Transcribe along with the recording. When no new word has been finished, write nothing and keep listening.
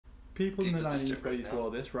People in the 1920s wore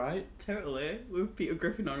this, right? Totally. With Peter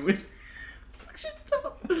Griffin on with suction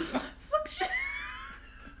top. Suction.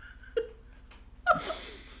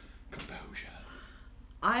 Composure.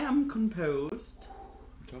 I am composed.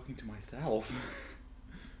 I'm talking to myself.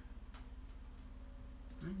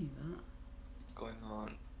 I knew that. Going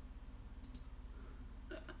on.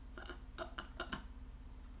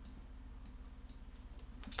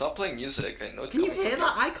 Stop playing music. I know it's Can you coming hear from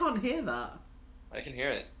that? I can't hear that. I can hear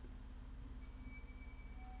it.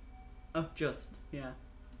 Oh, just. Yeah.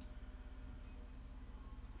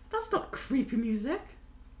 That's not creepy music.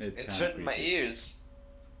 It's It's kinda hurting my creepy. ears.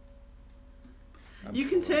 I'm You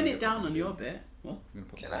can sure turn I'm it down gonna on put your you- bit. What? I'm gonna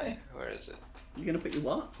put Can my I? Where is it? You're gonna put your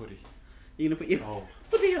what? hoodie. You're gonna put your Oh.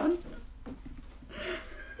 hoodie on.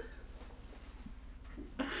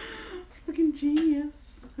 It's fucking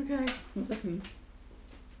genius. Okay, 1 second.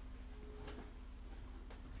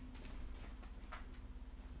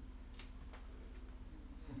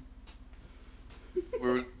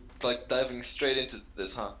 We're like diving straight into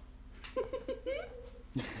this, huh?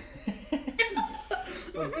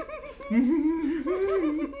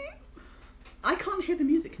 I can't hear the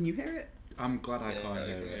music. Can you hear it? I'm glad I Yeah, can't I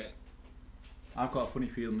hear can it. I've got a funny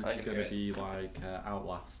feeling this I is can going hear to be like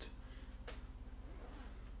Outlast.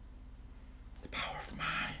 The power of the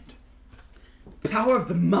mind. Power of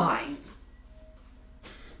the mind.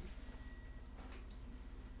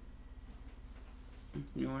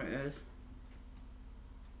 You know what it is?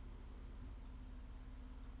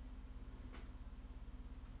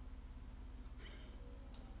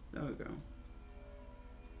 There we go.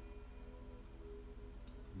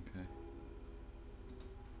 Okay.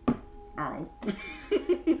 Ow.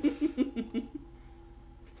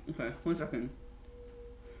 Okay, 1 second.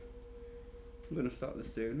 I'm gonna start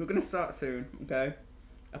this soon. We're gonna start soon, okay?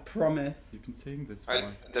 I promise. You can sing this Alright,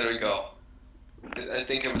 one. there we go. I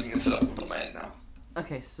think everything is set up on my end now.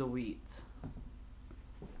 Okay, sweet.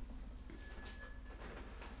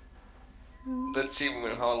 Let's see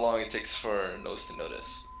how long it takes for Nose to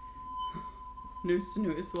notice. News to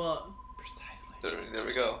notice what? Precisely. There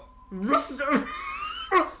we go. Rustler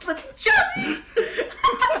Jones!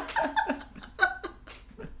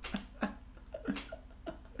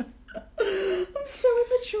 I'm so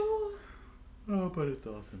immature. Oh, but it's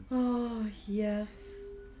awesome. Oh, yes.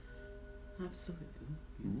 Absolutely.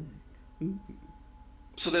 Music. Ooh.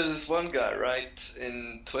 So there's this one guy, right,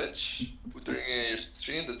 in Twitch during your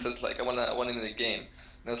stream that says like, I want in the game.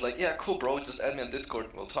 And I was like, yeah, cool, bro. Just add me on Discord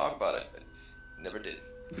and we'll talk about it. But never did.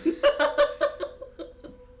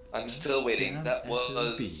 I'm still waiting. Damn That SOB.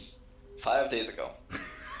 was 5 days ago.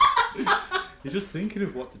 You're just thinking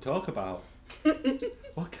of what to talk about.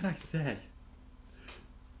 What can I say?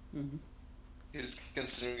 Mhm. He's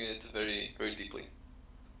considering it very, very deeply.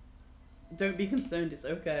 Don't be concerned, it's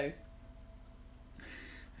okay.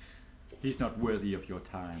 He's not worthy of your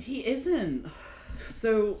time. He isn't.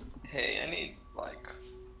 So, Hey, I need like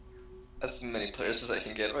as many players as I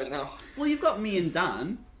can get right now. well, you've got me and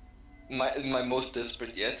Dan. My most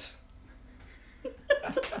desperate yet.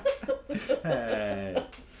 Hey.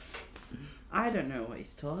 I don't know what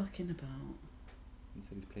he's talking about. He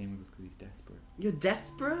said he's playing with us because he's desperate. You're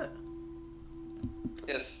desperate?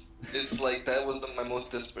 Yes, it's like that was my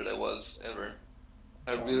most desperate I was ever.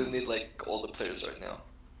 I really need like all the players right now.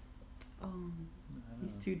 Oh,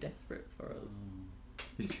 he's too desperate for us.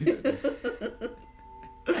 He's too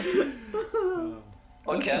oh.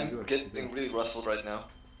 Okay, I'm getting really rustled right now.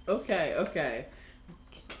 Okay, okay.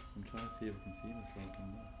 I'm trying to see if I can see myself on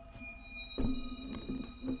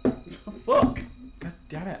Oh, fuck! there. God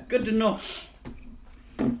damn it. Good enough.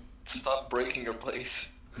 Stop breaking your place.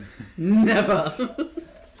 Never.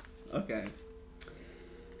 Okay.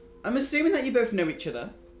 I'm assuming that you both know each other.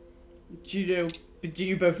 Do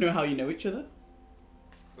you both know how you know each other?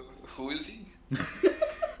 Who is he?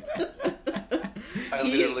 I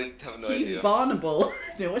literally have no He's idea. Barnable.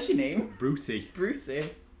 No, what's your name? Brucey. Brucey.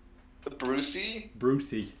 Brucey?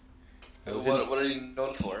 Brucey. What are you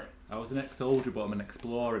known for? I was an ex-soldier, but I'm an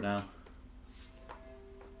explorer now.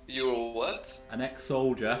 You were what? An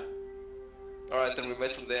ex-soldier. Alright, then we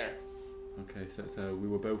met from there. Okay, so we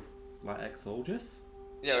were both like ex-soldiers?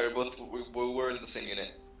 Yeah, we were in the same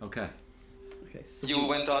unit. Okay. Okay, so You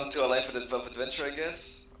went on to a life of adventure, I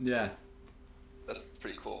guess? Yeah. That's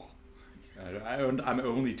pretty cool. I'm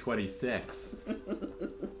only 26.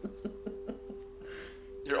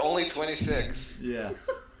 You're only 26. Yes.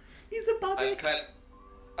 he's a I'm baby.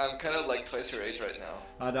 kind of like twice your age right now.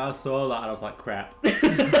 And I saw that and I was like, crap. This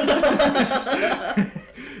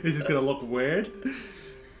is gonna look weird.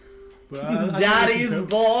 But Daddy's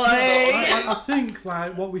boy! I think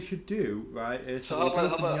like what we should do, right, is So we're how both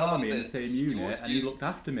about- in the how about army in the this? same unit, and he looked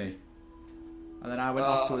after me. And then I went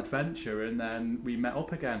off to adventure, and then we met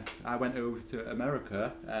up again. I went over to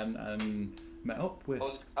America and met up with.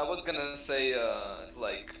 I was gonna say,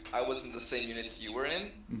 like, I was in the same unit you were in,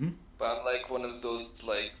 Mm-hmm. but I'm like one of those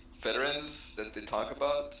like veterans that they talk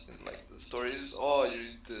about in like the stories. Oh,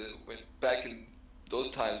 went back in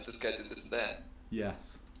those times. This guy did this and that,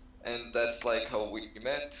 Yes. and that's like how we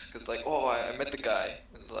met. Cause like, oh, I met the guy,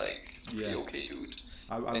 and like he's pretty Yes. okay, dude.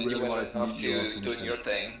 I And really you wanted went to up meet you or to something. doing your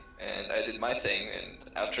thing, and I did my thing, and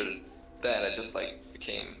after that, I just like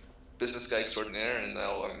became business guy extraordinaire, and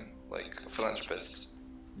now I'm like a philanthropist.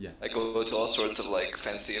 Yes. I go to all sorts of like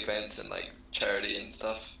fancy events and like charity and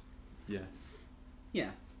stuff. Yes. Yeah,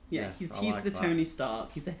 Yes, he's I like the that. Tony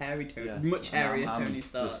Stark. He's a hairy Tony, Yes. much hairier I'm Tony the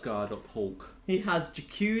Stark. scarred up Hulk. He has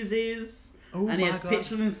jacuzzis, Oh and he my has God.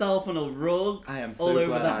 pictures of himself on a rug I am so all over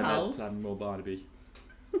glad the I house. met Samuel Barnaby.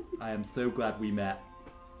 I am so glad we met.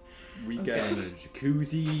 We Okay. get in a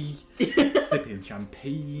jacuzzi, sipping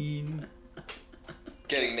champagne.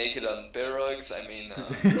 Getting naked on bear rugs. I mean,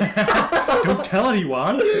 Don't tell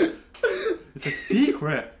anyone. It's a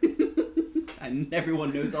secret. And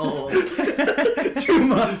everyone knows all too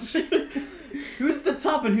much. Who's the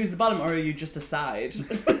top and who's the bottom, or are you just a side?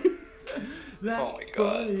 That Oh my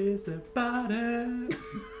God. boy is a bottom.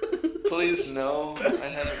 please no. I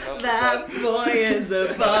have enough of That that. boy is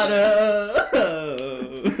a bottom.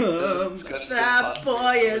 Discussion That is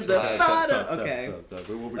boy is a Right, bottom. stop, Okay. stop.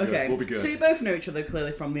 We'll be Okay. good. We'll be good. So you both know each other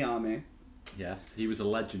clearly from the army. Yes, he was a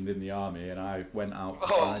legend in the army, and I went out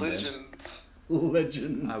to Oh, find him. legend.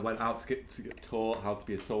 Legend. I went out to get taught how to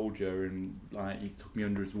be a soldier, and like he took me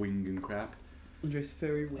under his wing and crap. Under his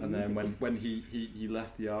furry wing. And then when he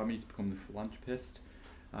left the army to become the philanthropist,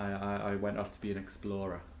 I went off to be an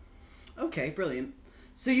explorer. Okay, brilliant.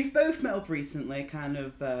 So you've both met up recently, kind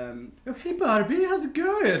of. Oh, hey Barbie, how's it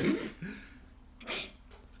going?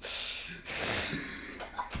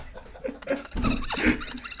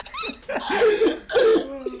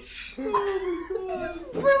 This is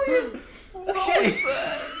brilliant. Okay.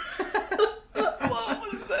 What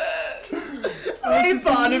was that? Hey,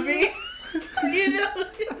 Barnaby. You know.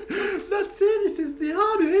 That's it. This is the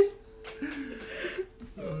army.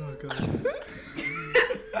 Oh god.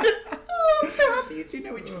 Oh, I'm so happy you two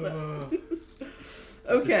know each other.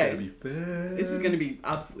 Okay. This is going to be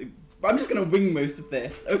absolutely... I'm just going to wing most of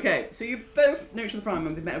this. Okay, so you both know each other from,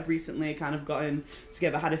 and we met up recently, kind of gotten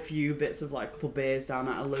together, had a few bits of, like, a couple beers down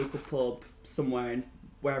at a local pub somewhere, in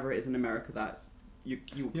wherever it is in America that you...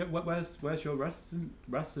 Yeah. Where's your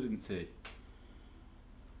residency?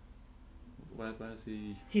 Where's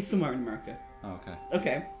he? He's somewhere in America. Oh, okay.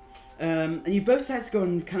 Okay. And you both decided to go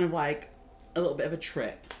on kind of, like, a little bit of a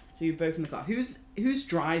trip. So you're both in the car. Who's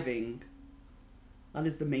driving? That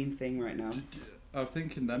is the main thing right now. I was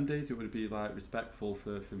thinking them days it would be like respectful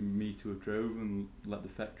for me to have drove and let the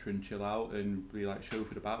veteran chill out and be like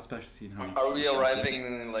chauffeured about, especially seeing how he's... Are we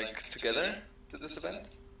arriving like together to this event?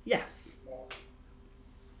 Yes.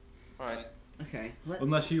 Alright. Okay, let's...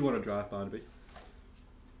 Unless you want to drive, Barnaby.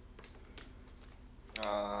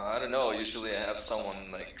 I don't know. Usually I have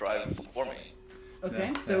someone like drive for me.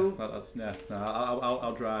 Okay, Yeah, so...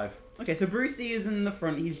 I'll drive. Okay, so Brucey is in the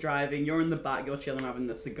front, he's driving, you're in the back, you're chilling, having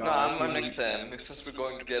a cigar. No, I'm next to him. Since we're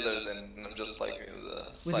going together, then I'm just like in the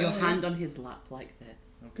With your side hand on his lap like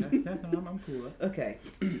this. Okay. Yeah, no, I'm cool. With Okay.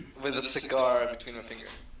 with a cigar between my fingers.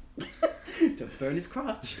 Don't burn his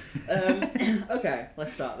crotch. Okay,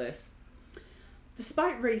 let's start this.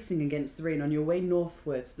 Despite racing against the rain on your way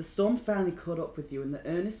northwards, the storm finally caught up with you, and the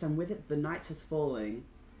earnest and with it the night has fallen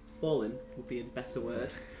would be a better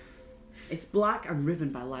word. It's black and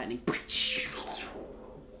riven by lightning. Did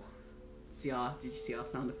you see our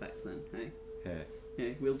sound effects then? Hey? Hey. Yeah,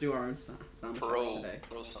 we'll do our own sound effects today.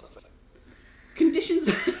 Pro sound effect.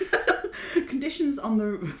 Conditions on the...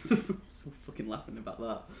 I'm so fucking laughing about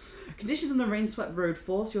that. Conditions on the rain-swept road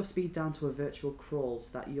force your speed down to a virtual crawl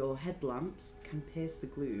so that your headlamps can pierce the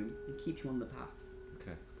gloom and keep you on the path.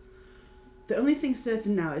 Okay. The only thing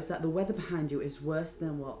certain now is that the weather behind you is worse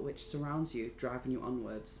than which surrounds you, driving you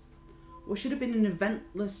onwards. What should have been an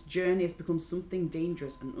eventless journey has become something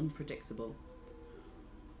dangerous and unpredictable.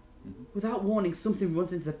 Mm-hmm. Without warning, something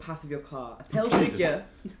runs into the path of your car. A pale Jesus. figure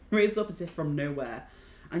raises up as if from nowhere,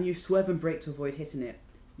 and you swerve and brake to avoid hitting it.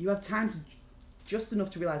 You have time to just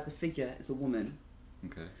enough to realise the figure is a woman.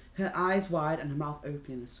 Okay. Her eyes wide and her mouth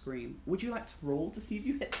open in a scream. Would you like to roll to see if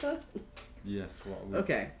you hit her? Yes. What? Are we,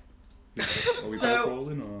 Okay. Are we So- both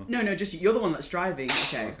rolling or? No, just you're the one that's driving.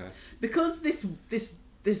 Okay. Okay. Because this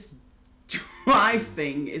drive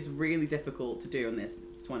thing is really difficult to do on this.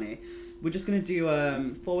 It's 20. We're just going to do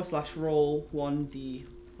 /roll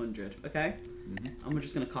 1d100, okay? And we're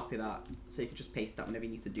just going to copy that, so you can just paste that whenever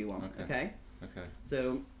you need to do one, okay? Okay.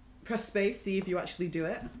 So, press space, see if you actually do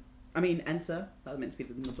it. I mean, enter. That was meant to be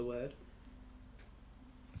another word.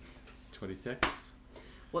 26.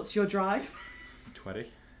 What's your drive? 20.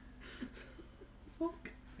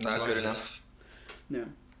 Fuck. Not good enough. No.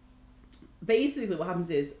 Basically, what happens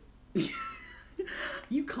is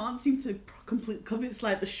you can't seem to complete. Because it's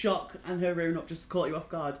like the shock and her own up just caught you off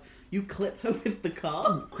guard. You clip her with the car.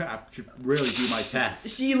 Oh crap! I should really do my test.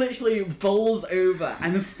 She literally bowls over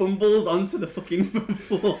and then fumbles onto the fucking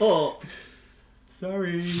floor.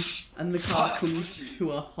 Sorry. And the car comes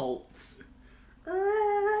to a halt.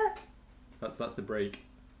 That's the break.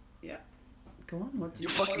 Yeah. Go on. What do You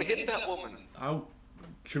fucking hit that woman. Oh,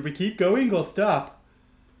 should we keep going or stop?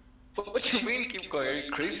 What do you mean keep going? Are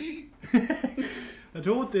you crazy? I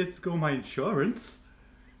don't want this to go on my insurance.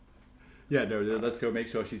 Yeah, no, let's go make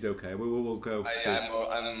sure she's okay. We'll go.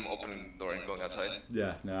 I'm opening the door and going outside.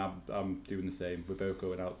 Yeah, no, I'm doing the same. We're both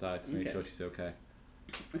going outside to make sure she's okay.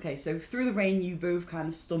 Okay, so through the rain, you both kind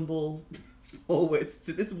of stumble forwards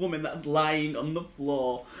to this woman that's lying on the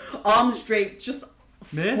floor, arms straight, just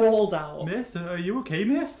sprawled out. Miss, are you okay,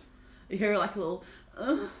 miss? You hear like a little,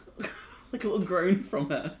 like a little groan from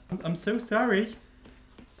her. I'm so sorry.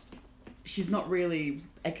 She's not really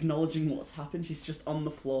acknowledging what's happened. She's just on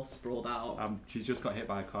the floor, sprawled out. She's just got hit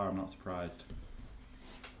by a car. I'm not surprised.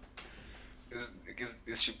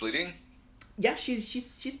 Is she bleeding? Yeah,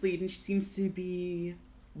 she's bleeding. She seems to be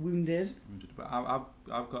wounded. But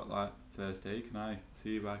I've got like first aid. Can I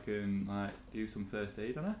see if I can like do some first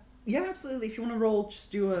aid on her? Yeah, absolutely. If you want to roll,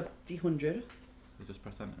 just do a d100. So just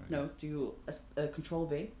press enter. No, do a control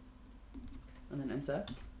V, and then enter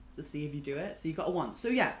to see if you do it. So you got a 1. So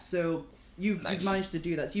yeah, so you've managed to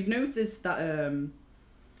do that. So you've noticed that oh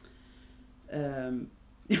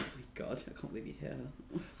my god, I can't believe you hit her.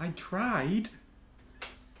 I tried.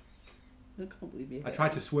 I can't believe you hit I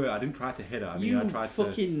tried to swear. I didn't try to hit her. I mean, you I tried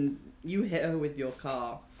You hit her with your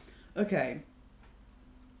car. Okay.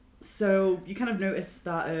 So you kind of notice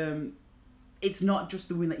that it's not just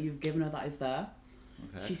the wound that you've given her that is there.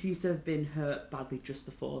 Okay. She seems to have been hurt badly just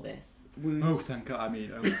before this. Wounds. Oh, thank God. I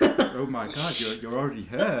mean, oh my God, you're already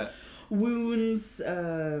hurt. Wounds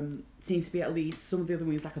seems to be at least some of the other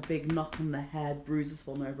wounds, like a big knock on the head, bruises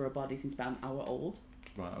falling over her body, seems to be about an hour old.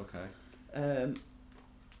 Right. Okay.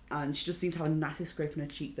 And she just seemed to have a nasty scrape on her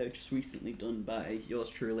cheek, though, just recently done by yours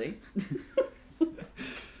truly.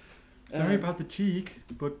 Sorry about the cheek,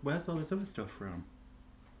 but where's all this other stuff from?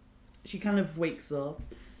 She kind of wakes up,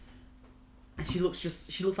 and she looks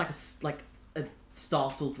like a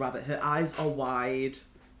startled rabbit. Her eyes are wide,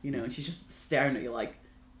 you know, and she's just staring at you like,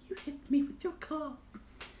 "You hit me with your car."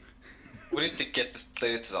 We need to get this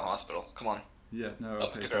lady to the hospital. Come on. Yeah. No. I'll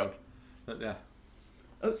Okay. pick her up. Yeah.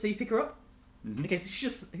 Oh, so you pick her up? Mm-hmm. Okay, so she's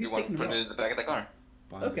just who's You want picking to her put up? it in the back of the car?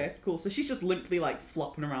 Okay, cool. So she's just limply like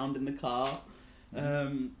flopping around in the car.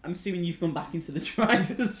 I'm assuming you've gone back into the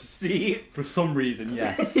driver's seat. For some reason,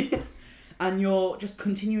 yes. And you're just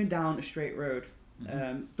continuing down a straight road.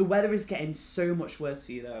 Mm-hmm. The weather is getting so much worse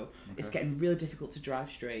for you, though. Okay. It's getting really difficult to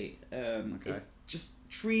drive straight. It's just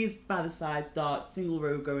trees by the side, start single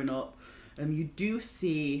road going up. You do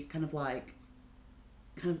see kind of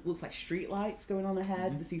looks like street lights going on ahead.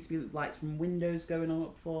 Mm-hmm. There seems to be lights from windows going on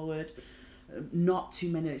up forward. Not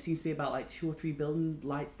too many. It seems to be about like 2 or 3 building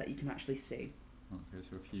lights that you can actually see. Okay,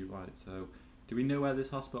 so a few lights. So, do we know where this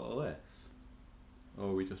hospital is? Or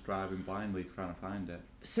are we just driving blindly trying to find it?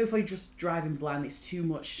 So far, you're just driving blind. It's too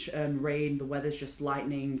much rain. The weather's just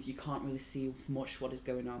lightning. You can't really see much what is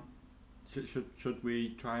going on. Should we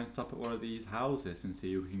try and stop at one of these houses and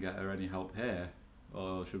see if we can get her any help here?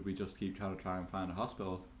 Or should we just keep trying and find a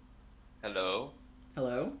hospital? Hello?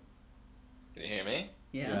 Hello? Can you hear me?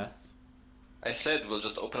 Yes. I said we'll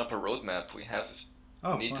just open up a roadmap. We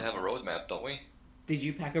need to have a roadmap, don't we? Did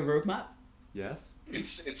you pack a roadmap? Yes.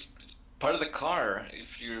 It's part of the car.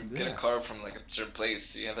 If you get a car from like a certain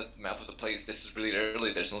place, you have a map of the place. This is really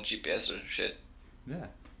early. There's no GPS or shit. Yeah.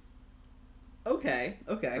 Okay.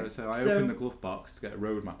 So I opened the glove box to get a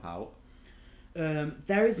road map out.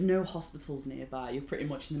 There is no hospitals nearby. You're pretty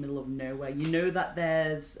much in the middle of nowhere. You know that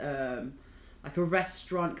there's like a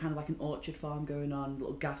restaurant, kind of like an orchard farm going on, a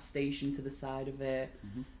little gas station to the side of it.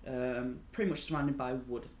 Mm-hmm. Pretty much surrounded by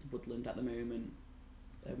woodland at the moment.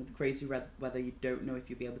 With the crazy weather, you don't know if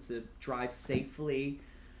you'll be able to drive safely.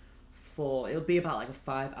 It'll be about like a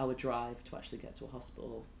 5-hour drive to actually get to a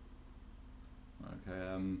hospital.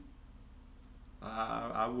 Okay.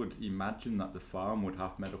 I would imagine that the farm would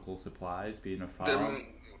have medical supplies, being a farm.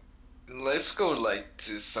 Let's go like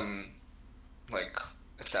to some like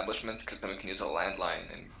establishment because then we can use a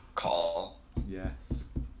landline and call. Yes.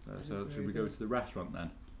 So should we go to the restaurant then?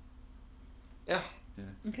 Yeah.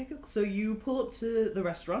 Okay, cool. So you pull up to the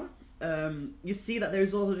restaurant. You see that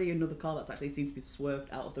there's already another car that's actually seems to be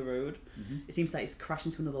swerved out of the road. Mm-hmm. It seems like it's crashed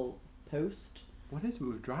into another post. What is it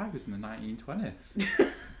with drivers in the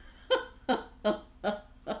 1920s?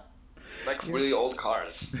 Like really old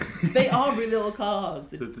cars. They are really old cars.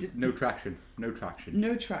 No traction. No traction.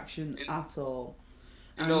 No traction at all.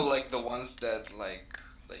 You know, like the ones that like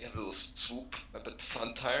have a little swoop up at the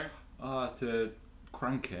front tire. To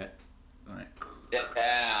crank it. Right.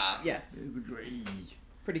 Yeah. Yeah.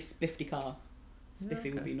 Pretty spiffy car.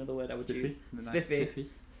 Spiffy would be another word I would use. Spiffy.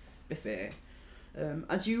 Spiffy.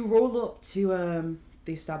 As you roll up to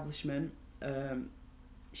the establishment,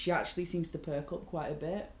 she actually seems to perk up quite a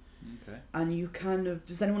bit. Okay. And you kind of...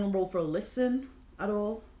 Does anyone roll for a listen at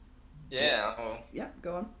all? Yeah. Yeah,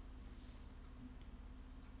 go on.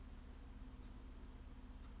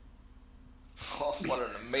 Oh, what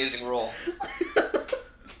an amazing roll.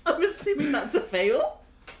 I'm assuming that's a fail.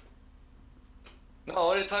 No,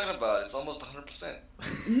 what are you talking about? It's almost 100%.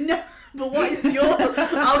 No, but what is your...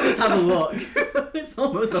 I'll just have a look. It's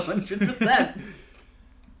almost 100%.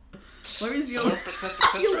 Where is your... 100%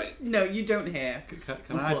 success rate. No, you don't hear.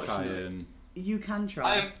 Can I try and... You can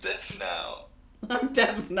try. I'm deaf now. I'm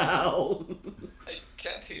deaf now. I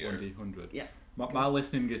can't hear. 1d100. Yeah. My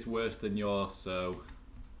listening is worse than yours, so...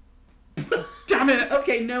 Damn it!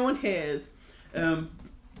 Okay, no one hears.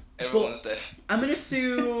 Everyone's deaf. I'm going to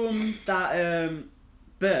assume that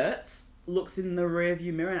Bert looks in the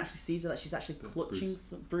rearview mirror and actually sees her that she's actually clutching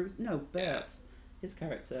some... Bruce? No, Bert, his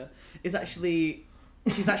character, is actually...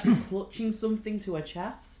 She's actually clutching something to her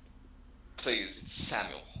chest. Please, it's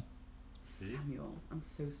Samuel. Samuel, I'm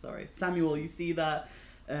so sorry. Samuel, you see that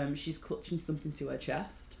she's clutching something to her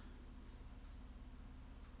chest?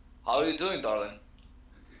 How are you doing, darling?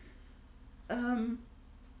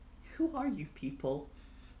 Who are you people?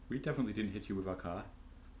 We definitely didn't hit you with our car.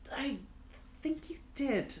 I think you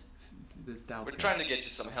did. There's doubt. We're trying to get you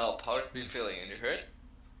some help. How are you feeling? Are you hurt?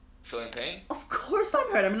 Feeling pain? Of course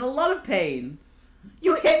I'm hurt. I'm in a lot of pain.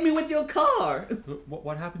 You hit me with your car.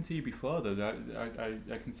 What happened to you before, though?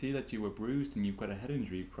 I can see that you were bruised and you've got a head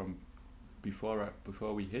injury from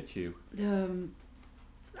before we hit you.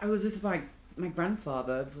 I was with my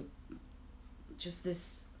grandfather, but just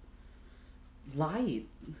this light.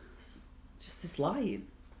 Just this light.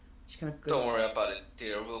 She kind of Don't worry about it,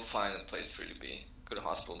 dear. We'll find a place for you to be. Go to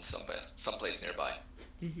hospital in someplace nearby.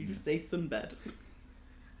 You say sunbed.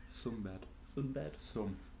 Sunbed. Sunbed.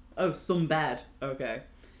 Some. Oh, sunbed. Okay.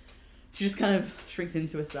 She just kind of shrinks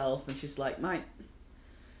into herself and she's like, my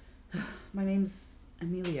name's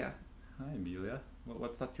Amelia. Hi, Amelia.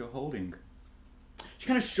 What's that you're holding? She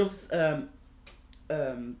kind of shoves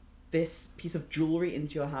this piece of jewellery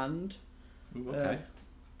into your hand. Ooh, okay.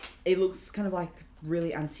 It looks kind of like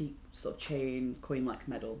really antique sort of chain, coin-like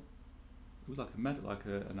medal. It was like a medal, like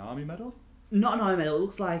an army medal? Not an army medal. It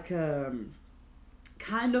looks like kind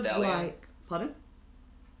of Medallion. like... Pardon?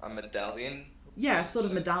 A medallion? Yeah, sort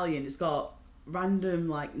of medallion. It's got random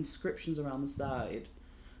like inscriptions around the side,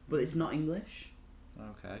 but it's not English.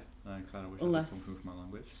 Okay. I kind of wish Unless I could come from my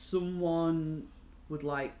language. someone would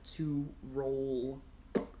like to roll...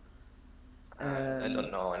 I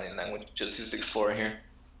don't know any language. Just use the Explorer here.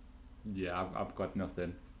 Yeah, I've got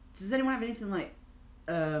nothing. Does anyone have anything like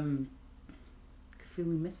Cthulhu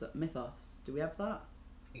mythos? Do we have that?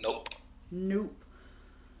 Nope. Nope.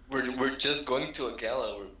 We're just going to a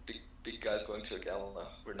gala. We're big guys going to a gala.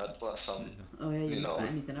 We're not some. Oh yeah, you know. haven't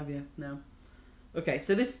got anything, have you? No. Okay,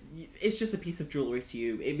 so this it's just a piece of jewellery to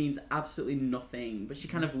you. It means absolutely nothing, but she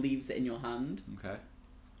kind of leaves it in your hand. Okay.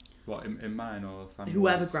 What, in mine or Samuel's?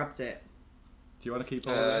 Whoever grabbed it. Do you want to keep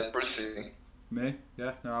hold of it? Brucey. Me?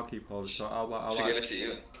 Yeah? No, I'll keep hold of it. So I'll Should give it to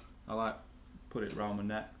you. I like put it round my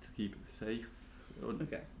neck to keep it safe.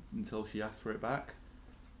 Okay. Until she asks for it back.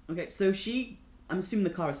 Okay, so I'm assuming the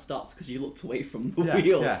car has stopped because you looked away from the Yeah,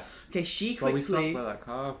 wheel. yeah. Okay, she Well, quickly... we stopped where that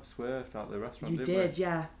car swerved out of the restaurant, You didn't did,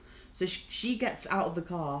 yeah. So she gets out of the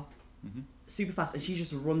car super fast and she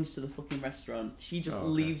just runs to the fucking restaurant. She just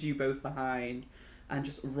leaves you both behind and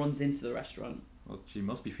just runs into the restaurant. Well, she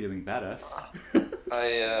must be feeling better.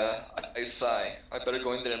 I sigh. I better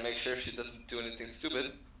go in there and make sure she doesn't do anything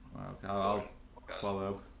stupid. Okay, I'll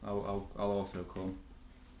follow. I'll also come.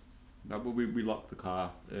 No, but we lock the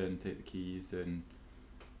car and take the keys and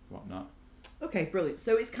whatnot. Okay, brilliant.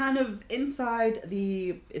 So it's kind of inside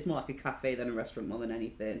it's more like a cafe than a restaurant more than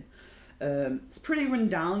anything. It's pretty run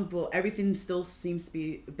down, but everything still seems to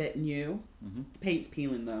be a bit new. Mm-hmm. The paint's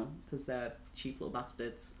peeling though, because they're cheap little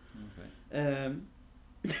bastards. Okay.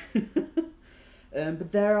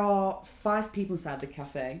 But there are 5 people inside the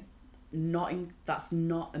cafe. Amelia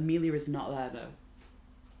is not there though.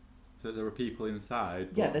 So there are people inside?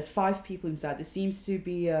 Yeah, there's 5 people inside. There seems to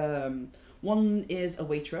be, one is a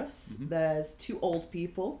waitress. Mm-hmm. There's 2 old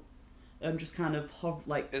people. Just kind of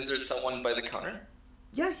like... Is there someone by the counter?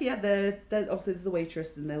 Yeah, they're obviously there's the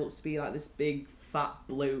waitress, and there looks to be like this big fat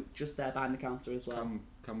bloke just there behind the counter as well.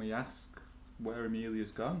 Can we ask where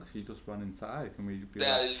Amelia's gone? 'Cause she just ran inside. Can we be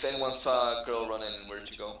Yeah, if anyone saw a girl running, where'd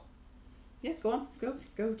you go? Yeah, go on,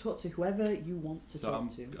 go talk to whoever you want to talk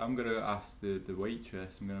to. I'm gonna ask the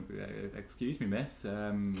waitress. I'm gonna be, excuse me, miss.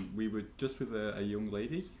 We were just with a young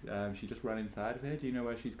lady. She just ran inside of here. Do you know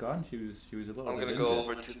where she's gone? She was a little. I'm bit gonna injured. go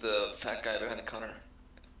over to the fat guy behind the counter,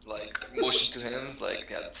 like motion to him, like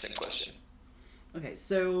yeah, the same question. Okay,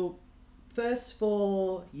 so first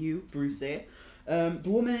for you, Brucey. The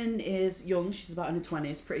woman is young. She's about in her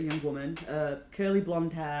 20s. Pretty young woman. Curly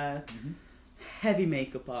blonde hair. Mm-hmm. Heavy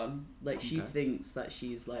makeup on, like she Okay. thinks that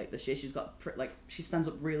she's like the shit. She's got like she stands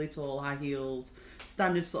up really tall, high heels,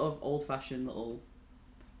 standard sort of old-fashioned little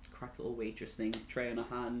crack little waitress things, tray on her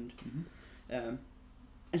hand, Mm-hmm.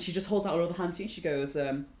 And she just holds out her other hand to you. She goes,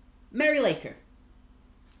 "Mary Laker."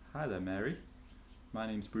 Hi there, Mary. My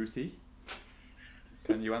name's Brucey.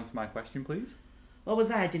 Can you answer my question, please? What was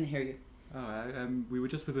that? I didn't hear you. Oh, we were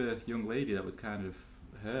just with a young lady that was kind of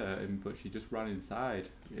her, but she just ran inside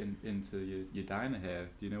into your diner here.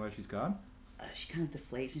 Do you know where she's gone? She kind of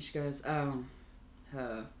deflates and she goes, "Oh,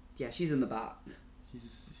 her. Yeah, she's in the back."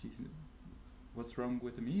 She's. What's wrong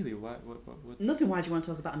with Amelia? What? Nothing. Why do you want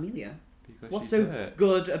to talk about Amelia? Because What's she's so hurt.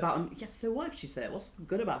 good about? Yes. So what if she said? What's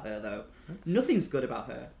good about her though? Nothing's good about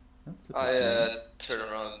her. That's a bit I turn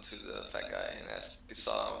around to the fat guy and ask if he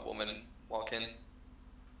saw a woman walk in.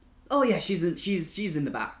 Oh yeah, she's in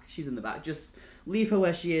the back. She's in the back. Just leave her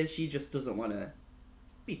where she is. She just doesn't want to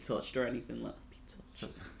be touched or anything like be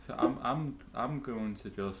touched. So I'm going to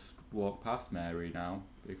just walk past Mary now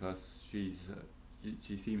because she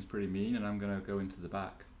seems pretty mean, and I'm gonna go into the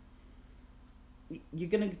back. You're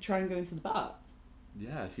gonna try and go into the back.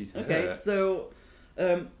 Yeah, she's hurt. Okay, so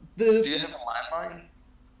Do you have a landline?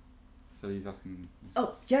 So he's asking.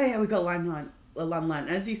 Oh yeah, we got a landline. And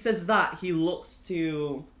as he says that, he looks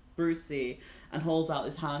to Brucey and holds out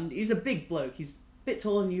his hand. He's a big bloke. He's a bit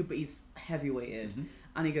taller than you, but he's heavyweighted. Mm-hmm.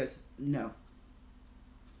 And he goes, "No."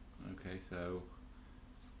 Okay, so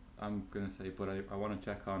I'm gonna say, but I want to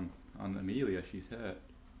check on Amelia. She's hurt.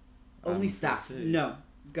 Only staff. Brucey. No.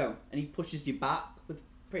 Go. And he pushes you back with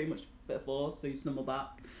pretty much a bit of force, so you stumble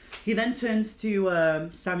back. He then turns to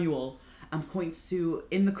Samuel and points to,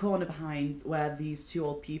 in the corner behind where these 2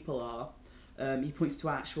 old people are, he points to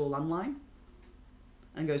our actual landline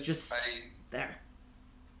and goes, "Just there."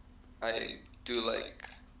 I do like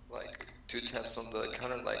 2 taps on the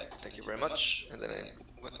counter, like thank you very much, and then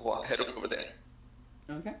I head over there.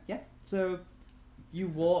 Okay, yeah. So you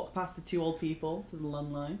walk past the 2 old people to the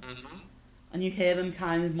landline, Mm-hmm. and you hear them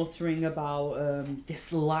kind of muttering about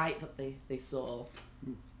this light that they saw.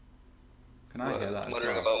 Can I hear that? as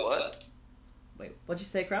Muttering well? about what? Wait, what'd you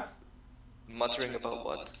say, Krabs? Muttering about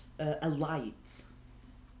what? A light.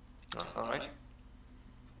 Oh, alright.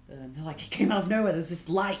 They're like, "It came out of nowhere. There was this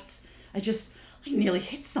light. I nearly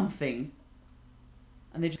hit something."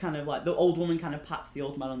 And they just kind of like, the old woman kind of pats the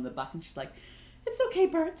old man on the back, and she's like, "It's okay,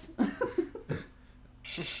 Bert."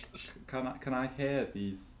 Can I hear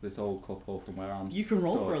this old couple from where I'm? You can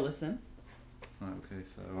roll stood? for a listen. Right, okay,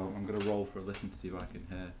 so I'm gonna roll for a listen to see what I can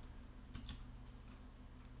hear.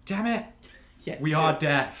 Damn it! Yeah, We are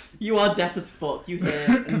deaf. You are deaf as fuck. You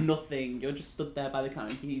hear nothing. You're just stood there by the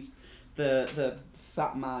counter. He's the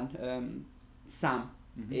fat man, Sam,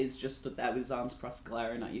 Mm-hmm. is just stood there with his arms crossed,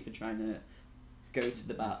 glaring at you for trying to go to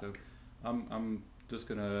the back. So I'm just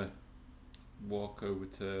gonna walk over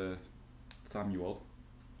to Samuel,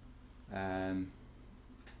 to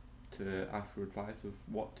ask for advice of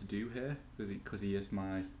what to do here, because he is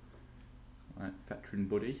my veteran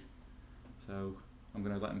buddy. So I'm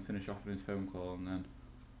gonna let him finish off on his phone call, and then.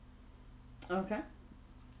 Okay.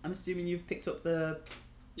 I'm assuming you've picked up the.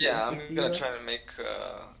 Yeah, I'm receiver. gonna try to make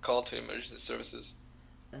a call to emergency services.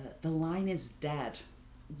 The line is dead.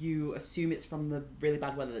 You assume it's from the really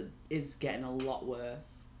bad weather that is getting a lot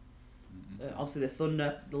worse. Mm-hmm. Obviously, the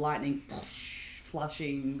thunder, the lightning,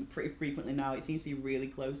 flashing pretty frequently now. It seems to be really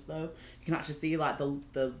close though. You can actually see like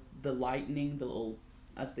the lightning, the little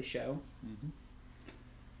as they show. Mm-hmm.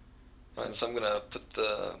 Right, so I'm gonna put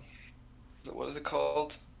the what is it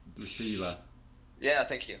called? Receiver. Yeah,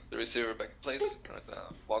 thank you. The receiver back in place.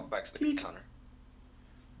 Walk back to the counter.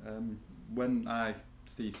 When I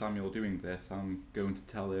see Samuel doing this, I'm going to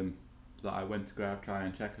tell him that I went to try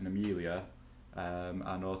and check on Amelia,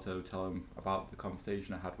 and also tell him about the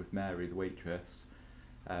conversation I had with Mary, the waitress,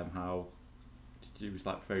 how she was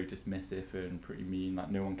like very dismissive and pretty mean,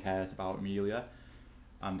 like no one cares about Amelia,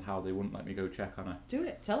 and how they wouldn't let me go check on her. Do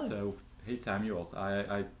it. Tell him. So, hey Samuel,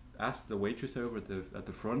 I asked the waitress over at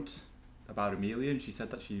the front about Amelia, and she said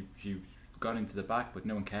that she's gone into the back, but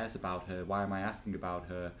no one cares about her. Why am I asking about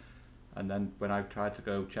her? And then when I tried to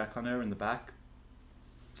go check on her in the back,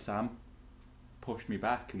 Sam pushed me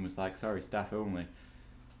back and was like, sorry, staff only.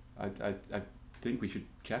 I think we should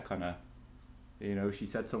check on her. You know, she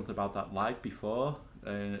said something about that light before,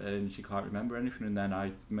 and she can't remember anything, and then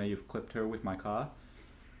I may have clipped her with my car.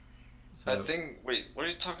 So, I think, wait, what are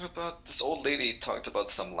you talking about? This old lady talked about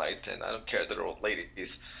some light, and I don't care that they're old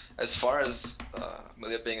ladies. As far as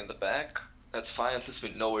Amelia being in the back, that's fine, at least we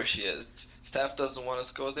know where she is. Staff doesn't want us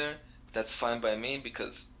to go there, that's fine by me,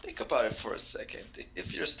 because think about it for a second.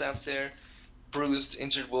 If you're staff there, bruised,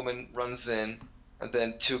 injured woman runs in, and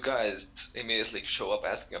then two guys immediately show up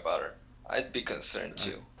asking about her, I'd be concerned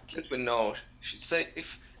too. At least we know she's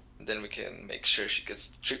safe, and then we can make sure she gets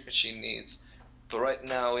the treatment she needs. But right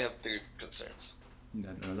now, we have bigger concerns.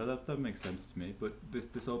 No, that makes sense to me. But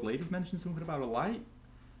this old lady mentioned something about a light.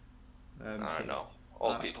 I don't know.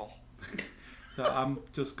 Old people. So I'm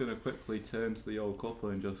just going to quickly turn to the old couple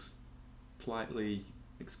and just politely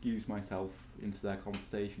excuse myself into their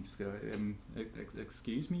conversation. Just go,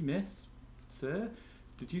 excuse me, miss, sir?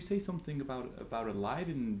 Did you say something about a light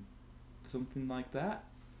and something like that?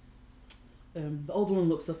 The older one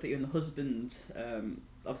looks up at you, and the husband,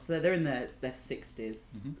 obviously they're in their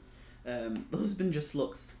 60s. Mm-hmm. The husband just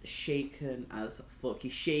looks shaken as fuck.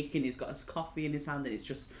 He's shaking, he's got his coffee in his hand, and he's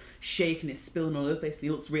just shaking, it's spilling all over the place, and he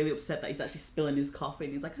looks really upset that he's actually spilling his coffee,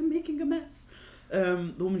 and he's like, I'm making a mess.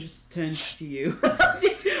 The woman just turns to you.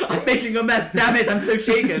 I'm making a mess, damn it, I'm so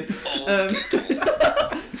shaken.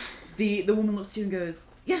 The woman looks to you and goes,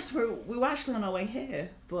 yes, we were actually on our way here,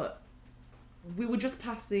 but we were just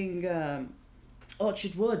passing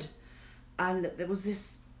Orchard Wood, and there was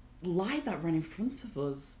this light that ran in front of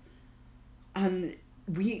us, and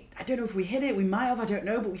I don't know if we hit it, we might have, I don't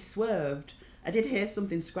know, but we swerved. I did hear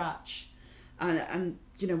something scratch, and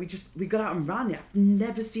you know, we got out and ran. I've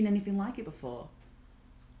never seen anything like it before.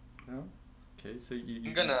 Oh, okay, so you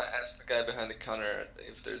I'm gonna ask the guy behind the counter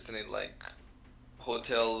if there's any, like,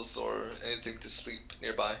 hotels or anything to sleep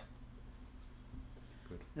nearby.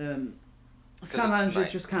 Sam Andrew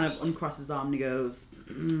just kind of uncrosses his arm and he goes,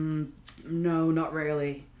 no, not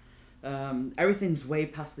really. Everything's way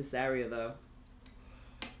past this area though.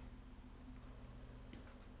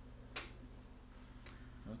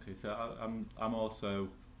 Okay, so I'm also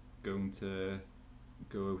going to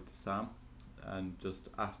go over to Sam and just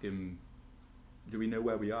ask him, do we know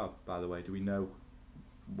where we are, by the way? Do we know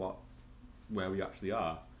where we actually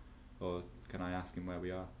are? Or can I ask him where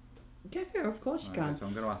we are? Yeah, of course you can. So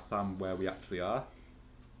I'm going to ask Sam where we actually are.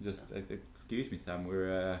 Just, excuse me, Sam, we're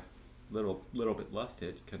a little bit lost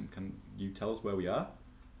here. Can you tell us where we are?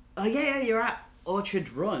 Oh yeah, you're at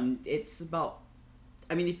Orchard Run. It's about,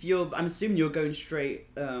 I mean, I'm assuming you're going straight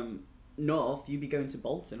north, you'd be going to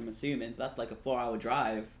Bolton, I'm assuming. That's like a 4-hour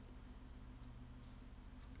drive.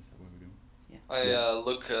 Is that where we're going? Yeah. I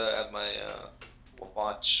look at my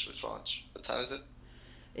watch. Which watch? What time is it?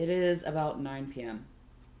 It is about 9 p.m.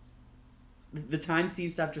 The time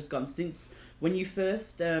seems to have just gone since when you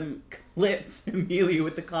first clipped Amelia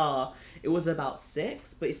with the car. It was about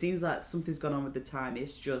 6, but it seems like something's gone on with the time.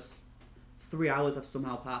 It's just 3 hours have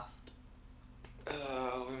somehow passed.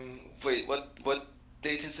 Wait, what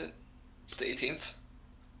date is it? It's the 18th?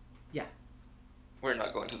 Yeah. We're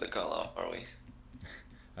not going to the gala, are we?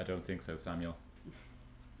 I don't think so, Samuel.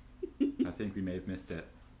 I think we may have missed it.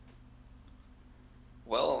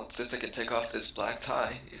 Well, at least I can take off this black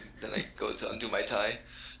tie. Then I go to undo my tie.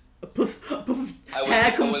 A puff of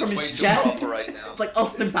hair comes from his chest. Right now. It's like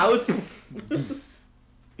Austin Powers.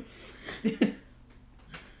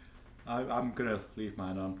 I'm going to leave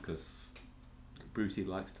mine on because Brucey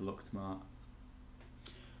likes to look smart.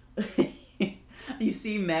 You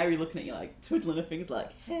see Mary looking at you like twiddling her fingers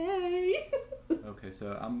like, hey. Okay,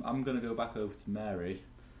 so I'm going to go back over to Mary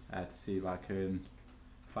to see if I can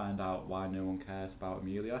find out why no one cares about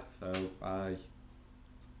Amelia. So I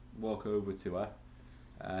walk over to her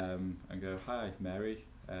and go, hi Mary,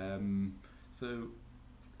 so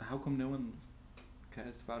how come no one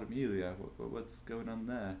cares about Amelia? What's going on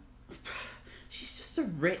there? She's just a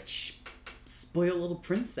rich, spoiled little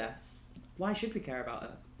princess. Why should we care about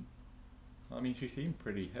her? I mean, she seemed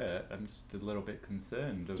pretty hurt. I'm just a little bit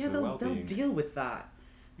concerned of Yeah, her they'll well-being. deal with that.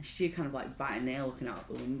 And she kind of like bite a nail looking out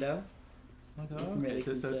the window. Like, oh, looking okay, really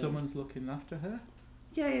so concerned. someone's looking after her?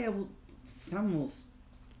 Yeah, well, Sam will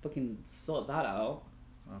fucking sort that out.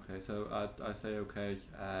 Okay, so I say okay.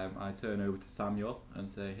 I turn over to Samuel and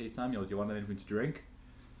say, hey Samuel, do you want anything to drink?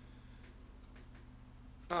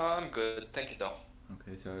 I'm good, thank you though.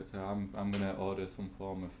 Okay, so I'm gonna order some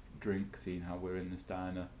form of drink, seeing how we're in this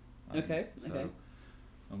diner. Okay.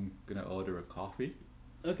 I'm gonna order a coffee.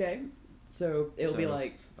 Okay, so it'll be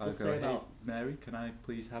like, I'll we'll go, say hey about... Mary, can I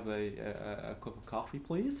please have a cup of coffee,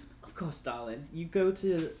 please? Of course, darling. You go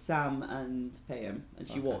to Sam and pay him, and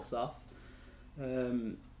she Okay. walks off.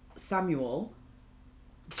 Samuel,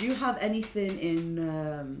 do you have anything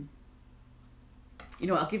in... You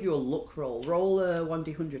know what, I'll give you a luck roll. Roll a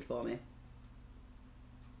 1d100 for me.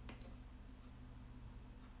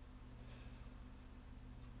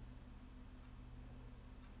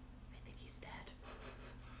 I think he's dead.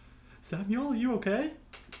 Samuel, are you okay?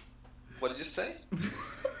 What did you say?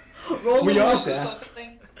 Roll We a are one- deaf.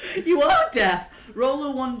 You are deaf! Roll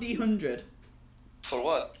a 1d100 For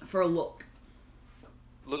what? for a look.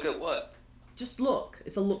 Look at what? Just look.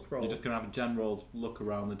 It's a look roll. You're just gonna have a general look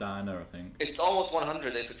around the diner, I think. It's almost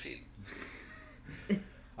 100, I succeed.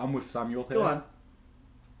 I'm with Samuel here. Go on.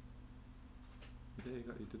 Yeah,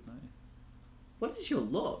 you did 90. What is your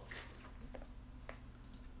look?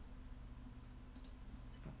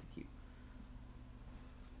 It's about to keep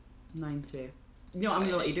 90. You know what, I'm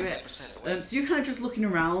gonna let you do it. 10% away. So you're kind of just looking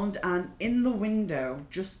around, and in the window,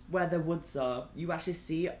 just where the woods are, you actually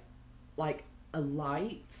see like a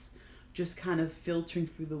light just kind of filtering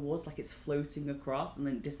through the woods, like it's floating across, and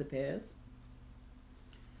then it disappears.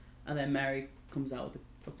 And then Mary comes out with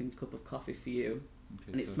a fucking cup of coffee for you,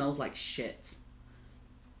 Okay, and it so- smells like shit.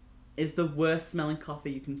 It's the worst smelling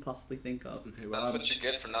coffee you can possibly think of. Okay, well, That's what you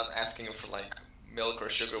get for not asking him for like milk or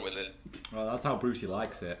sugar with it. well, that's how Brucey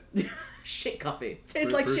likes it. Shit coffee.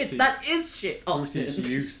 Tastes like Brucey- shit. That is shit, Brucey's Austin.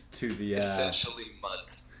 used to the. Essentially mud.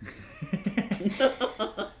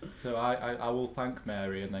 So I will thank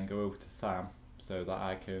Mary and then go over to Sam so that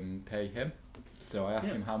I can pay him. So I ask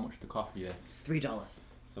Yeah. him how much the coffee is. It's $3.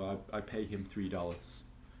 So I pay him $3.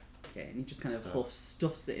 Okay, and he just kind of So-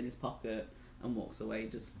 stuffs it in his pocket and walks away.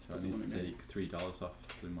 Just So I doesn't need want to to know. take $3 off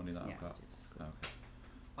the money that Yeah, I've got. dude, that's cool. Okay.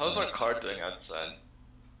 How's our car doing outside?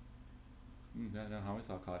 No, how is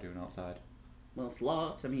our car doing outside? Well, it's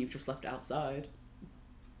locked. I mean, you've just left it outside.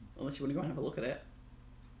 Unless you want to go and have a look at it.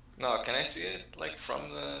 No, can I see it like from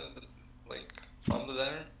from the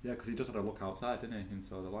diner? Yeah, because he just had a look outside, didn't he, and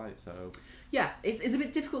saw the light. So Yeah, it's a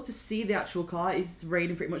bit difficult to see the actual car. It's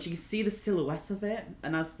raining pretty much. You can see the silhouette of it,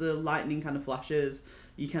 and as the lightning kind of flashes,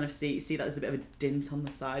 you kind of see that there's a bit of a dint on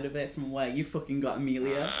the side of it from where you fucking got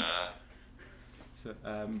Amelia. So,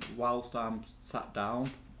 whilst I'm sat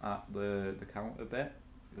down at the counter bit,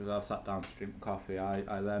 because I've sat down to drink coffee,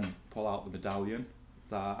 I then pull out the medallion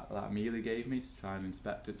that Amelia gave me to try and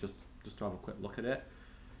inspect it, just to have a quick look at it.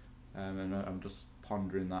 And I'm just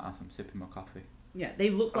pondering that as I'm sipping my coffee. Yeah, they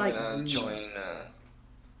look I'm like gonna rings. join.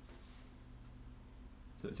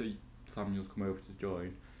 So Samuel's come over to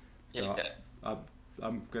join. So Yeah.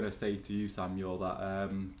 I'm gonna say to you, Samuel, that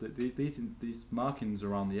these markings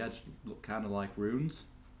around the edge look kind of like runes,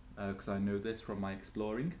 because I know this from my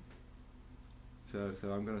exploring. So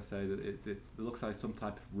I'm gonna say that it looks like some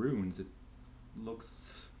type of runes. It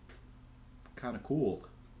looks kind of cool,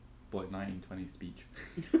 but 1920s speech.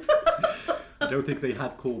 I don't think they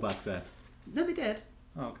had cool back then. No, they did.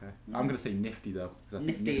 Oh, okay. I'm gonna say nifty though. 'Cause I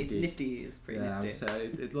think Nifty is pretty yeah, nifty. I'd say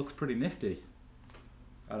it looks pretty nifty.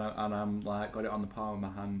 And I'm like got it on the palm of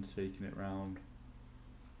my hand, shaking it round,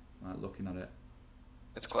 like looking at it.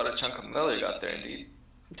 It's quite a chunk of metal you got there, indeed.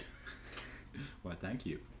 Well, thank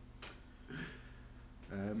you.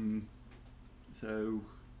 So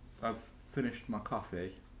I've finished my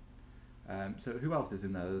coffee. So who else is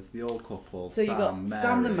in there? There's the old couple. So you've got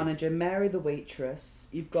Sam the Mary. manager, Mary the waitress,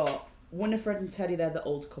 you've got Winifred and Teddy, they're the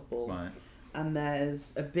old couple, Right. and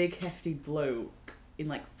there's a big hefty bloke in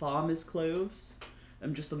like farmer's clothes,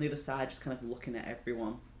 just on the other side, just kind of looking at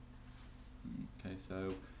everyone. Okay,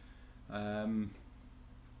 so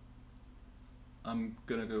I'm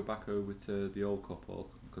gonna go back over to the old couple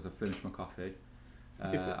because I've finished my coffee.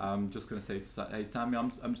 I'm just gonna say, hey Sammy,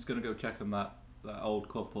 I'm just gonna go check on that old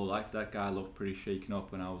couple. Like that guy looked pretty shaken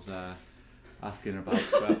up when I was asking about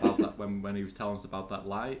that when he was telling us about that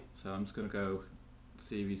light. So I'm just gonna go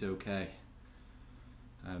see if he's okay.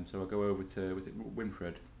 So I'll go over to, was it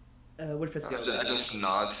Winfred? Winifred's the I old just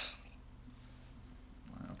nod.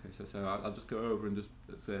 Right, okay, so I'll just go over and just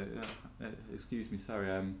say, excuse me, sorry,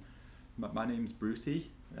 my name's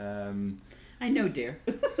Brucey. I know, dear.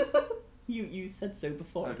 You said so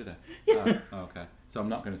before. Oh, did I? Yeah. Oh, okay. So I'm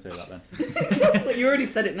not going to say that then. But you already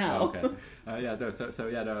said it now. Oh, okay. Yeah. No. So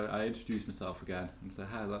yeah. No. I introduced myself again and said,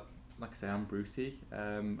 "Hi. Like I say, I'm Brucey.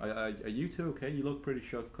 Are you two okay? You look pretty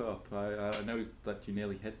shook up. I know that you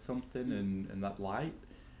nearly hit something in that light.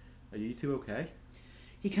 Are you two okay?"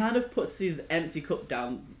 He kind of puts his empty cup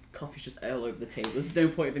down. Coffee's just all over the table. There's no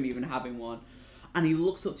point of him even having one. And he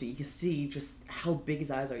looks up to you. You can see just how big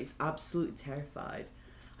his eyes are. He's absolutely terrified.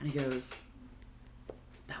 And he goes,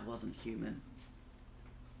 "That wasn't human."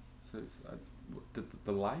 So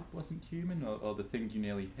the light wasn't human, or the thing you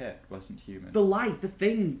nearly hit wasn't human? The light, the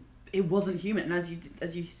thing, it wasn't human. And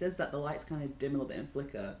as you says that, the lights kind of dim a little bit and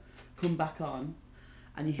flicker, come back on,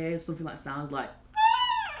 and you hear something that sounds like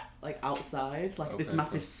outside, like this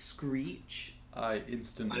massive screech. I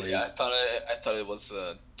instantly. Yeah, I thought it was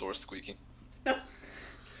a door squeaking.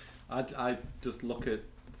 I just look at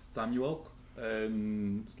Samuel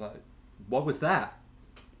and it's like, what was that?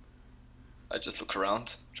 I just look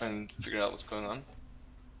around, trying to figure out what's going on.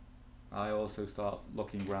 I also start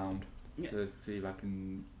looking round to see if I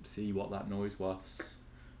can see what that noise was.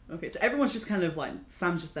 Okay, so everyone's just kind of like,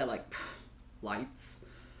 Sam's just there like, lights.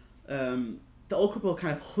 The old couple are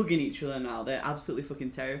kind of hugging each other now. They're absolutely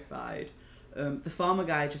fucking terrified. The farmer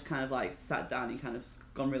guy just kind of like sat down and kind of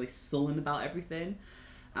gone really sullen about everything.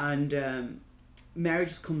 And Mary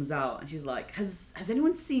just comes out and she's like, has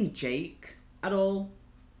anyone seen Jake at all?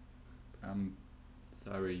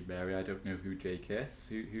 Sorry, Mary, I don't know who Jake is.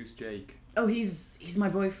 Who's Jake? Oh, he's my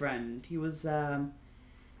boyfriend. He was in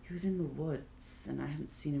the woods and I haven't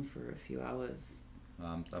seen him for a few hours.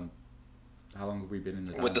 How long have we been in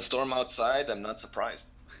the With the storm outside, I'm not surprised.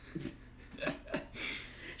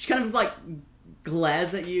 She kind of like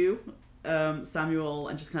glares at you, Samuel,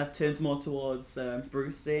 and just kind of turns more towards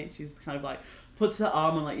Brucey. She's kind of like puts her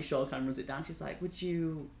arm on like your shoulder, kind of runs it down. She's like, "Would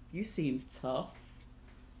you seem tough?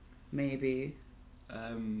 Maybe."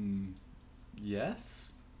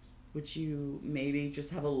 Yes. Would you maybe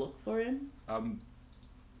just have a look for him? I'm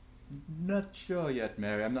not sure yet,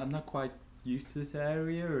 Mary. I'm not quite used to this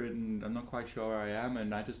area, and I'm not quite sure where I am.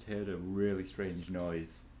 And I just heard a really strange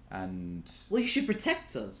noise. And well, you should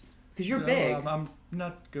protect us because you're no, big. I'm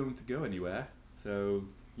not going to go anywhere, so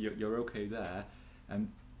you're okay there.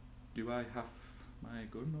 And do I have my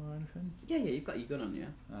gun or anything? Yeah, you've got your gun on you.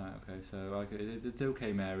 Okay, so it's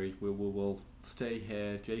okay, Mary. We'll stay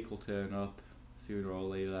here. Jake will turn up sooner or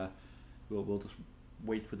later. We'll just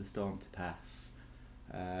wait for the storm to pass.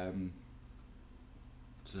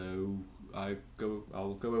 So I'll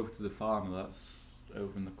go over to the farmer that's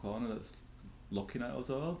over in the corner that's looking at us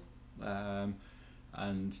all,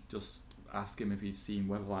 and just ask him if he's seen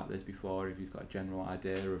weather like this before, if he's got a general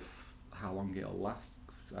idea of how long it'll last.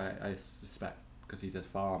 I suspect because he's a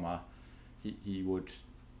farmer, he would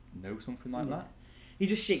know something like that. He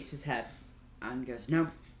just shakes his head and goes,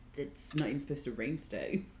 "No, it's not even supposed to rain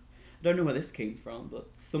today." I don't know where this came from,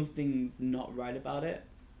 but something's not right about it.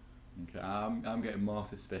 Okay, I'm getting more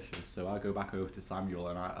suspicious, so I go back over to Samuel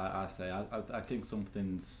and I say, I think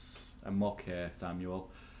something's amok here, Samuel.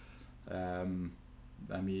 I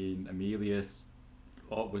mean, Amelia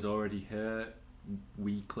was already hurt.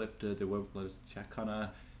 We clipped her. They won't let us check on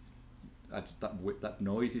her. That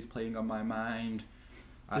noise is playing on my mind.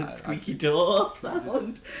 The squeaky door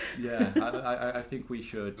sound. Yeah, I think we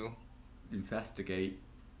should investigate.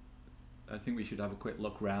 I think we should have a quick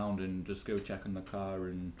look round and just go check on the car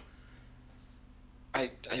and.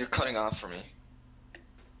 You're cutting off for me.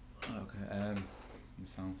 Okay.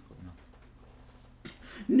 Sounds cutting off.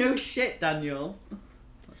 No shit, Daniel.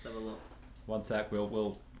 Let's have a look. One sec.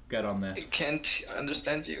 We'll get on this. I can't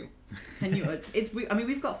understand you. Can you? I mean,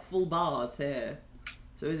 we've got full bars here.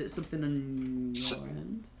 So is it something on your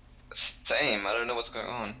end? Same. I don't know what's going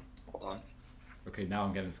on. Hold on. Okay, now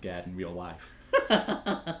I'm getting scared in real life.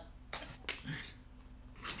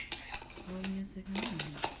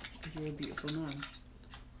 Because you're a beautiful man.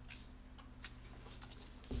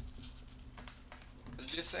 What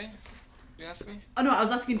did you say? You ask me? Oh no, I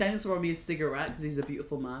was asking Daniel to roll me a cigarette because he's a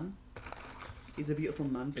beautiful man. He's a beautiful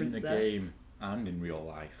man, princess. In the game and in real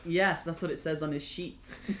life. Yes, that's what it says on his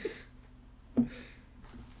sheet.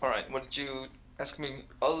 Alright, what did you ask me?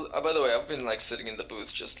 By the way, I've been like sitting in the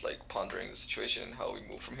booth just like pondering the situation and how we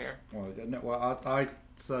move from here. Well, I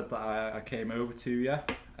said that I came over to you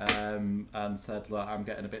and said that I'm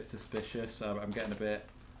getting a bit suspicious. I'm getting a bit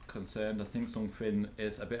concerned. I think something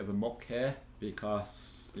is a bit of a muck here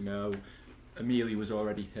because, you know, Amelia was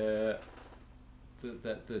already hurt.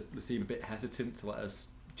 They seem a bit hesitant to let us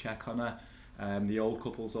check on her. The old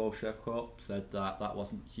couples all shook up, said that that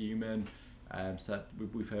wasn't human. Said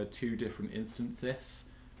we've heard 2 different instances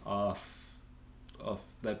of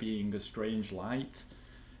there being a strange light.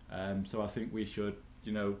 So I think we should,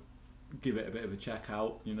 give it a bit of a check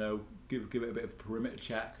out. Give it a bit of a perimeter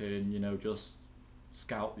check, and just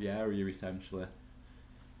scout the area essentially.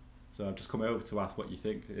 So I've just come over to ask what you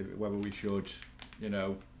think, whether we should,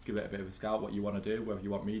 give it a bit of a scout, what you want to do, whether you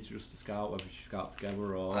want me to just scout, whether we should scout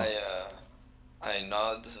together, or... I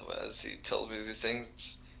nod as he tells me these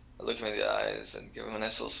things. I look him in the eyes and give him a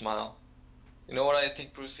nice little smile. You know what I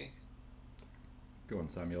think, Brucey? Go on,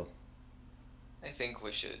 Samuel. I think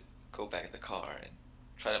we should go back in the car and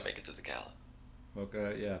try to make it to the gallop.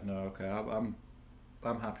 Okay, yeah, no, okay, I'm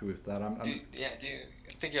happy with that. Do you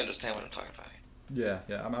think you understand what I'm talking about? Yeah,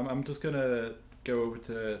 I'm just gonna go over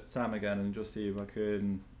to Sam again and just see if I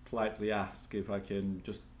can politely ask if I can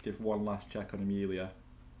just give one last check on Amelia,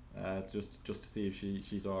 just to see if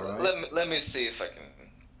she's all right. Let me see if I can.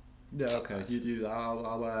 Yeah, okay. You do that.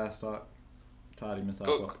 I'll start tidying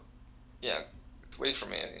myself up. Yeah, wait for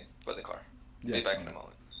me by the car. Yeah, be back in a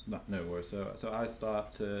moment. No worries. So I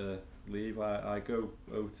start to leave. I go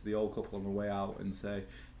over to the old couple on the way out and say,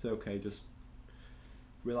 it's okay, just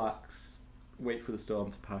relax, wait for the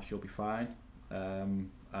storm to pass, you'll be fine.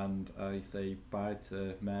 And I say bye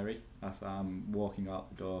to Mary as I'm walking out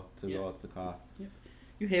the door towards the car. Yep.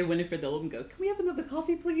 You hear Winifred the woman go, "Can we have another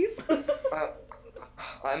coffee, please?"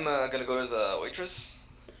 I'm gonna go to the waitress.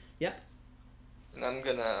 Yep. And I'm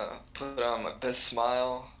gonna put on my best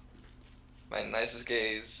smile, my nicest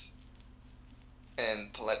gaze,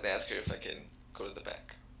 and politely ask her if I can go to the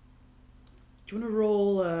back. Do you want to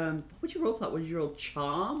roll, what would you roll for that? Would you roll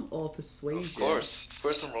charm or persuasion? Of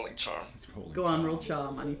course I'm rolling charm. Go on, roll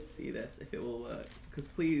charm. I need to see this, if it will work. Because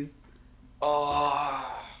please...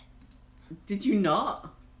 Oh. Did you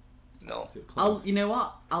not? No. You know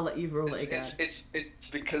what? I'll let you roll it again. It's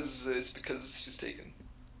because she's taken.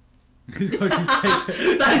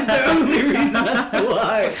 That is the only reason as to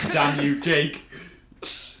why. Damn you, Jake.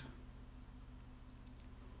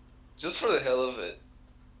 Just for the hell of it.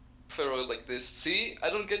 If I roll like this. See? I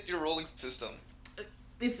don't get your rolling system.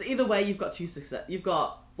 It's either way, you've got 2 success. You've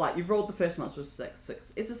got, you've rolled the first one, which was 6.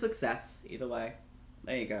 It's a success, either way.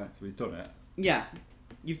 There you go. So he's done it? Yeah.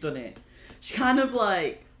 You've done it. She kind of,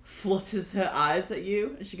 flutters her eyes at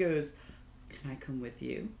you, and she goes, "Can I come with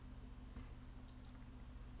you?"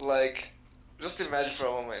 Just imagine for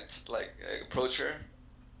a moment, I approach her,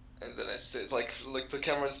 and then I sit, like the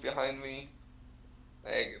camera's behind me.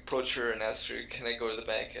 I approach her and ask her, "Can I go to the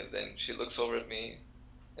back?" And then she looks over at me,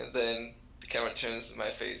 and then the camera turns to my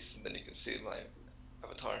face, and then you can see my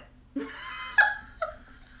avatar.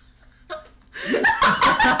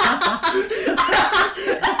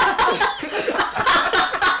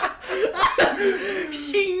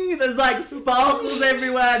 Shing! There's sparkles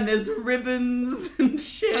everywhere, and there's ribbons and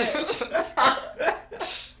shit.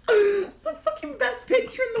 It's the fucking best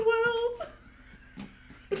picture in the world.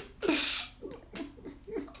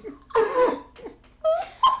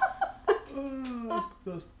 Oh,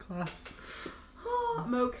 that's class. Oh,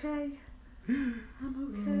 I'm okay. I'm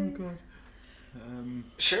okay. Oh god.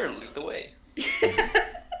 Sure, lead the way.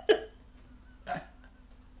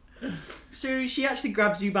 So she actually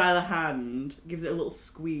grabs you by the hand, gives it a little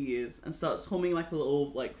squeeze, and starts humming like a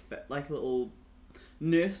little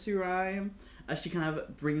nursery rhyme as she kind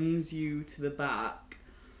of brings you to the back,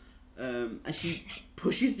 and she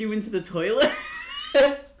pushes you into the toilet.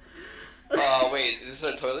 Wait, is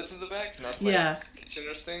there toilets in the back? Not kitchen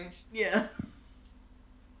or things? Yeah.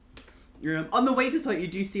 On the way to the toilet, you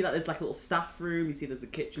do see that there's a little staff room. You see there's a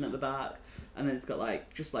kitchen at the back, and then it's got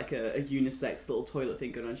just a unisex little toilet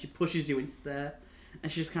thing going on. She pushes you into there,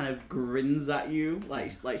 and she just kind of grins at you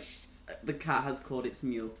the cat has caught its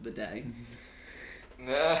meal for the day. With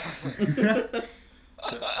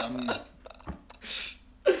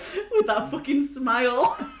that fucking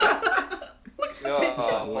smile.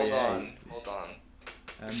 Hold on.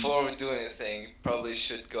 Before we do anything, probably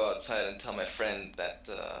should go outside and tell my friend that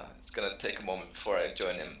it's gonna take a moment before I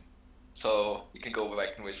join him. So you can go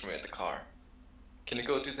back and wait for me at the car. Can you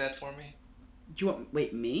go do that for me? Do you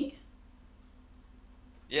want me?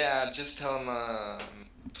 Yeah, just tell him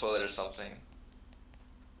toilet or something.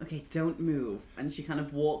 Okay, don't move. And she kind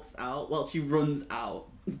of walks out. Well, she runs out.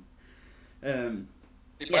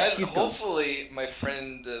 Hopefully my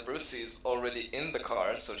friend Brucey is already in the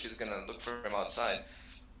car, so she's gonna look for him outside.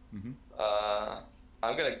 Mm-hmm.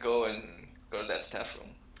 I'm gonna go to that staff room.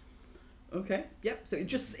 Okay, yep, so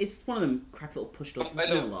it's one of them crack little push doors, there's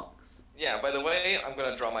no locks. Yeah, by the way, I'm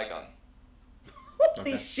gonna draw my gun.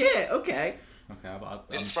 Holy shit, okay. Okay,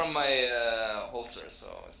 It's from my holster,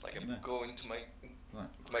 so it's like I go into my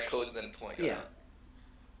coat and then pull my gun out.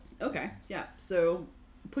 Okay, yeah. So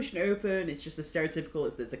pushing it open, it's just as stereotypical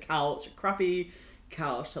as there's a couch, a crappy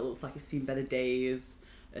couch that looks like it's seen better days,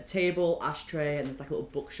 a table, ashtray, and there's like a little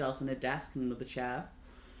bookshelf and a desk and another chair.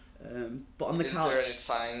 But on the couch... Is there any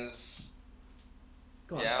signs?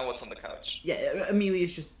 Go on. Yeah, what's on the couch? Yeah,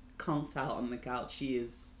 Amelia's just conked out on the couch. She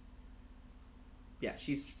is... Yeah,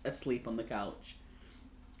 she's asleep on the couch.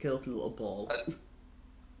 Curled up in a little ball.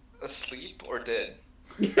 Asleep or dead?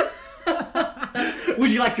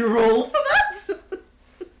 Would you like to roll for that?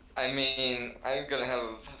 I mean, I'm gonna have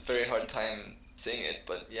a very hard time seeing it,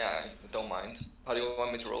 but yeah, I don't mind. How do you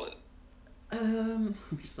want me to roll it? Let me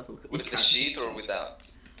just have a look at with the sheet or without?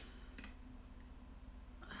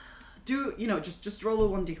 Do you know? Just roll a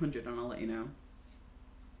 1d100 and I'll let you know.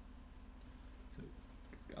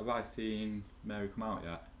 Have I seen Mary come out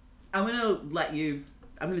yet? I'm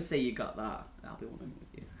gonna say you got that. I'll be one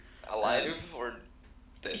with you. Alive or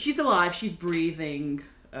dead? She's alive. She's breathing.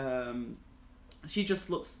 She just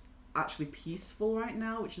looks actually peaceful right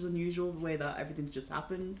now, which is unusual. The way that everything's just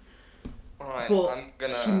happened. Alright,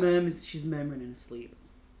 but she's murmuring in her sleep.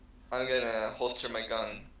 I'm gonna holster my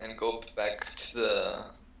gun and go back to the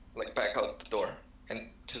back out the door and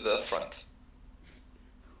to the front.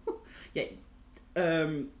 Yeah.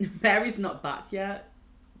 Mary's not back yet.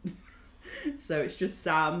 So it's just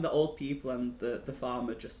Sam, the old people, and the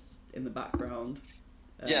farmer just in the background.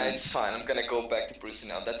 Yeah, it's fine. I'm gonna go back to Brucey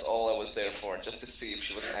now. That's all I was there for, just to see if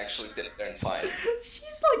she was actually there and fine.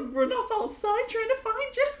 She's like run off outside trying to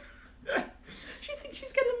find you. She thinks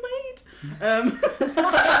she's getting laid.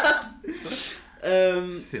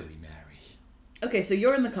 Silly Mary. Okay, so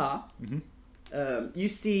you're in the car. Mm-hmm. You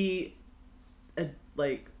see a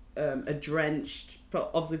drenched,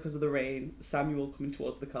 obviously because of the rain, Samuel coming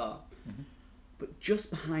towards the car. Mm-hmm. But just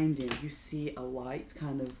behind him, you see a light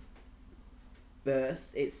kind of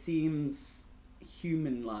burst. It seems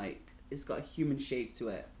human-like. It's got a human shape to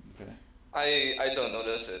it. Okay. I don't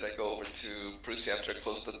notice it. I go over to Brucey after I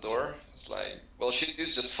close the door. It's like, well,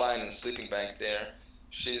 she's just fine and sleeping back there.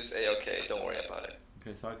 She's A-okay. Don't worry about it.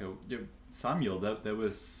 Okay, so I go, Samuel, there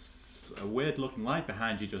was a weird-looking light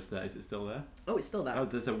behind you just there. Is it still there? Oh, it's still there. Oh,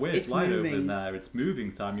 there's a weird light over in there. It's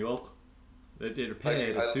moving, Samuel. It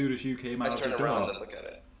appeared as soon as you came out of the door. I turn around and look at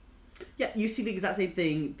it. Yeah, you see the exact same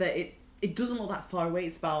thing. That it doesn't look that far away.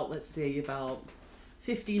 It's about, let's say, about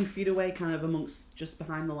 15 feet away, kind of amongst just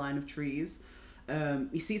behind the line of trees.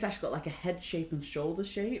 You see it's actually got like a head shape and shoulder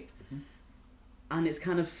shape. Mm-hmm. And it's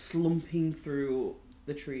kind of slumping through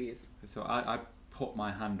the trees. So I put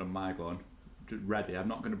my hand on my gun, ready. I'm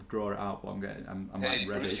not going to draw it out, but I'm Hey,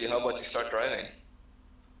 ready. Brucey, how about you start driving?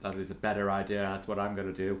 That is a better idea. That's what I'm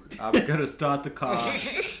going to do. I'm going to start the car,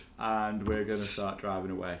 and we're going to start driving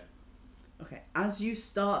away. Okay, as you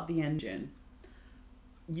start the engine,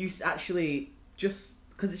 you actually, just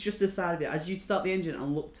because it's just the side of it, as you start the engine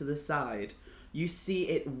and look to the side, you see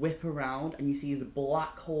it whip around, and you see these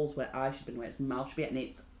black holes where eyes should be, where its mouth should be, and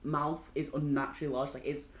its mouth is unnaturally large. Like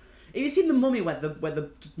it's, have you seen the Mummy where the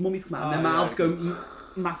mummies come out and their mouths go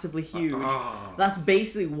massively huge? That's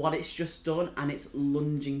basically what it's just done, and it's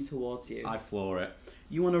lunging towards you. I floor it.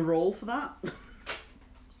 You want to roll for that?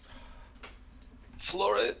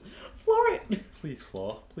 Floor it. Floor it. Please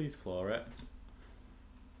floor it.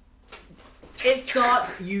 It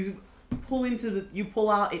starts. You pull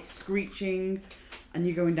out. It's screeching, and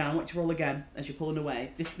you're going down. Watch you roll again as you're pulling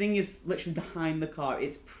away. This thing is literally behind the car.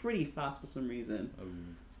 It's pretty fast for some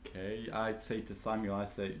reason. Okay, I say to Samuel,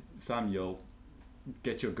 Samuel,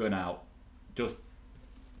 get your gun out. Just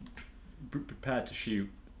prepare to shoot.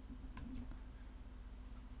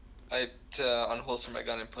 I unholster my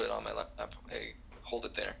gun and put it on my lap. I hold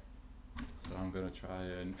it there. So I'm gonna try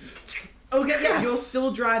and. Okay, yeah, you're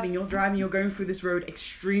still driving. You're going through this road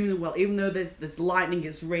extremely well, even though there's lightning,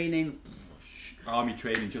 it's raining. Army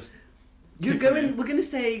training, just. You're going. We're gonna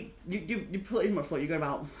say you put in what floor. You're going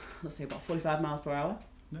about, let's say, about 45 miles per hour.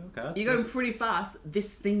 No, okay. You're going pretty fast.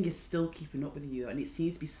 This thing is still keeping up with you, and it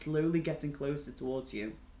seems to be slowly getting closer towards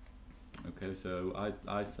you. Okay, so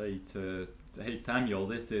I say to, hey Samuel,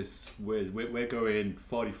 we're going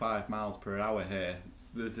 45 miles per hour here.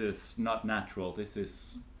 This is not natural. This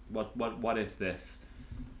is what is this?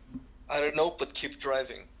 I don't know, but keep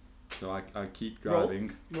driving. So I keep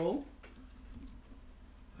driving. Roll.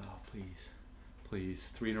 Oh please,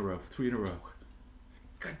 3 in a row.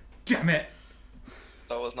 God damn it!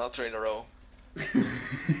 That was not 3 in a row.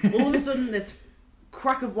 All of a sudden, this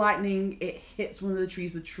crack of lightning, it hits one of the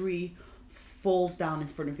trees. The tree falls down in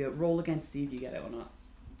front of you. Roll again to see if you get it or not.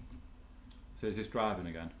 So is this driving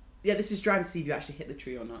again? Yeah, this is trying to see if you actually hit the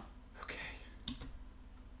tree or not. Okay.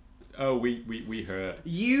 Oh, we hurt.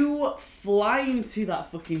 You fly into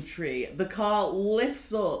that fucking tree. The car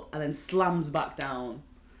lifts up and then slams back down.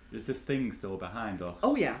 Is this thing still behind us?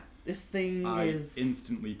 Oh yeah, this thing is... I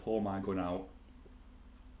instantly pull my gun out.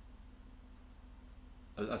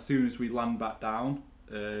 As soon as we land back down,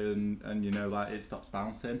 and you know, like it stops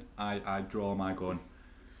bouncing, I draw my gun.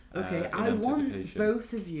 Okay, in I want anticipation.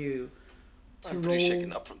 both of you to I'm roll... pretty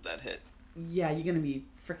shaken up from that hit. Yeah, you're gonna be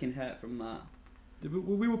freaking hurt from that.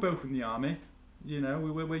 We were both in the army. You know,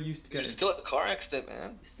 we're used to You're getting... still a car accident,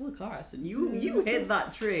 man. It's still a car accident. You hit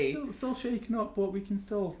that tree. Still shaken up, but we can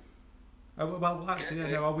still... well, actually, yeah,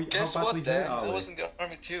 no, Guess how badly what, Dan? hurt are I we? was in the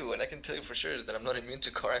army too, and I can tell you for sure that I'm not immune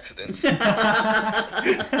to car accidents. Alright,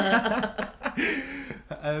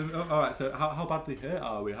 so how badly hurt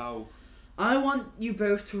are we? How... I want you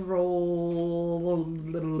both to roll...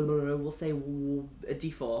 We'll say a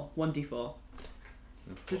d4. 1d4.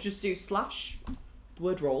 So just do slash,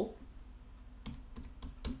 word roll.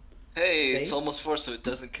 Hey, Space. it's almost 4, so it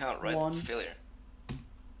doesn't count, right? One. It's a failure.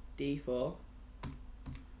 D4.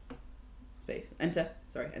 Space. Enter.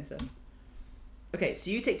 Sorry, enter. Okay, so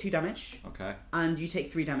you take 2 damage. Okay, And you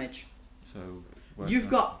take 3 damage. so... You've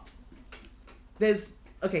got... There's...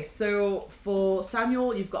 Okay, so for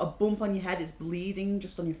Samuel, you've got a bump on your head. It's bleeding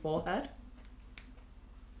just on your forehead.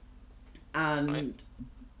 And... Right.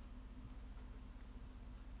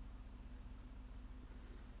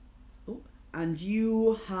 Oh, and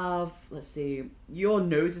you have... Let's see. Your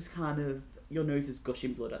nose is kind of... Your nose is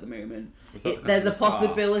gushing blood at the moment. Was that because There's a of the scar?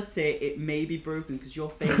 possibility it may be broken because your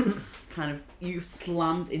face kind of... You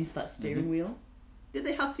slammed into that steering wheel. Did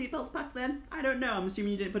they have seatbelts back then? I don't know. I'm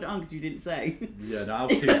assuming you didn't put it on because you didn't say. Yeah, no, I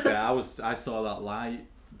was too scared. I saw that light.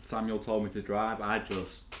 Samuel told me to drive. I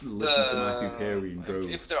just listened to my superior and drove.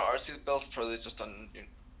 If there are seatbelts, probably just on your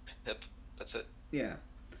hip. That's it. Yeah.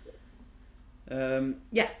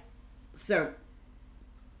 Yeah. So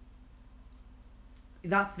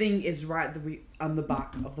that thing is right on the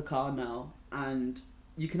back of the car now, and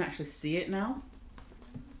you can actually see it now.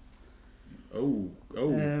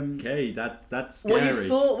 Okay, that's scary. What you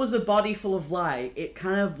thought was a body full of light, it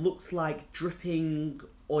kind of looks like dripping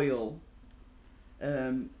oil.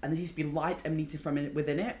 And there needs to be light emanating from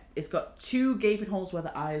within it. It's got 2 gaping holes where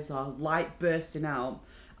the eyes are, light bursting out,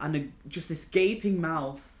 and just this gaping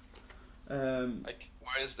mouth. Like,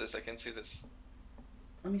 where is this? I can't see this.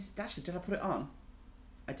 Let me see. Actually, did I put it on?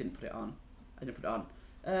 I didn't put it on.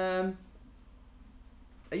 Are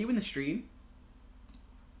you in the stream?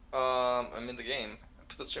 I'm in the game. I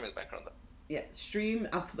put the stream in the background though. Yeah, stream.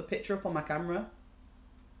 I'll put the picture up on my camera.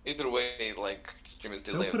 Either way, like, the stream is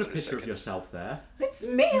Don't delayed. put a 30 picture of seconds. yourself there. It's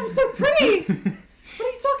me. I'm so pretty. What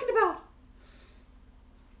are you talking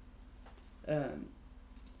about?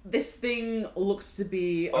 This thing looks to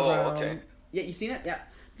be around. Okay. Yeah, you seen it? Yeah.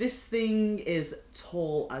 This thing is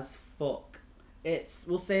tall as fuck. It's,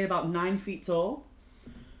 we'll say, about 9 feet tall.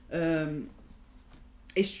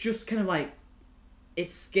 It's just kind of like,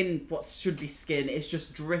 it's skin, what should be skin. It's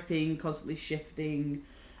just dripping, constantly shifting,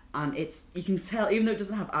 and it's, you can tell, even though it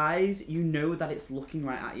doesn't have eyes, you know that it's looking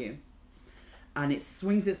right at you. And it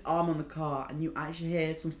swings its arm on the car, and you actually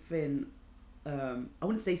hear something, I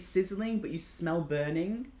wouldn't say sizzling, but you smell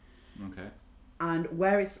burning. Okay. And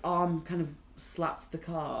where its arm kind of slaps the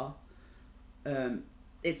car,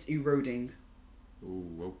 it's eroding.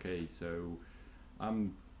 Ooh, okay, so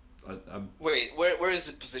I'm Wait, where is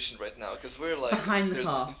it positioned right now? Because we're like Behind the there's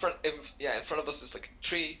car. in front of us is like a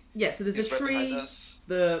tree. Yeah, so there's a It's right behind tree. us.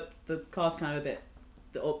 The car's kind of a bit,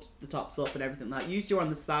 the top's up and everything like that. Usually you're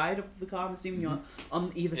on the side of the car. I'm assuming you're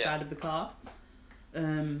on either Yeah. side of the car.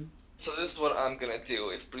 So this is what I'm gonna do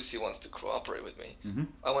if Brucey wants to cooperate with me. Mhm.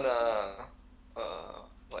 I wanna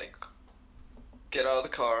like get out of the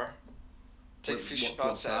car, take a few What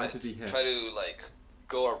shots side at did he it, hit? try to like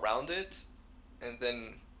go around it, and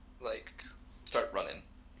then like start running.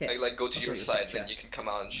 Okay. Like go to I'll draw your you a side, picture. then you can come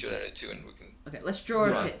out and shoot at it too, and we can. Okay, let's draw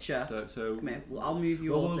a Right. picture. So Come here. Well, I'll move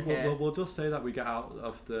you all to here. we'll just say that we get out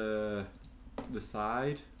of the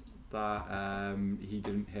side that he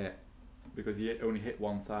didn't hit because he only hit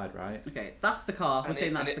one side, right? Okay, that's the car. We're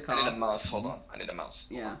saying that's the I need a car. mouse. Hold on. I need a mouse.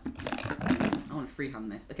 Yeah. I want to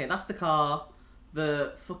freehand this. Okay, that's the car.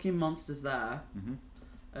 The fucking monster's there.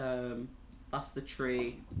 That's the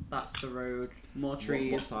tree. That's the road. More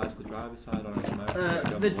trees. What side's the driver's side on his motor? Uh, It'd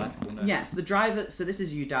be on the- the left, wouldn't it? Yeah, so the driver. So this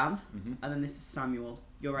is you, Dan, Mhm. and then this is Samuel.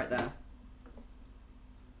 You're right there.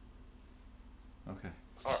 Okay.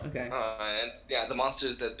 Alright. Okay. And yeah, the monster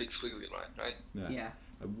is that big squiggly line, right? Yeah. Yeah.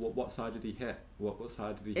 What side did he hit? What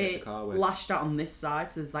side did he hit the car with? It lashed out on this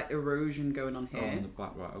side, so there's like erosion going on here. Oh, on the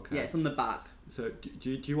back, right, okay. Yeah, it's on the back. So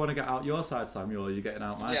do you want to get out your side, Samuel, or are you getting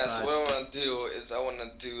out my side? Yeah, so what I want to do is I want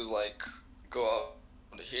to do like go out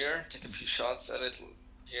here, take a few shots at it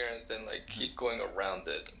here, and then like keep going around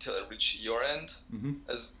it until I reach your end.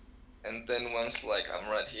 And then once like I'm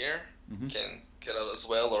right here, can get out as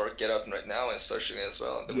well, or get out right now and start shooting as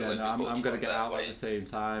well. And then Yeah, like, no, I'm going to get out way. at the same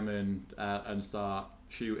time and start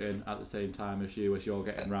shooting at the same time as you're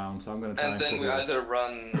getting round. So I'm going to try and then we cover either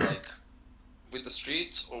run like with the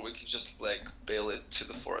street, or we can just like bail it to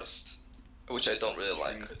the forest, which I don't really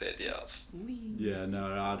like the idea of. Yeah, no,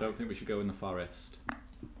 I don't think we should go in the forest.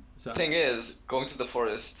 So, The thing is, going to the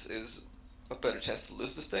forest is a better chance to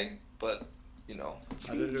lose this thing, but you know.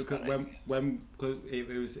 I don't know, cause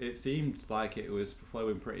it seemed like it was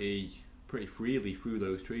flowing pretty freely through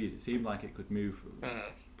those trees. It seemed like it could move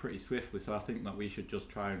pretty swiftly. So I think that we should just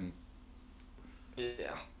try and.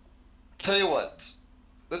 Yeah. Tell you what,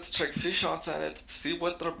 let's take a few shots at it, see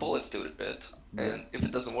what our bullets do to it, and if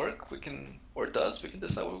it doesn't work, we can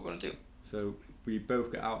decide what we're gonna do. So we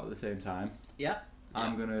both get out at the same time. Yeah.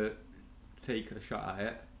 I'm gonna take a shot at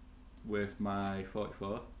it with my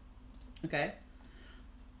 44. Okay.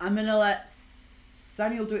 I'm gonna let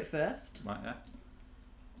Samuel do it first. Right, yeah.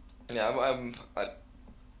 Yeah, I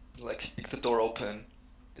like kick the door open.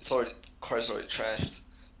 Car's already trashed.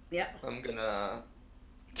 Yeah. I'm gonna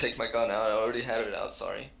take my gun out. I already had it out.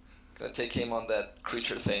 Sorry. Gonna take aim on that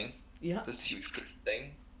creature thing. Yeah. This huge creature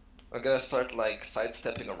thing. I'm gonna start like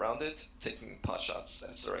sidestepping around it, taking pot shots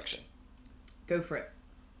in its direction. Go for it.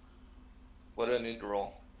 What do I need to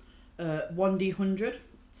roll? 1d100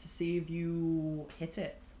 to see if you hit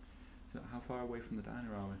it. So how far away from the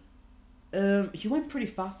diner are we? You went pretty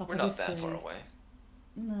fast. We're not that far away.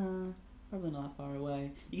 No, probably not that far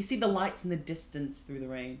away. You can see the lights in the distance through the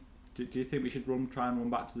rain. Do you think we should try and run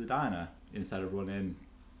back to the diner instead of running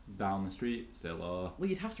down the street still, or? Well,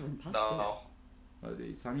 you'd have to run past No. Well,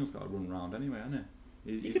 Samuel's got to run around anyway, hasn't he?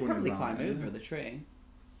 it. You could probably climb over the tree.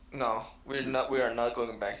 No, we're not. We are not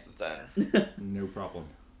going back to the diner. No problem.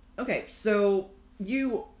 Okay, so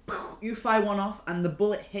you fire one off, and the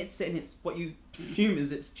bullet hits it, and it's what you assume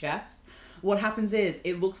is its chest. What happens is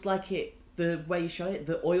it looks like the way you shot it,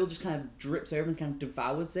 the oil just kind of drips over and kind of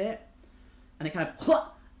devours it, and it kind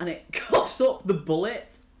of and it coughs up the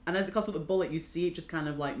bullet. And as it coughs up the bullet, you see it just kind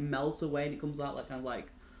of like melt away, and it comes out like kind of like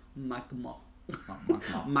magma.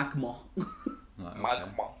 Magma. Right,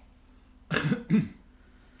 Magma.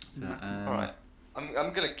 So, Alright.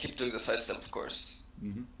 I'm gonna keep doing the sidestep, of course.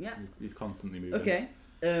 Yeah. He's constantly moving. Okay.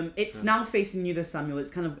 It's now facing you, though, Samuel.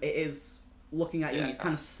 It is looking at you. Yeah. And it's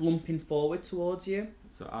kind of slumping forward towards you.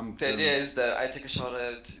 So I'm. The idea is that I take a shot at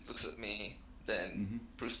it, it looks at me, then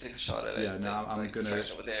Bruce takes a shot at it. Yeah, no, I'm like, gonna.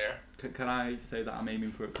 distraction with air. Can I say that I'm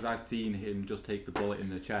aiming for it? Because I've seen him just take the bullet in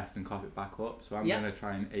the chest and cough it back up. So I'm going to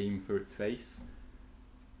try and aim for its face.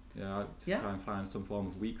 Yeah, try and find some form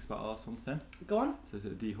of weak spot or something. Go on. So is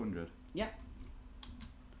it a D100? Yeah.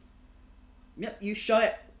 Yep, you shot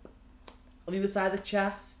it on the other side of the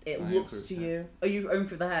chest. It looks to you. Oh, you aim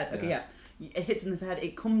for the head. Okay, yeah. It hits in the head.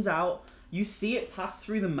 It comes out. You see it pass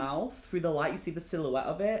through the mouth, through the light. You see the silhouette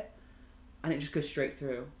of it. And it just goes straight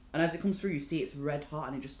through. And as it comes through, you see it's red hot,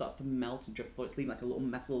 and it just starts to melt and drip. It's leaving like a little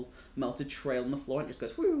metal melted trail on the floor, and it just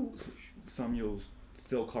goes whoo. Samuel's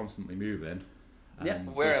still constantly moving. Yeah.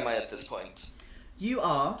 Where am I at this point? You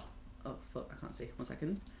are. Oh fuck! I can't see. 1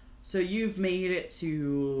 second. So you've made it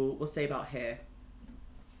to, we'll say, about here.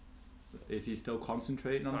 Is he still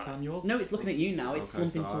concentrating on Samuel? No, it's looking at you now. It's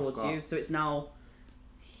slumping so towards you. So it's now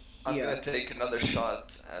here. I'm gonna take another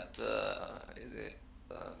shot at is it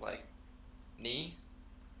like knee?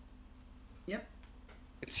 Yep.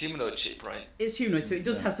 It's humanoid shape, right? It's humanoid, so it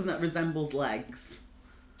does have something that resembles legs.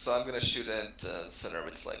 So I'm gonna shoot at the center of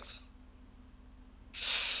its legs.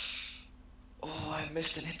 Oh, I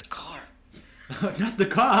missed and hit the car. Not the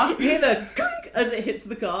car! You hear the gunk as it hits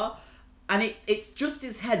the car, and it's just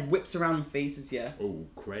its head whips around and faces you. Oh,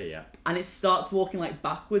 crap. And it starts walking like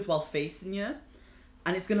backwards while facing you,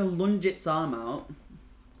 and it's gonna lunge its arm out.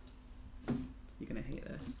 You're gonna hate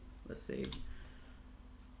this. Let's see.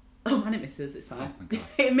 Oh, and it misses. It's fine. Oh, thank God.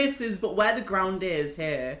 It misses, but where the ground is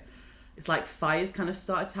here, it's like fire's kind of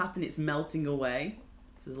started to happen. It's melting away.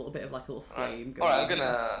 So there's a little bit of like a little flame going. Alright, I'm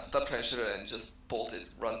gonna stop trying to shoot it and just bolt it,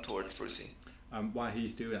 run towards Brucey. While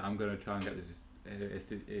he's doing it, I'm going to try and get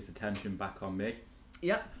its attention back on me.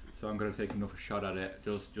 Yep. So I'm going to take another shot at it.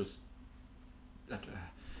 I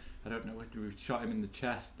don't know whether we shot him in the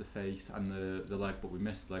chest, the face, and the leg, but we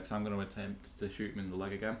missed the leg. So I'm going to attempt to shoot him in the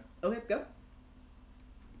leg again. Okay, go.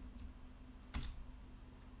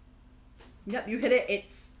 Yep, you hit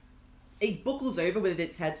it. It buckles over with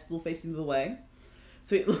its head still facing the way.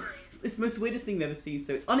 So it's the most weirdest thing you've ever seen.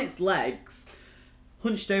 So it's on its legs,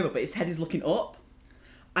 hunched over, but its head is looking up,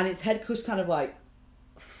 and its head just kind of like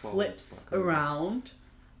flips around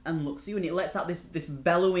and looks at you, and it lets out this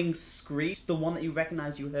bellowing screech, the one that you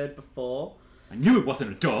recognise you heard before. I knew it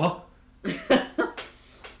wasn't a door.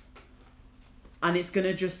 And it's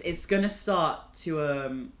gonna start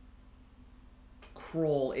to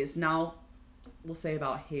crawl. It's now, we'll say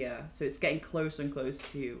about here, so it's getting closer and closer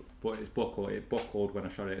to you. But it's buckled. It buckled when I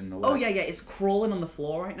shot it in the leg. Oh yeah, it's crawling on the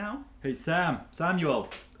floor right now. Hey Samuel,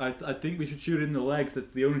 I think we should shoot it in the legs.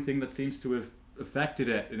 That's the only thing that seems to have affected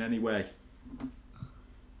it in any way.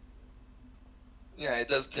 Yeah, it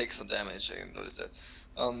does take some damage. I noticed that.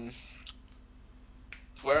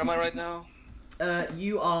 Where am I right now?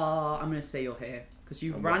 You are. I'm gonna say you're here because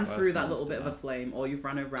you've ran through that little bit of a flame, or you've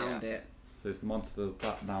ran around it. So it's the monster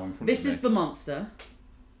that now in front This of me. is the monster.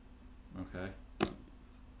 Okay. Let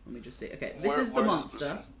me just see. Okay, this is the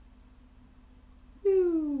monster.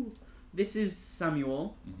 Woo! This is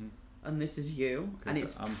Samuel, and this is you, and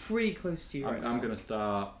it's pretty close to you right now. I'm gonna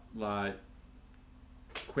start like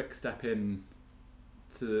quick step in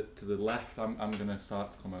to the left. I'm gonna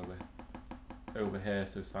start to come over here,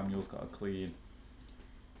 so Samuel's got a clean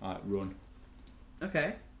run.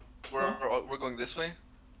 Okay. We're going this way?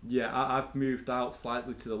 Yeah, I've moved out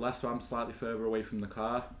slightly to the left, so I'm slightly further away from the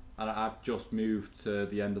car, and I've just moved to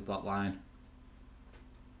the end of that line.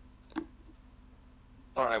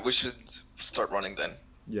 Alright, we should start running then.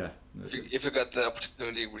 Yeah. If we got the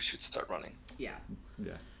opportunity, we should start running. Yeah.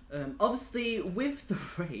 Yeah. Obviously, with the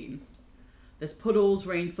rain, there's puddles,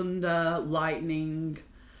 rain, thunder, lightning.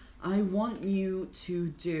 I want you to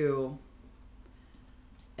do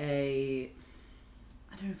I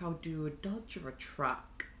don't know if I would do a dodge or a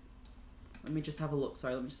track. Let me just have a look.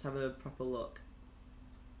 Sorry, let me just have a proper look.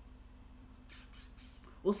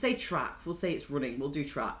 We'll say track. We'll say it's running. We'll do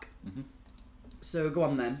track. So go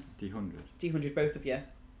on then. D100. D100, both of you.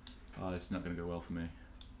 Oh, it's not going to go well for me.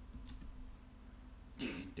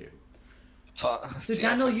 Do. So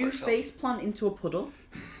Daniel, you face plant into a puddle.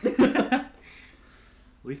 At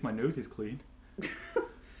least my nose is clean.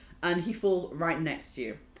 And he falls right next to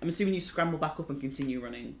you. I'm assuming you scramble back up and continue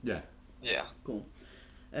running. Yeah. Yeah. Cool.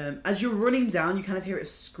 As you're running down, you kind of hear it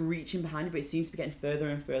screeching behind you, but it seems to be getting further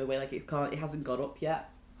and further away, like it hasn't got up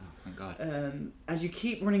yet. Oh, thank God. As you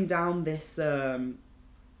keep running down this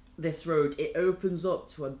this road, it opens up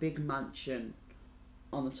to a big mansion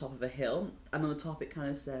on the top of a hill, and on the top it kind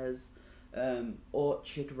of says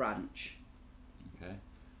Orchard Ranch. Okay.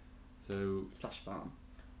 So / farm.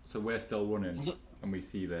 So we're still running, and we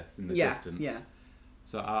see this in the distance. Yeah.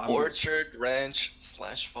 So Orchard Ranch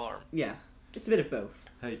 / farm. Yeah, it's a bit of both.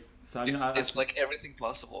 Hey, It's like everything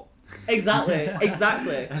possible. Exactly.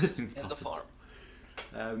 Everything's in possible. the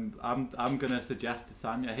farm. I'm gonna suggest to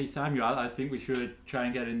Samuel. Hey Samuel, I think we should try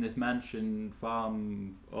and get in this mansion,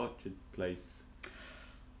 farm, orchard place.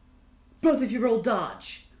 Both of you roll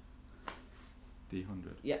dodge.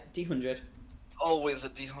 D100. Yeah, D100. Always a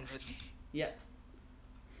D100. Yeah.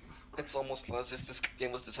 It's almost as if this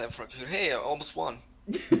game was designed for a computer. Hey, I almost won.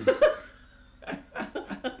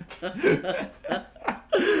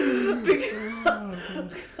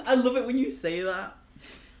 I love it when you say that.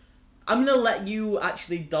 I'm gonna let you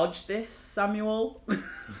actually dodge this, Samuel,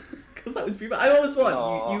 because that was pretty bad. I almost won.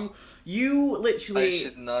 No. You literally. I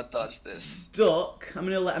should not dodge this. Duck. I'm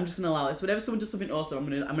just gonna allow this. Whenever someone does something awesome,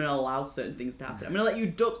 I'm gonna allow certain things to happen. I'm gonna let you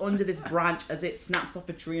duck under this branch as it snaps off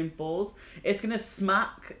a tree and falls. It's gonna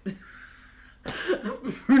smack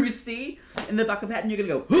Brucey in the back of the head, and you're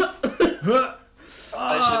gonna go.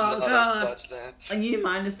 I should not have dodged that. And you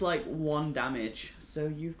minus like 1 damage. So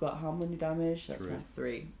you've got how many damage? That's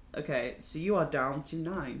 3. Okay, so you are down to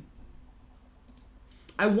 9.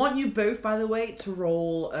 I want you both, by the way, to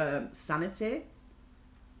roll sanity.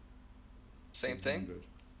 Same thing?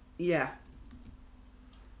 Yeah.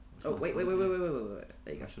 Oh, wait. There you go.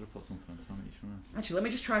 I should have put something on sanity, shouldn't I? Actually, let me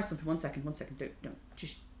just try something. One second. Don't.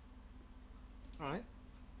 Just. Alright.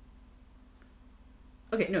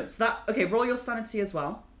 Okay, no, it's that. Okay, roll your sanity as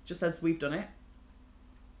well, just as we've done it.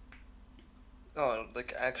 Oh,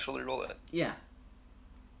 like actually roll it. Yeah.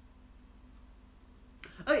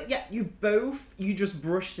 Okay, yeah, you just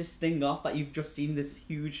brush this thing off that you've just seen this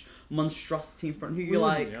huge monstrosity in front of you. You're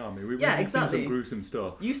like, in the army. We've exactly. seen some gruesome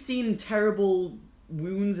stuff. You've seen terrible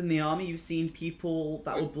wounds in the army. You've seen people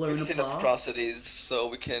that were blown We've apart. seen atrocities, so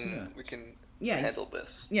we can handle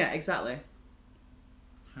this. Yeah, exactly.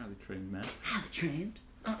 Highly trained men. Highly trained.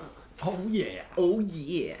 Oh yeah. Oh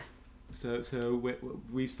yeah. So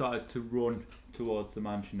we've started to run towards the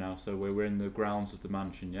mansion now. So we're in the grounds of the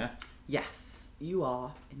mansion, yeah. Yes, you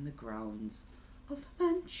are in the grounds of the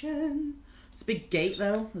mansion. It's a big gate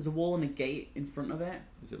though. There's a wall and a gate in front of it.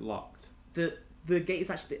 Is it locked? The gate is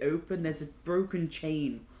actually open. There's a broken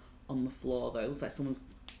chain on the floor though. It looks like someone's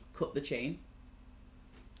cut the chain.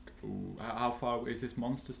 Ooh, how far is this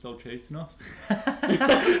monster still chasing us? Oh,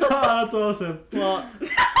 that's awesome. What?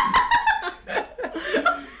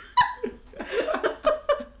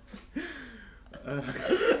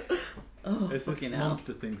 Is this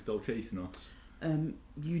monster thing still chasing us?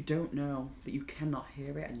 You don't know, but you cannot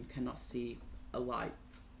hear it and you cannot see a light.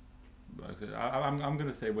 I'm going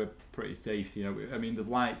to say we're pretty safe. You know, I mean, the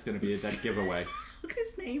light's going to be a dead giveaway. Look at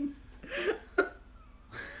his name.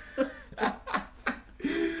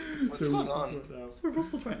 What's going on? So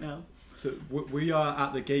rustled right now. So we are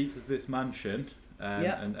at the gates of this mansion,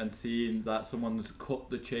 Yep. and seeing that someone's cut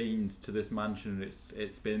the chains to this mansion, and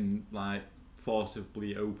it's been like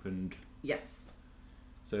forcibly opened. Yes.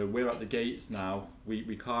 So we're at the gates now.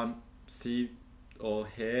 We can't see or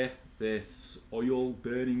hear this oil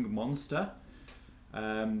burning monster. So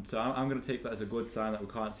I'm going to take that as a good sign that we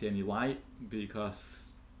can't see any light, because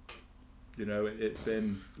you know it's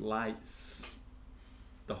been lights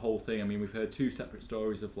the whole thing. I mean, we've heard 2 separate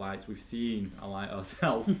stories of lights. We've seen a light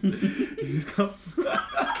ourselves. He's got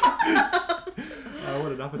oh,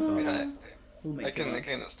 what an avatar. I can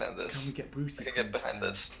understand this. Can we get Brucey? I can get behind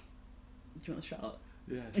this. Do you want a shot?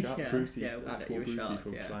 Yeah, shout Yeah, Brucey, yeah, we'll get actual you a Brucey shot,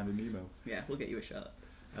 from yeah. Finding Nemo. Yeah, we'll get you a shot.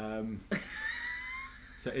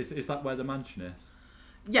 So is that where the mansion is?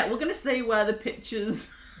 Yeah, we're gonna say where the pictures.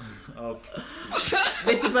 Of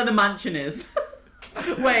This is where the mansion is.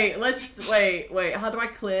 Wait. How do I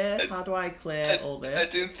clear? All this? I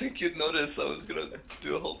didn't think you'd notice I was gonna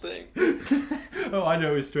do a whole thing. oh, I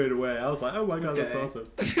know it straight away. I was like, oh my god, that's Okay. awesome.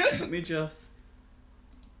 Let me just.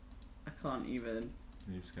 I can't even.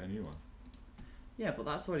 Can you just get a new one? Yeah, but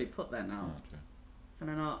that's already put there now. Oh, true. Can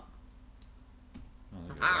I not? Oh,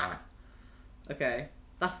 there you Ah. Okay,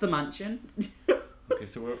 that's the mansion. go. Okay,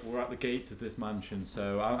 so we're at the gates of this mansion.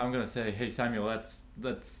 So I'm gonna say, hey Samuel, let's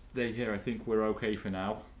stay here. I think we're okay for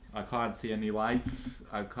now. I can't see any lights.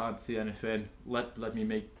 I can't see anything. Let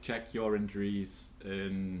me check your injuries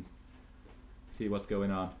and see what's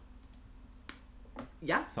going on.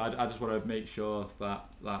 Yeah. So I just want to make sure that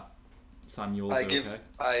Samuel's I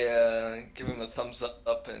okay. give him a thumbs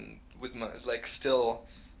up, and with my still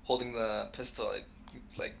holding the pistol,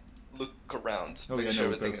 I look around, Oh make yeah, sure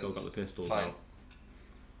no, everything Ghost still is got the pistols fine. out.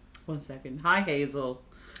 1 second. Hi, Hazel.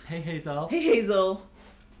 Hey Hazel. Hey, Hazel.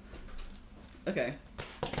 Okay.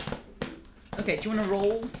 Okay, do you want to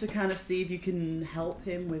roll to kind of see if you can help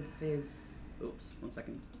him with his... Oops, 1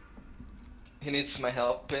 second. He needs my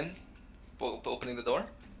help in opening the door.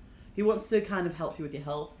 He wants to kind of help you with your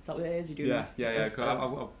health. Is that what it is? You do? Yeah.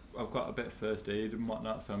 'Cause I've got a bit of first aid and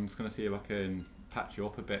whatnot, so I'm just gonna see if I can patch you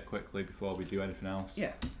up a bit quickly before we do anything else.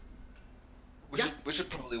 Yeah. We should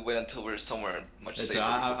probably wait until we're somewhere much It's,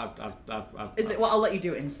 safer. Is it? Well, I'll let you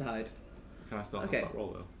do it inside. Can I still Okay. have that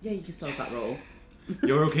roll though? Yeah, you can still have that roll.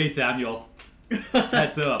 You're okay, Samuel.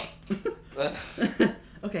 Heads up.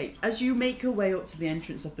 Okay, as you make your way up to the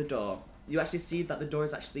entrance of the door, you actually see that the door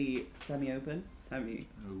is actually semi-open.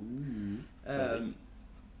 Ooh.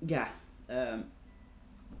 Yeah.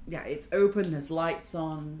 Yeah, it's open, there's lights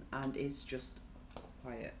on, and it's just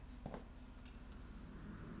quiet.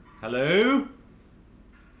 Hello?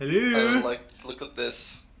 I Hello? would like to look at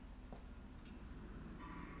this.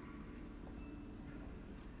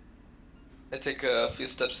 I take a few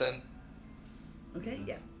steps in. Okay,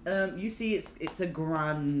 yeah. You see it's a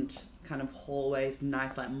grand kind of hallway, it's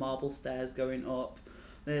nice like marble stairs going up.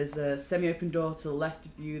 There's a semi-open door to the left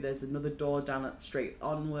of you, there's another door down at straight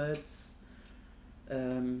onwards.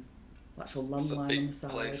 Actual It's a landline big on the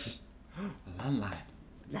side. place. A landline.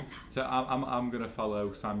 Landline. So I'm gonna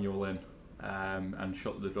follow Samuel in, and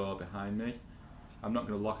shut the door behind me. I'm not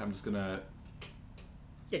gonna lock. I'm just gonna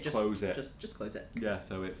Yeah, just close it. Just close it. Yeah.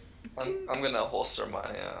 So it's. I'm gonna holster my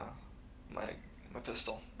my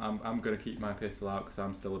pistol. I'm gonna keep my pistol out because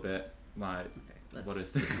I'm still a bit like. Okay, What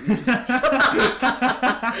is this?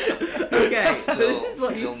 Okay, so this is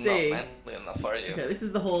what you Still see. not manly enough, are you? Okay, this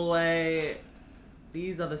is the hallway.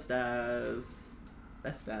 These are the stairs.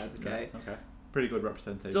 They're stairs, okay. Yeah, okay. Pretty good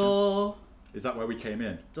representation. Door. Is that where we came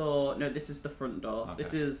in? Door. No, this is the front door. Okay.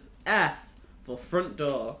 This is F for front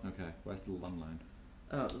door. Okay. Where's the landline?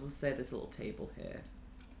 Oh, we'll say there's a little table here.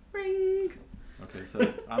 Ring. Okay.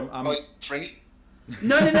 So I'm. Oh, it's ringing.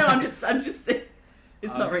 No. I'm just.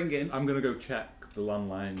 It's not ringing. I'm gonna go check the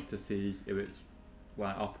landline to see if it's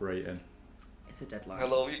like operating. It's a deadline.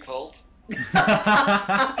 Hello, you called?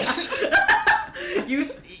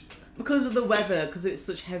 Because of the weather, because it's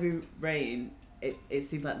such heavy rain, it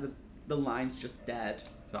seems like the line's just dead.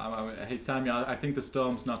 So hey Samuel, I think the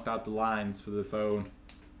storm's knocked out the lines for the phone.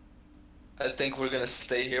 I think we're gonna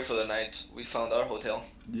stay here for the night. We found our hotel.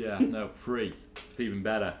 Yeah, no, free. It's even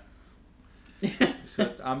better. So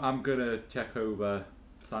I'm gonna check over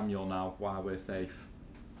Samuel now while we're safe.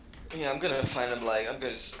 Yeah, I'm gonna find him. Like,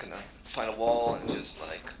 just gonna find a wall and just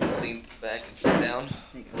like lean back and sit down.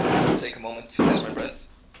 Just take a moment to catch my breath.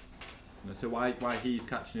 So while he's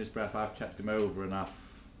catching his breath, I've checked him over and I've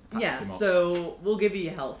patched him up. So we'll give you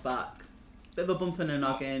your health back. Bit of a bump and a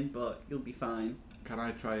noggin, but you'll be fine. Can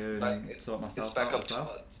I try and sort myself back out up as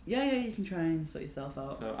well? Yeah, you can try and sort yourself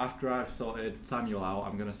out. So after I've sorted Samuel out,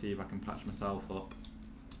 I'm gonna see if I can patch myself up.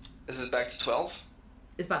 Is it back to 12?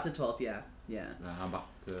 It's back to 12, yeah. I'm back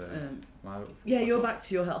to my... Yeah, you're back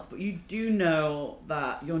to your health, but you do know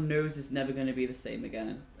that your nose is never going to be the same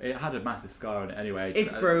again. It had a massive scar on it anyway.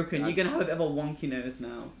 It's broken. You're going to have a bit of a wonky nose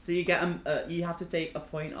now. So you get you have to take a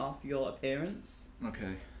point off your appearance.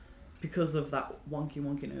 Okay. Because of that wonky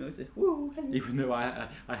nose. Woo, hello. Even though I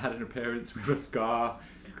had an appearance with a scar.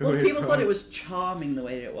 Well, people thought it was charming the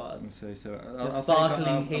way it was. I'll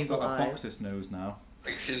sparkling hazel I've got a eyes. boxer's nose now.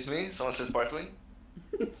 Excuse me? Someone said sparkling?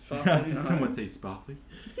 Did someone say sparkly?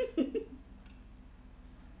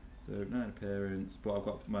 So, no appearance, but I've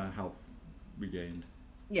got my health regained.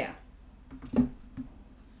 Yeah. I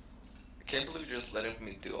can't believe you're just letting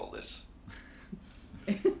me do all this.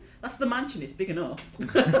 That's the mansion, it's big enough.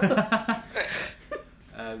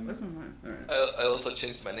 I also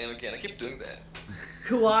changed my name again. I keep doing that.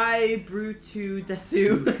 Kawaii Brutu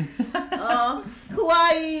Desu. Oh,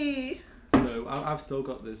 Kawaii! So I've still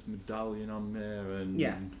got this medallion on there, and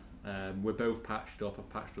yeah. We're both patched up. I've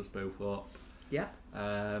patched us both up. Yep.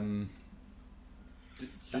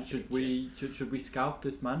 Should we scout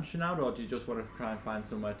this mansion out, or do you just want to try and find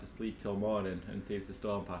somewhere to sleep till morning and see if the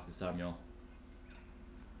storm passes, Samuel?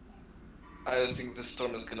 I don't think the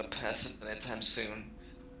storm is gonna pass anytime soon.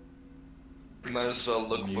 We might as well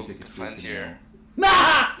look what we can find here.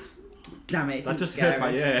 Ah! Damn it! That just hurt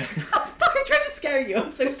my ear. I fucking tried to scare you. I'm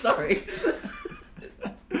so sorry.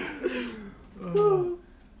 Oh.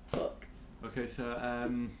 Fuck. Okay, so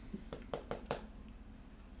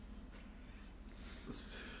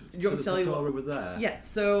you want me to tell you door what? over there? Yeah.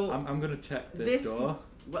 So I'm gonna check this door.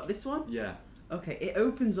 What, this one? Yeah. Okay. It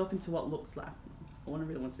opens up into what looks like. I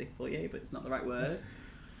really want to say foyer, but it's not the right word.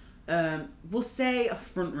 We'll say a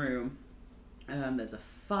front room. There's a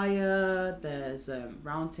fire. There's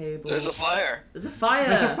round table. There's a fire. There's a fire.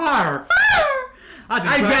 There's a fire. Fire!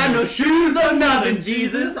 I got no shoes or nothing,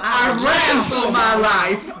 Jesus. I ran for my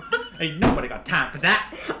life. Ain't nobody got time for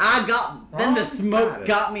that. Then the smoke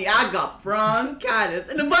got me. I got bronchitis.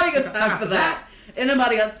 Ain't nobody got time for that. Ain't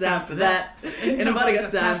nobody got time for that. Ain't nobody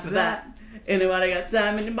got time for that. Ain't nobody got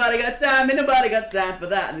time. Ain't nobody got time. Ain't nobody got time for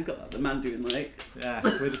that. And he's got the man doing like. Yeah,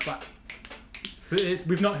 we're just like.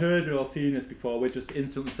 We've not heard or seen this before. We're just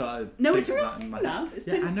instantly started. No, it's real song now.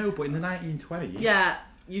 Yeah, I know, but in the 1920s. Yeah,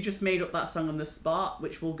 you just made up that song on the spot,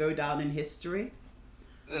 which will go down in history.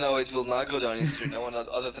 No, it will not go down in history. No one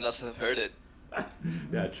other than us have heard it.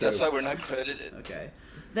 Yeah, true. That's why we're not credited. Okay.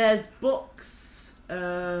 There's books,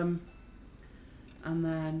 and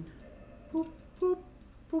then boop boop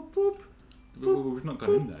boop boop. We've not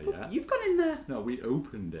gone in there yet. You've gone in there. No, we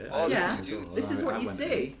opened it. Oh, yeah. dude. This is what you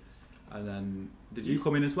see. And then, did you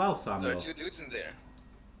come in as well, Samuel? There are 2 dudes in there.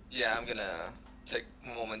 Yeah, I'm gonna take a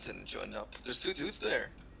moment and join up. There's 2 dudes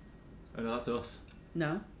there. Oh no, that's us.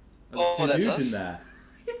 No. Oh, there's 2 that's dudes us? in there.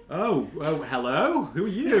 Oh, hello? Who are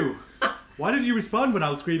you? Why did you respond when I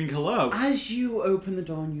was screaming hello? As you open the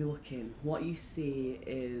door and you look in, what you see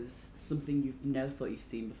is something you've never thought you've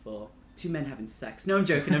seen before. 2 men having sex. No, I'm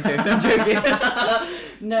joking.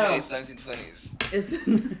 No. It's 1920s.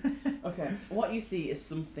 Okay. What you see is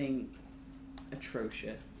something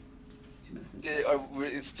atrocious. 2 men having sex.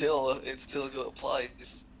 It's still gonna apply.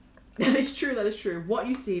 That is true. What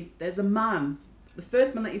you see, there's a man. The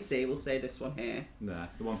first man that you see, we'll say this one here. Nah,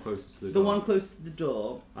 the one closest to the door. door. The one closest to the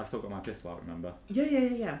door. I've still got my pistol out, remember?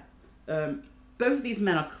 Yeah. Both of these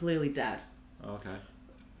men are clearly dead. Oh, okay.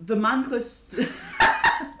 The man close to...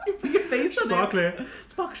 You put your face on it.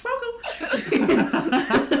 Sparkle.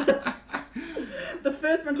 The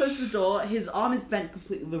first man close to the door, his arm is bent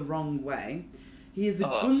completely the wrong way. He has a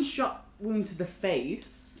gunshot wound to the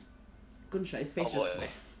face. His face just...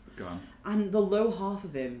 Gone. And the low half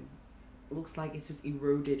of him looks like it has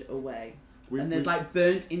eroded away. And there's like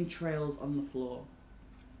burnt entrails on the floor.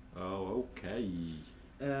 Oh, okay.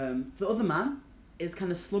 The other man is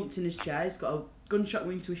kind of slumped in his chair. He's got a gunshot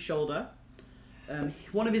wound to his shoulder.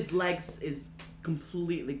 One of his legs is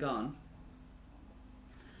completely gone.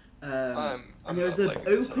 And there's an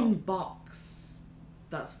open box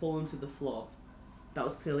that's fallen to the floor. That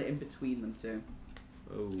was clearly in between them two.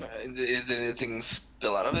 Oh. Did anything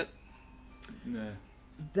spill out of it? No.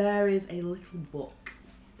 There is a little book.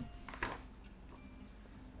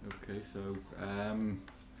 Okay, so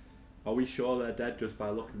are we sure they're dead just by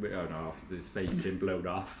looking at? Oh no, his face has been blown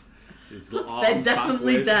off. They're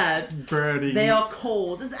definitely dead. Burning. They are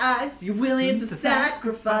cold as ice. You're willing to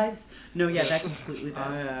sacrifice. No, yeah, they're completely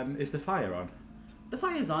dead. Is the fire on? The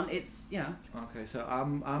fire's on. It's Okay, so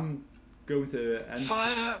I'm going to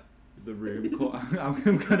Fire. the room. I'm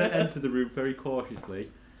going to enter the room very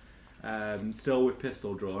cautiously, still with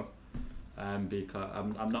pistol drawn, because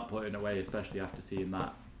I'm not putting it away, especially after seeing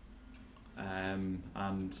that. And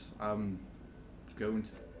I'm going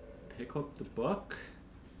to pick up the book.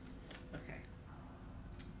 Okay.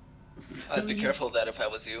 I'd be careful of that if I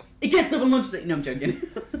was you. He gets up and launches it. No, I'm joking.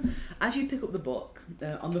 As you pick up the book,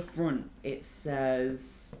 on the front it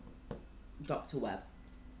says Dr. Webb.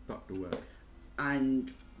 Dr. Webb.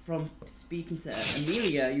 And from speaking to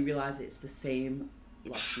Amelia, you realise it's the same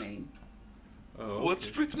last name. Oh, okay.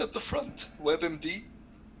 What's written at the front? WebMD?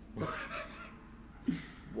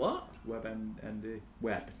 What? WebMD.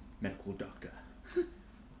 Webb. Medical doctor.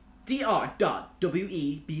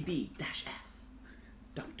 Dr.WEBB-S.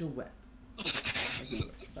 Dr. Webb.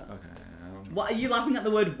 Okay. What, are you laughing at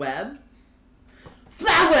the word web?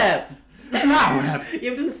 Flower web! Flower web! You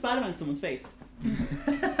ever done a Spider-Man in someone's face?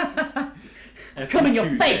 Come in your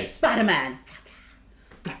face, Spider-Man!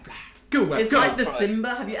 Go Web, It's go! like the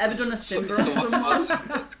Simba. Have you ever done a Simba on someone?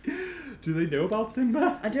 Do they know about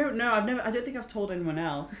Simba? I don't know. I don't think I've told anyone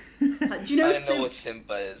else. Do you know I know what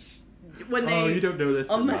Simba is. when they you don't know this.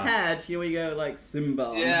 on the Simba. head, here we go, like Simba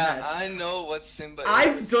on the Yeah, head. I know what Simba is.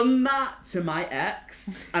 I've done that to my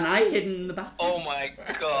ex, and I hid in the bathroom. Oh my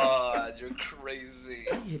god, you're crazy.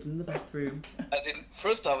 I hid in the bathroom.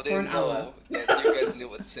 First off, I didn't an hour. know that you guys knew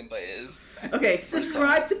what Simba is. Okay, to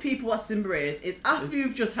describe to people what Simba is after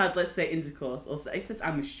you've just had, let's say, intercourse, or say, it says,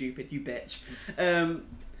 I'm stupid, you bitch.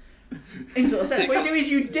 Intercourse. What you do is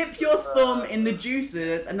you dip your thumb in the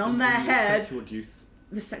juices, and on their head, Sexual juice.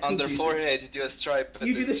 the sexual On their juices. forehead, you do a stripe.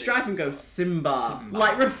 You do the stripe and go Simba. Simba.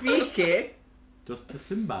 Like Rafiki, Just to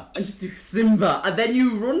Simba. and just do Simba. And then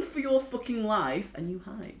you run for your fucking life and you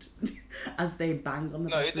hide. As they bang on the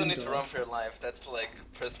No, you bathroom don't need door. to run for your life. That's like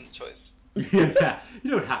personal choice. Yeah,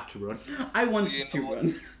 you don't have to run. I wanted You to know what-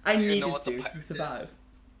 run. I you know needed what the to pirate is. survive.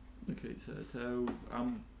 Okay, so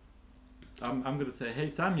I'm gonna say, hey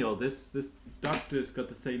Samuel, this doctor's got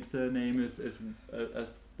the same surname as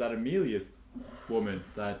that Amelia woman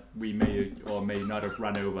that we may or may not have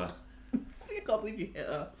run over. I can't believe you hit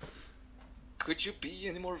her. Could you be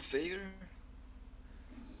any more vaguer?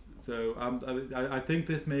 So I think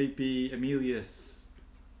this may be Amelia's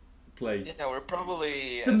place. Yeah, we're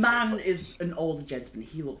probably. The man is an older gentleman.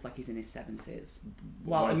 He looks like he's in his 70s.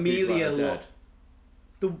 While One of the people Amelia that are dead.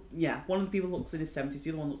 looks... one of the people looks in his 70s. The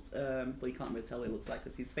other one looks... well, you can't really tell what he looks like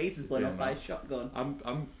because his face is blown Yeah, up by no. a shotgun.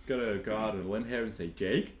 I'm gonna go out on a limb here and say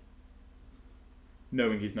Jake,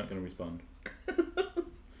 knowing he's not gonna respond.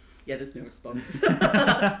 Yeah, there's no response.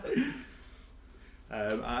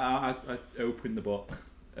 I open the book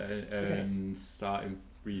and start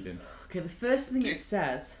reading. Okay, the first thing it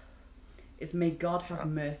says is, may God have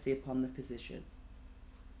mercy upon the physician.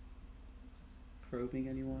 Probing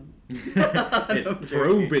anyone? It's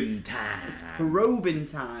probing time. It's probing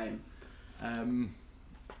time. I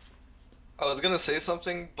was gonna say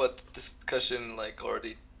something, but the discussion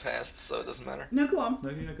already passed, so it doesn't matter. No, go on. No,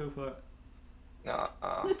 yeah, go for it. No,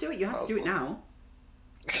 No, do it. You have to do it now.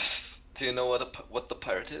 Do you know what the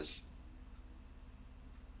pirate is?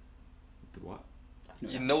 The what?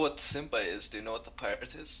 You know what Simba is? Do you know what the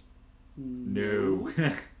pirate is? No.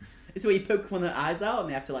 It's where you poke one of their eyes out and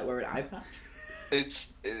they have to wear an eye patch. It's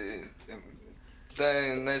the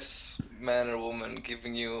nice man or woman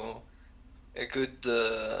giving you a good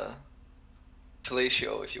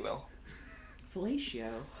fellatio, if you will.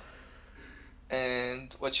 Fellatio.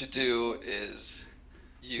 And what you do is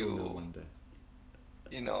Oh, no you wonder.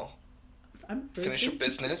 I'm finish your virgin.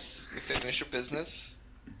 business. You finish your business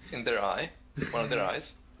in their eye, one of their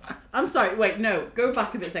eyes. I'm sorry. Wait, no. Go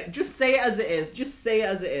back a bit. Just say it as it is. Just say it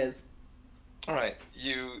as it is. All right,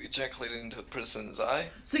 you ejaculate into a person's eye.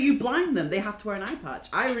 So you blind them. They have to wear an eye patch.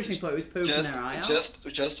 I originally thought it was poking their eye out.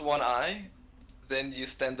 Just one eye. Then you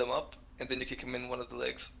stand them up, and then you kick them in one of the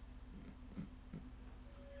legs.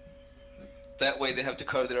 That way they have to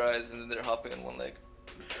cover their eyes, and then they're hopping on one leg.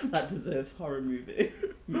 That deserves horror movie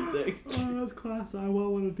music. Oh, that's class. I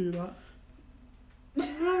won't want to do that.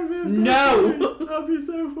 No! That'd be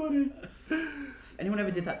so funny. If anyone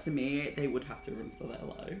ever did that to me, they would have to run for their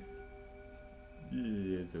life.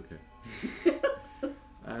 Yeah, it's okay.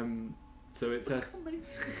 So it says.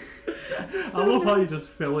 I love how you just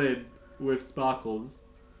fill in with sparkles.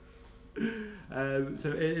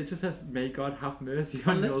 So it just says, "May God have mercy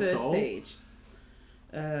on your the soul." first page.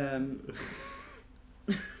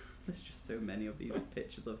 There's just so many of these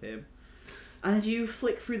pictures of him. And as you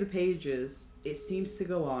flick through the pages, it seems to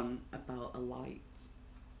go on about a light.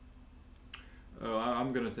 Oh,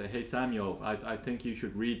 I'm gonna say, hey Samuel, I think you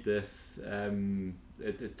should read this.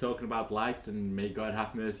 It's talking about lights and may God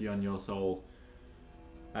have mercy on your soul.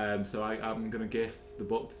 So I'm gonna give the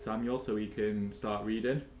book to Samuel so he can start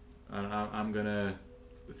reading, and I'm gonna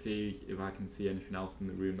see if I can see anything else in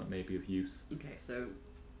the room that may be of use. Okay, so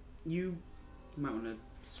you might want to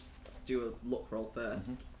do a look roll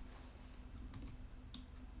first. Mm-hmm.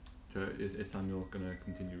 So is Samuel gonna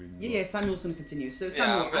continue reading? Yeah, Samuel's going to continue. So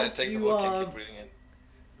Samuel, I'm gonna as take the you book are, and keep reading it.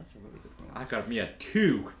 that's a really good one. I got me a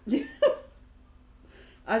 2.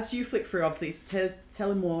 As you flick through, obviously, it's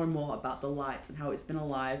telling more and more about the light and how it's been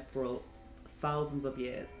alive for thousands of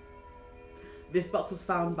years. This box was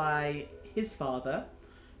found by his father,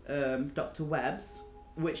 Dr. Webb's,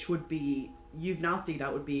 which would be, you've now figured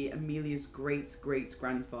out, would be Amelia's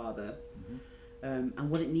great-great-grandfather. Mm-hmm. And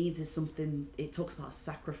what it needs is something, it talks about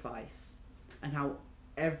sacrifice and how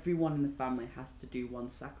everyone in the family has to do one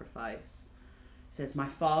sacrifice. It says, my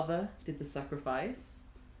father did the sacrifice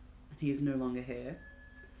and he is no longer here.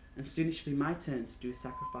 And soon it shall be my turn to do a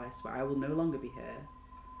sacrifice where I will no longer be here.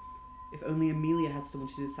 If only Amelia had someone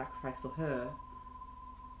to do the sacrifice for her,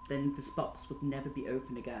 then this box would never be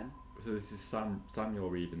open again. So this is Samuel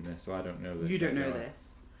reading this, so I don't know this. You don't know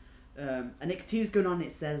this. And it continues going on,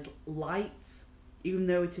 it says, light, even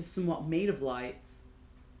though it is somewhat made of light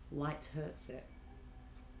hurts it.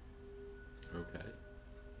 Okay.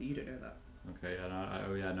 But you don't know that. Okay,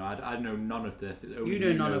 and I know none of this. It's only You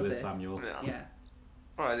know none of this, this. Samuel. Yeah.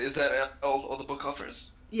 Alright, is that all the book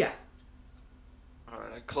offers? Yeah.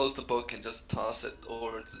 Alright, I close the book and just toss it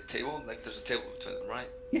over to the table. Like there's a table between them, right?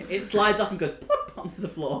 Yeah, it slides off and goes pop onto the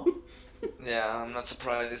floor. Yeah, I'm not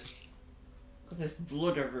surprised. There's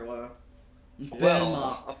blood everywhere. Burn Well,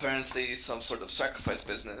 marks. apparently some sort of sacrifice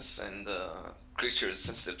business and creature is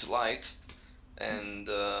sensitive to light. And,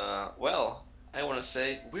 well, I want to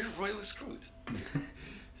say we're royally screwed.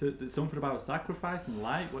 So there's something about sacrifice and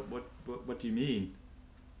light? What do you mean?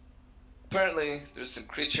 Apparently there's some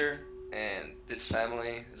creature and this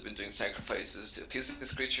family has been doing sacrifices to appease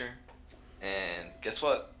this creature. And guess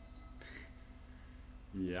what?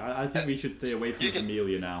 Yeah, I think we should stay away from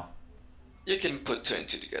Amelia now. You can put 2 and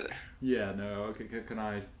 2 together. Yeah, no, okay, can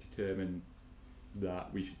I determine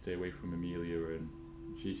that we should stay away from Amelia and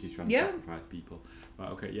she's trying to sacrifice people? Right,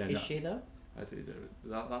 okay, yeah. Is she though?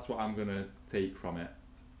 That's what I'm going to take from it.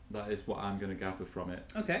 That is what I'm going to gather from it.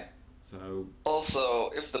 Okay. So... Also,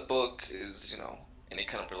 if the book is, any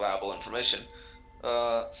kind of reliable information,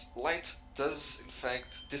 light does in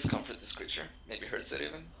fact discomfort this creature. Maybe hurts it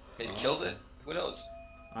even. Maybe kills it. Who knows?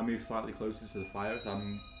 I move slightly closer to the fire, so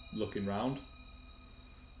I'm looking round.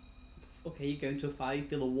 Okay, you go into a fire, you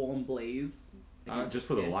feel a warm blaze. Just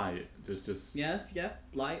for the light. Just. Yeah,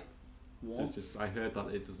 light. Warm. I heard that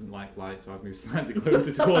it doesn't like light, so I've moved slightly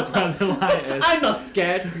closer towards where the light is. I'm not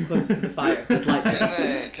scared. I'm closer to the fire. There's light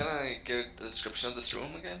there. Can I get the description of this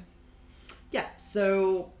room again? Yeah,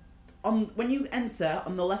 so when you enter,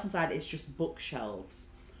 on the left hand side, it's just bookshelves.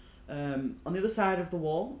 On the other side of the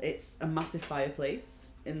wall, it's a massive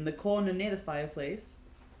fireplace. In the corner near the fireplace,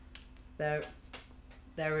 there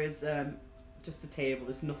is just a table.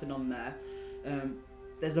 There's nothing on there.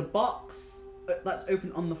 There's a box that's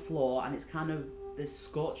open on the floor, and it's there's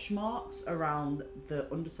scorch marks around the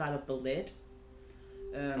underside of the lid.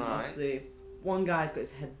 Obviously, one guy's got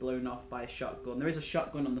his head blown off by a shotgun. There is a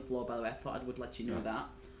shotgun on the floor, by the way. I thought I would let you know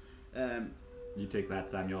that. You take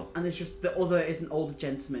that, Samuel. And there's just the other is an older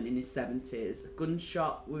gentleman in his 70s. A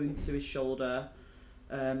gunshot wound to his shoulder,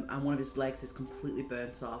 and one of his legs is completely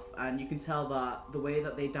burnt off. And you can tell that the way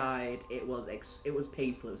that they died, it was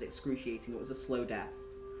painful. It was excruciating. It was a slow death.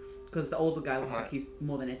 Because the older guy looks like he's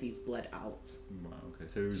more than anything, he's bled out. Wow, okay,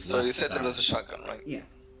 so you said there was a shotgun, right? Yeah.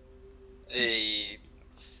 A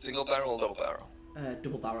single barrel or double barrel?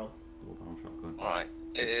 Double barrel. Double barrel shotgun. Alright.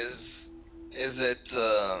 Is it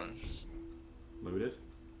Loaded?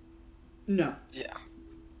 No. Yeah.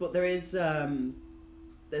 But there is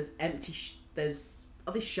there's empty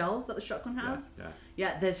are there shells that the shotgun has? Yeah.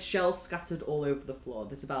 Yeah, there's shells scattered all over the floor.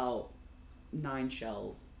 There's about 9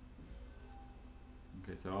 shells.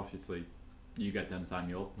 Okay, so obviously you get them,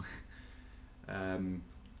 Samuel.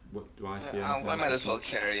 What do I see? I might as well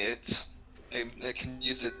carry it. I can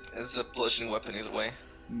use it as a bludgeoning weapon either way.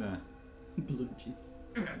 No. Bludgeon.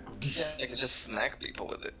 Yeah, I can just smack people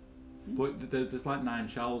with it. But there's like 9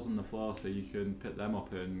 shells on the floor, so you can pick them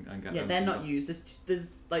up and get Yeah, them. they're not used.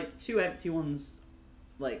 There's like 2 empty ones,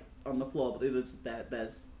 like on the floor, but the others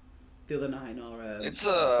there's the other 9 are. It's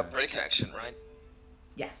a break action, right?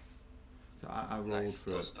 Yes. So I rolled Nice, for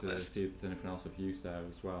it those are the to best. see if there's anything else of use there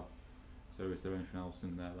as well. So is there anything else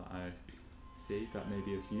in there that I see that may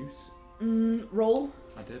be of use? Roll.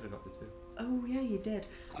 I did. I got the 2. Oh yeah, you did.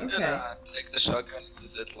 I'm Okay. gonna take the shotgun and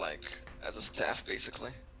use it like as a staff,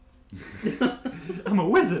 basically. I'm a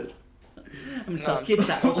wizard. I'm gonna tell kids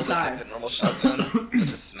that all the time. Like a normal shotgun,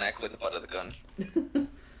 just smack with the butt of the gun.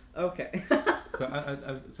 Okay.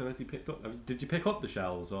 So as you picked up, did you pick up the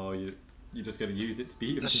shells, or you're just going to use it to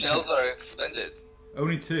beat him? The shells are expended.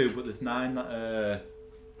 Only 2, but there's 9 that are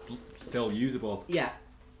still usable. Yeah.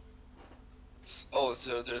 Oh,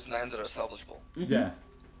 so there's 9 that are salvageable. Mm-hmm. Yeah.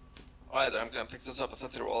 Alright, I'm gonna pick this up. I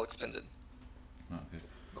thought they were all expended. Okay.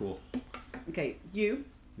 Cool. Okay, you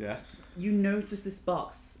Yes. notice this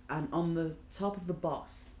box, and on the top of the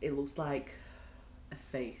box, it looks like a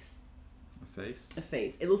face. A face. A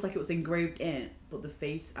face. It looks like it was engraved in, but the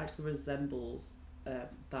face actually resembles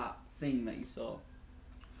that thing that you saw.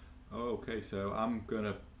 Oh, okay. So I'm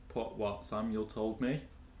gonna put what Samuel told me,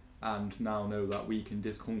 and now know that we can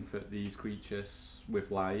discomfort these creatures with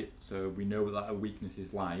light. So we know that our weakness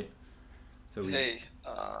is light. So we. Hey,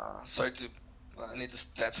 sorry to. I need the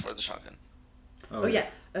stats for the shotgun. Oh yeah.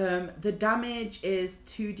 The damage is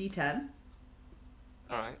 2d10.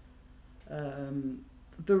 Alright.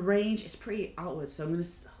 The range is pretty outward, so I'm gonna.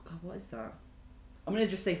 Oh god, what is that? I'm gonna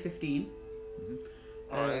just say 15.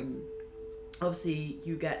 Alright. Obviously,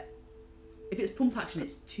 you get. If it's pump action,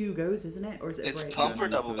 it's 2 goes, isn't it? Or is it a It's break? pump or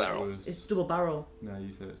no, you double said it barrel? was- It's double barrel. No, you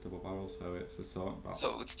said it's double barrel, so it's a sort of.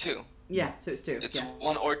 So it's 2. Yeah, so it's 2. It's yeah.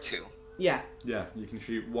 1 or 2. Yeah. Yeah, you can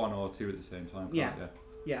shoot 1 or 2 at the same time. Yeah. Can't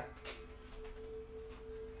Yeah.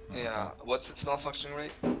 you? Yeah. What's its malfunctioning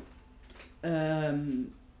rate?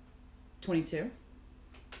 22.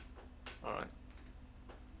 Alright.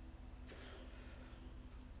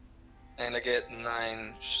 And I get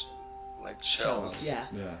 9 shells. Yeah.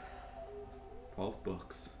 Yeah. 12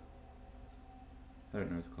 bucks. I don't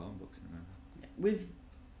know what to call them, books anymore. With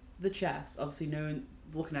the chest, obviously,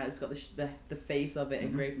 looking at it, it's got the face of it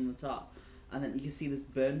engraved on the top, and then you can see there's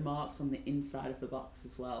burn marks on the inside of the box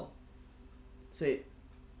as well. So,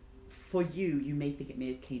 for you may think it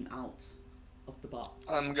may have came out of the box.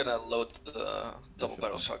 I'm gonna load the double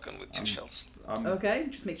barrel shotgun with 2 shells. Okay,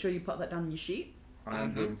 just make sure you put that down on your sheet.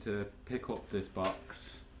 I'm going to pick up this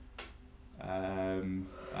box and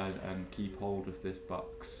keep hold of this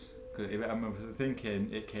box. 'Cause if I'm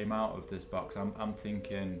thinking it came out of this box, I'm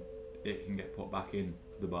thinking it can get put back in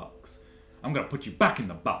the box. I'm going to put you back in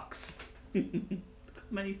the box. Look how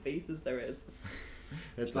many faces there is.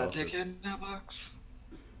 It's I awesome. take it in the box.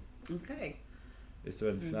 Okay, Is there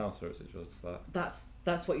anything else, or is it just that?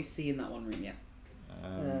 that's what you see in that one room, yeah.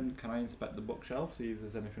 Can I inspect the bookshelf, see if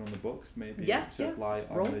there's anything on the books? Maybe Yeah, shed yeah. light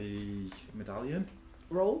on Roll. the medallion?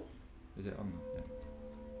 Roll. Is it on? Yeah.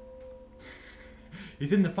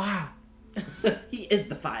 He's in the fire! He is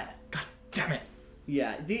the fire. God damn it!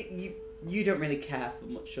 Yeah, you don't really care for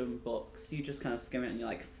much on books. You just kind of skim it and you're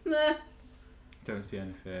like, nah. Don't see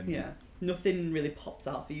anything. Yeah. Nothing really pops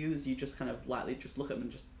out for you as you just kind of lightly just look at them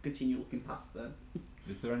and just continue looking past them.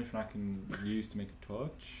 Is there anything I can use to make a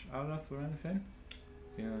torch out of or anything?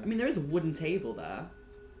 Yeah. I mean, there is a wooden table there.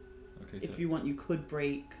 Okay, so If you want, you could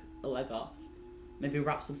break a leg off. Maybe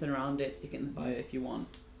wrap something around it, stick it in the fire if you want.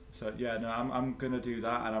 So yeah, no, I'm gonna do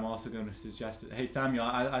that, and I'm also going to suggest. Hey Samuel,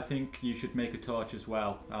 I think you should make a torch as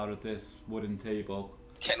well out of this wooden table.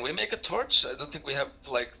 Can we make a torch? I don't think we have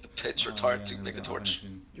like the pitch or Oh, tar yeah, to no, make we a don't have torch.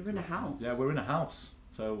 anything. You're in a house. Yeah, we're in a house,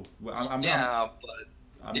 so Yeah,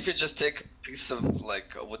 but I'm- if you just take a piece of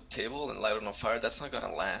like a wood table and light it on fire, that's not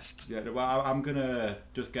gonna last. Yeah, well, I'm gonna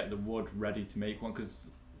just get the wood ready to make one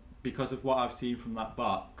because of what I've seen from that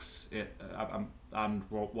box, and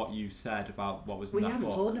what you said about what was Well, in you that haven't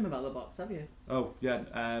book. told him about the box, have you? Oh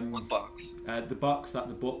yeah, What box? the box that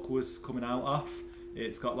the book was coming out of.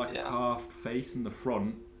 It's got like a Yeah. carved face in the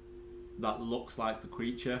front that looks like the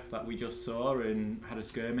creature that we just saw and had a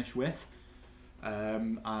skirmish with.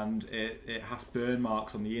 And it has burn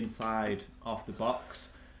marks on the inside of the box.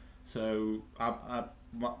 So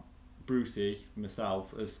Brucey,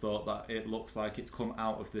 myself, has thought that it looks like it's come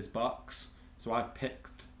out of this box. So I've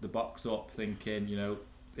picked the box up thinking,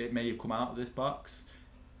 it may have come out of this box.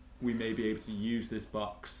 We may be able to use this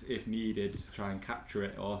box if needed to try and capture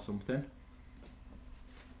it or something.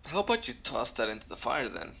 How about you toss that into the fire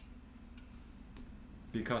then?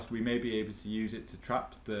 Because we may be able to use it to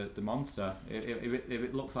trap the monster. If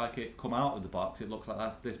it looks like it come out of the box, it looks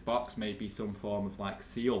like this box may be some form of like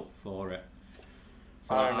seal for it.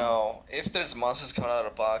 So I don't know. If there's monsters coming out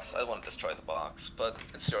of the box, I want to destroy the box, but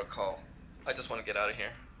it's your call. I just want to get out of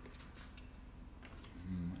here.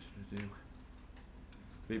 What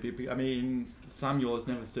should I do? I mean, Samuel has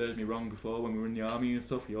never steered me wrong before when we were in the army and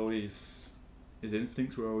stuff. His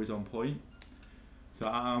instincts were always on point. So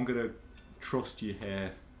I'm gonna trust you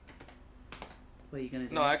here. What are you gonna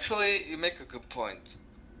do? No, actually, you make a good point.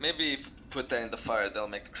 Maybe if we put that in the fire, they'll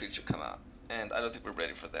make the creature come out. And I don't think we're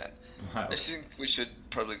ready for that. Wow. I think we should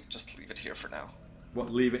probably just leave it here for now. What,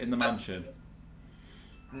 leave it in the mansion?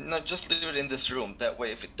 No, just leave it in this room. That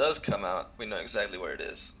way, if it does come out, we know exactly where it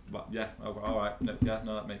is. But yeah, alright. No, yeah,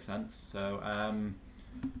 no, that makes sense. So,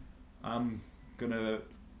 I'm gonna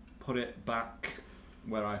put it back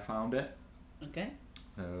where I found it. Okay.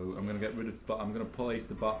 So I'm gonna get rid of, but I'm gonna place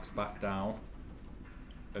the box back down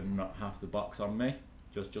and not have the box on me,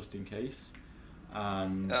 just in case.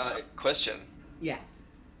 And Question: Yes.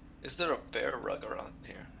 is there a bear rug around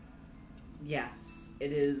here? Yes.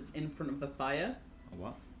 It is in front of the fire. a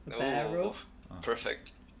what? The bear Ooh, rug.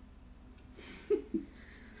 Perfect.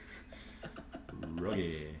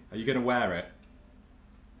 Ruggy. Are you gonna wear it?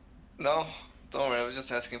 No, don't worry. I was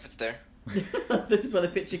just asking if it's there. This is where the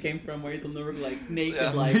picture came from, where he's on the rug, like naked,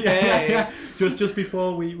 Yeah. like Yeah. hey. Just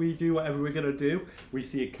before we do whatever we're gonna do, we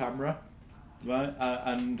see a camera, right?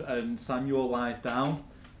 And Samuel lies down,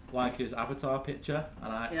 like his avatar picture,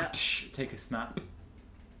 and I take a snap.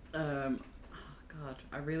 Oh God,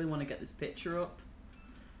 I really want to get this picture up.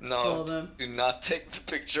 No, For them. do not take the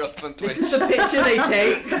picture up on Twitch. This is the picture they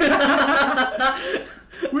take.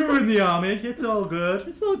 We were in the army. It's all good.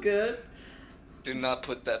 It's all good. Do not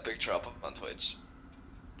put that picture up on Twitch.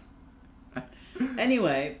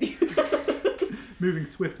 Anyway, Moving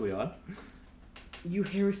swiftly on. you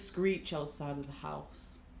hear a screech outside of the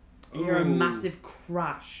house. You hear a Ooh. massive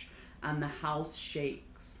crash, and the house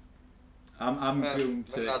shakes. I'm going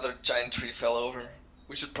to. Another giant tree fell over.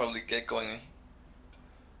 We should probably get going.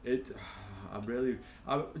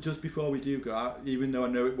 Just before we do go, even though I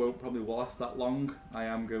know it won't probably last that long, I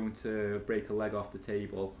am going to break a leg off the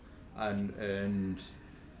table, and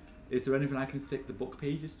is there anything I can stick the book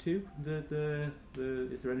pages to?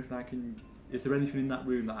 Is there anything in that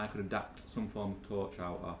room that I could adapt some form of torch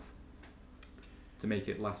out of to make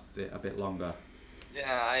it last a bit longer?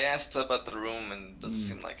 Yeah, I asked about the room and it doesn't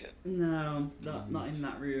seem like it. No, not in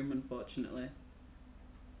that room, unfortunately.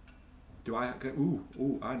 Do I? Ooh!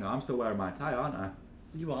 I know. I'm still wearing my tie, aren't I?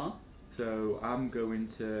 You are? So I'm going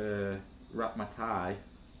to wrap my tie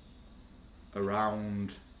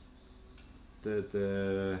around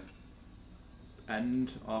the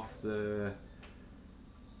end of the.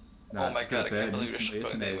 No, Oh my God, I can't believe instantly, you're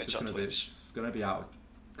isn't putting it? the It's image just on gonna be, Twitch. it's gonna be out of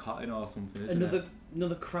cotton or something, isn't it?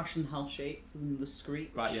 Another crash and the house shakes and the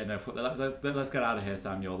screech. Right, yeah, no. Let's get out of here,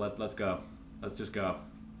 Samuel. Let's go. Let's just go.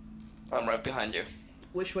 I'm right behind you.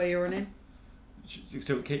 Which way you're running?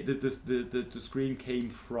 So the scream came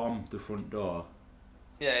from the front door,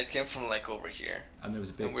 Yeah, it came from like over here. and there was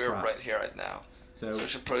a big And we're crack. right here right now. So So we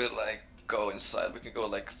should probably like go inside. We can go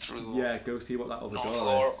like through yeah, go see what that other the door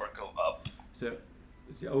floor is. or go up. So,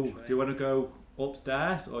 do you want to go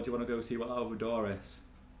upstairs or do you want to go see what that other door is?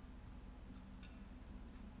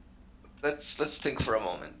 Let's think for a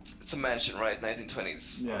moment. It's a mansion, right?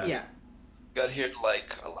 1920s. Yeah. Yeah. Got here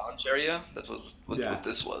like a lounge area. That was what Yeah.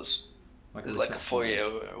 this was. Like There's a like a reception foyer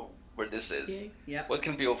room. where this is. Yeah. What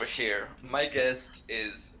can be over here? My guess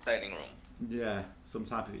is dining room. Yeah, some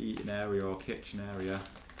type of eating area or kitchen area.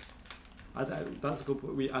 That's a good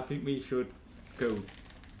point. I think we should go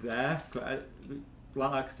there.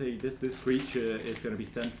 Like I say, this creature is going to be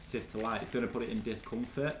sensitive to light. It's going to put it in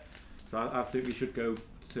discomfort. So I think we should go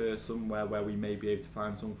to somewhere where we may be able to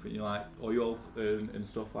find something like oil and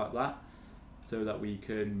stuff like that, so that we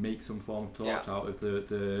can make some form of torch out of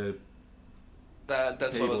the That's what I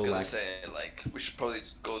was table gonna leg. say. Like we should probably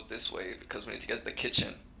just go this way because we need to get to the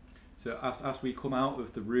kitchen. So as we come out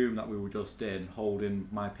of the room that we were just in, holding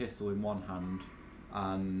my pistol in one hand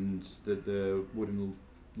and the wooden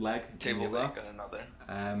leg in Table the other, leg on another.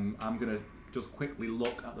 I'm gonna just quickly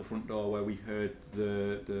look at the front door where we heard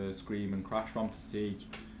the scream and crash from to see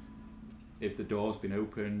if the door's been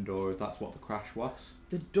opened or if that's what the crash was.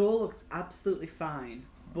 The door looks absolutely fine,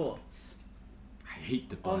 but I hate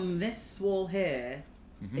the butts. on this wall here,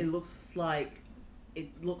 Mhm. it looks like it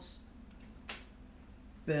looks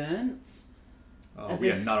burnt. Oh, As we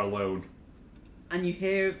are if- not alone. And you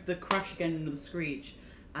hear the crash again and the screech,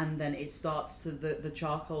 and then it starts to the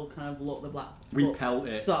charcoal kind of look, the black We look pelt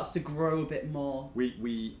it. starts to grow a bit more.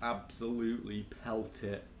 We absolutely pelt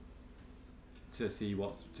it to see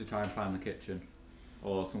to try and find the kitchen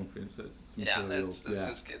or something. So it's materials.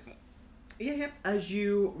 that's good. Yeah. As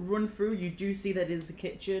you run through, you do see that is the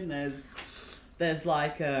kitchen. There's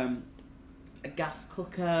like a gas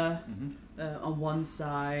cooker on one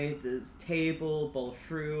side. There's table, bowl of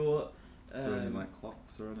fruit. Is there any like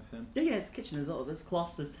cloths or anything? Yeah, it's a kitchen. There's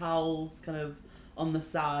cloths, there's towels, kind of on the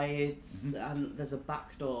sides, and there's a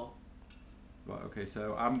back door. Right. Okay.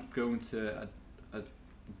 So I'm going to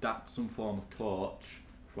adapt some form of torch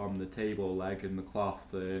from the table leg and the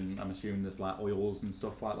cloth, and I'm assuming there's like oils and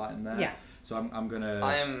stuff like that in there. Yeah. So I'm gonna.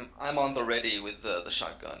 I'm on the ready with the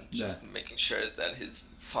shotgun, just making sure that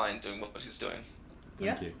he's fine doing what he's doing.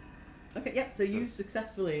 Thank you. Okay, yeah. So you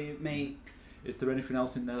successfully make. Is there anything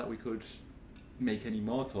else in there that we could make any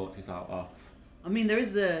more torches out of? I mean, there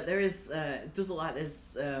is. It does look like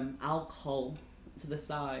there's alcohol to the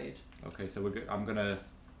side. Okay, so I'm gonna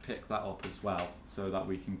pick that up as well, so that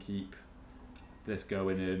we can keep this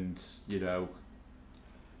going and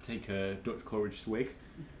take a Dutch courage swig.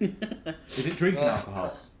 Is it drinking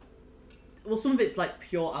alcohol? Well, some of it's like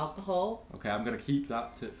pure alcohol. Okay, I'm gonna keep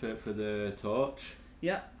that for the torch.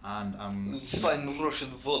 Yeah. And I'm. Fine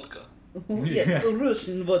Russian vodka. Yes,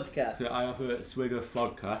 Russian vodka. So I have a swig of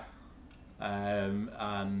vodka,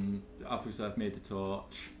 and obviously I've made the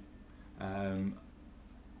torch.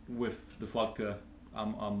 With the vodka,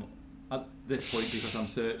 I'm at this point, because I'm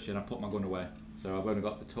searching, I put my gun away. So I've only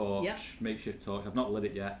got the torch, makeshift torch. I've not lit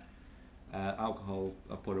it yet. Alcohol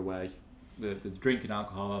I've put away. The drinking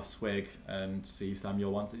alcohol I've swig, and see if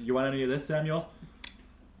Samuel wants it. You want any of this, Samuel?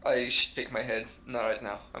 I shake my head. Not right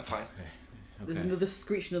now. I'm fine. Okay. There's another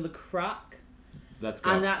screech, another crack, Let's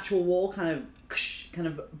go. and the actual wall kind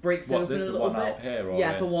of breaks open a the little one bit. out here? Or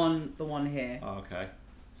Yeah, in? the one here. Oh, okay.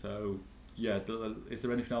 So yeah, is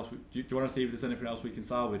there anything else? Do you want to see if there's anything else we can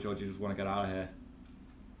salvage, or do you just want to get out of here?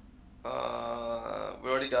 We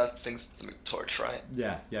already got things to make torch, right?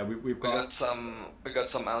 Yeah, we've We got. got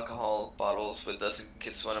some alcohol bottles with us in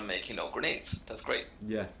case we want to make grenades. That's great.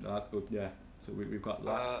 Yeah, no, that's good. Yeah, so we've got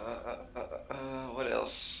that. What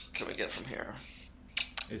else can we get from here?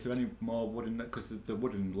 Is there any more wooden? Because the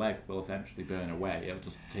wooden leg will eventually burn away. It'll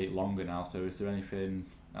just take longer now. So is there anything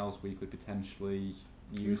else we could potentially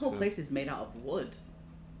use? The whole place is made out of wood.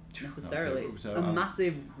 Necessarily, Okay, it's so, a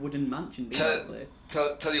massive wooden mansion, basically.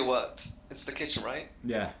 Tell you what, it's the kitchen, right?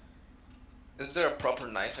 Yeah. Is there a proper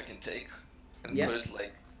knife I can take and put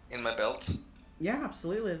it in my belt? Yeah,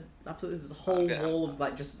 absolutely. There's a whole wall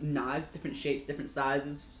of just knives, different shapes, different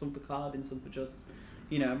sizes. Some for carving, some for just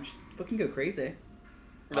fucking go crazy.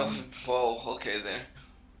 Whoa, okay there.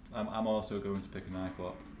 I'm also going to pick a knife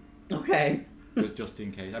up. Okay. Just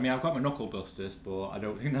in case. I mean, I've got my knuckle dusters, but I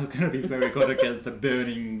don't think that's going to be very good against a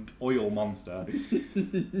burning oil monster.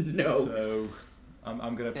 No. So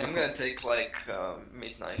I'm going to. I'm gonna take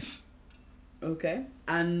meat knife. Okay.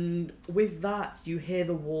 And with that, you hear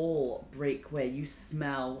the wall break where you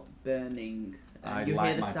smell burning. I You light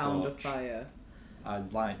hear the my sound of torch. fire. I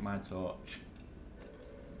light my torch.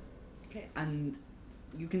 Okay. And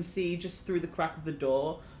you can see just through the crack of the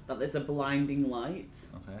door that there's a blinding light.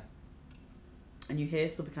 Okay. And you hear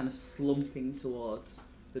something kind of slumping towards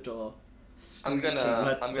the door. I'm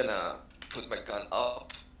gonna Let's- put my gun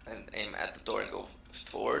up and aim at the door and go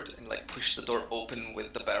forward and push the door open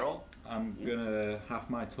with the barrel. I'm gonna have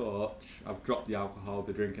my torch. I've dropped the alcohol,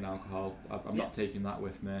 the drinking alcohol. I'm not taking that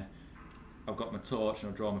with me. I've got my torch and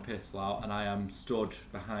I've drawn my pistol out, and I am stood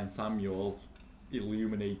behind Samuel,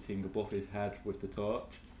 illuminating above his head with the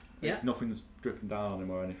torch. Yeah. Nothing's dripping down on him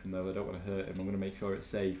or anything though. I don't want to hurt him. I'm going to make sure it's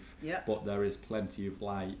safe. Yeah. But there is plenty of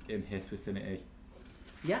light in his vicinity.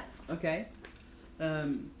 Yeah, okay.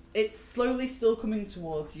 It's slowly still coming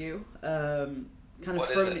towards you. Kind of What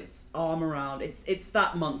is throwing it? its arm around. It's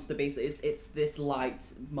that monster basically. It's this light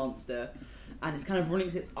monster, and it's kind of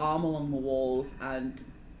running its arm along the walls, and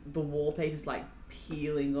the wallpaper's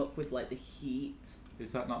peeling up with the heat.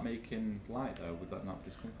 Is that not making light though? Would that not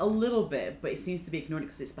discomfort? A little bit, but it seems to be ignoring it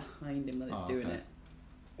because it's behind him that it's doing okay. it.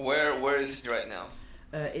 Where is he right now?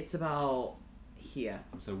 It's about here.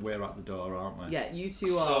 So we're at the door, aren't we? Yeah, you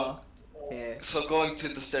two are here. So going to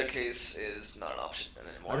the staircase is not an option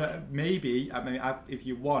anymore. Maybe. I mean, if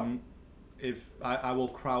you want, if I will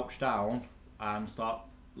crouch down and start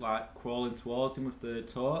crawling towards him with the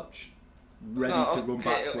torch, ready to run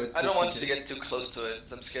backwards. I don't want you to get too close to it.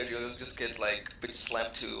 I'm scared you'll just get bitch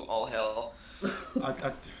slapped to all hell.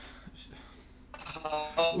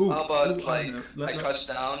 How about ooh, like I let- crouch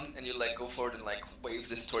down and you like go forward and like wave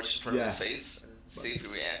this torch in front of his Yeah. face and see if he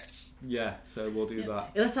reacts. Yeah, so we'll do that.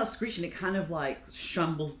 It lets out screeching. It kind of like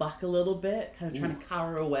shambles back a little bit, kind of trying to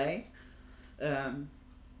cower away. Do you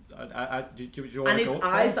want And to its go up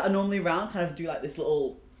eyes there? that are normally round kind of do like this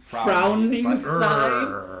little Frowning. frowning It's like, sign.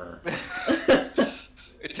 "Rrrr."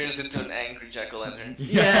 It turns into an angry jack-o'-lantern.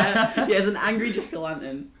 Yeah, it's an angry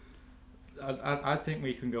jack-o'-lantern. I think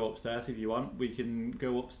we can go upstairs if you want. We can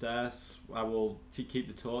go upstairs. I will keep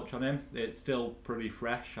the torch on him. It's still pretty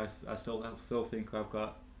fresh. I still think I've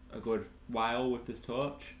got a good while with this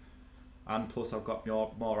torch, and plus I've got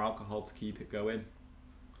more alcohol to keep it going.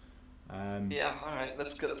 Yeah, all right.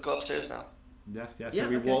 Let's go upstairs now. Yeah. So Yeah,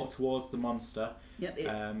 we okay. walk towards the monster. Yep,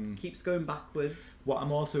 it keeps going backwards. What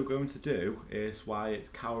I'm also going to do is, while it's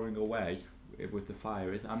cowering away with the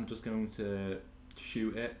fire, is I'm just going to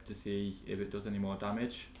shoot it to see if it does any more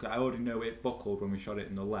damage. 'Cause I already know it buckled when we shot it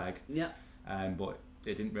in the leg, Yep. but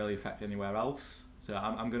it didn't really affect anywhere else. So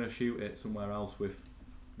I'm going to shoot it somewhere else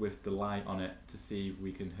with the light on it to see if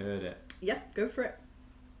we can hurt it. Yep, go for it.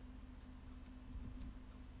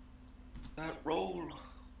 Roll.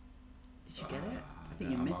 Did you get it? I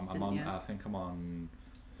think you missed, I'm didn't on, you? I think I'm on...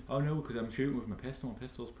 Oh no, because I'm shooting with my pistol. My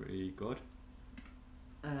pistol's pretty good.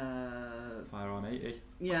 Fire on 80.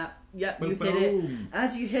 Yeah, yep, Boom, you hit it. boom.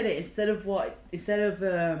 As you hit it, instead of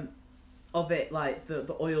it like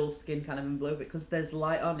the oil skin kind of envelope it, because there's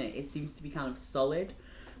light on it, it seems to be kind of solid.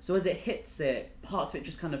 So as it hits it, parts of it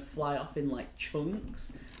just kind of fly off in like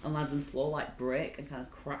chunks and lands on the floor like brick and kind of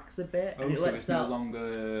cracks a bit. Oh, And it so lets it's no out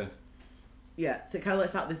longer... yeah, so it kind of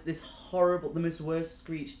lets out this horrible, the most worst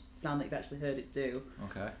screech sound that you've actually heard it do,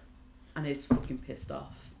 Okay. and it's fucking pissed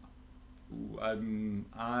off.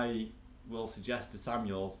 I will suggest to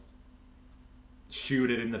Samuel shoot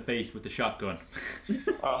it in the face with the shotgun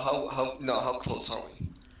How close are we?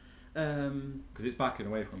 because it's backing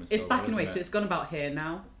away from us. It's so, backing away, isn't so it? it's gone about here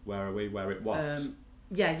now. Where are we? Where it was?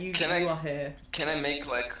 Yeah, you are here. Can I make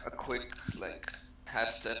like a quick like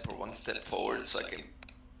half step or one step forward so I can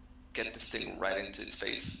get this thing right into its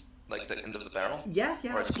face, like the end of the barrel, Yeah,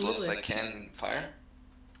 or as close as I absolutely. can and fire?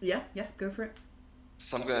 Yeah, go for it.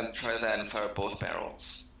 So I'm gonna try that and fire both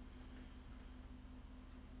barrels.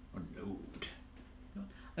 Oh no.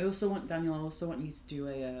 I also want you to do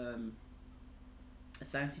a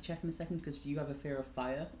sanity check in a second, because you have a fear of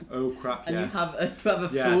fire, Oh crap! and Yeah. you have a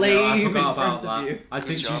Yeah, flame no, I in forgot front about of that. you. I think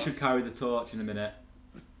Good you job. should carry the torch in a minute.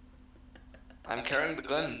 I'm carrying the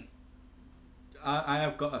gun. I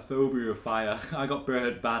have got a phobia of fire. I got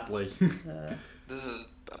burned badly. This is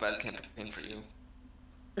a bad campaign for you.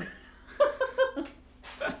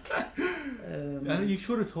 And you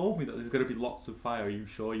should have told me that there's going to be lots of fire. Are you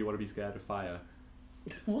sure you want to be scared of fire?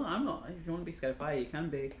 Well, I'm not. If you want to be scared of fire, you can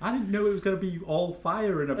be. I didn't know it was going to be all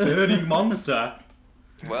fire and a burning monster.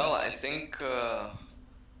 Well, I think it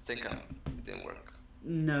didn't work.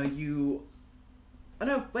 No, you. Oh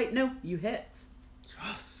no! Wait, no. You hit.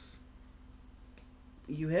 Yes.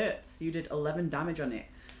 You hit. You did 11 damage on it.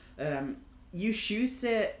 You shoot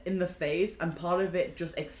it in the face, and part of it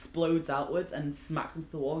just explodes outwards and smacks into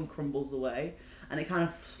the wall and crumbles away, and it kind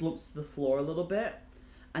of slumps to the floor a little bit,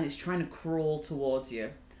 and it's trying to crawl towards you,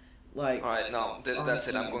 like. All right, no, that's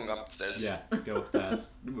it. I'm going upstairs. Yeah, go upstairs.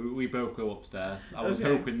 We both go upstairs. I was Okay.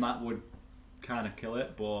 hoping that would kind of kill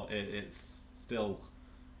it, but it's still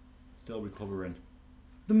recovering.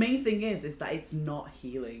 The main thing is that it's not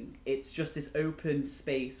healing. It's just this open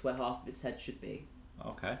space where half of its head should be.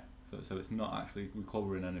 Okay, so it's not actually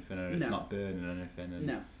recovering anything, and it's No. not burning anything. And,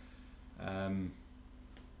 No.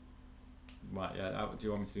 Right, yeah. Do you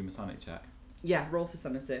want me to do my sanity check? Yeah, roll for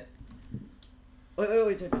sanity. Wait,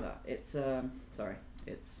 don't do that. It's, sorry.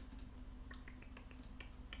 It's...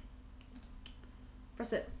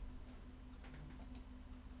 Press it.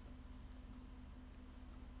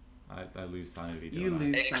 I lose sanity. You don't I?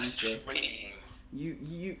 lose sanity. Extreme.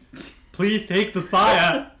 You... Please take the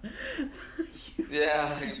fire.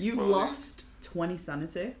 Yeah. You've probably. lost 20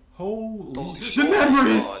 sanity. Holy Holy the shit.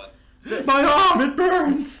 memories! God. My arm, it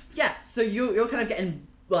burns. Yeah, so you're kind of getting,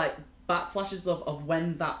 like, backflashes of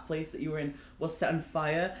when that place that you were in was set on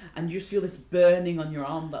fire, and you just feel this burning on your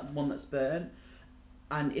arm, that one that's burned,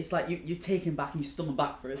 and it's like you're taken back and you stumble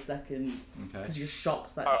back for a second Okay. because you're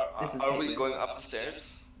shocked that this is Are we happening. going up the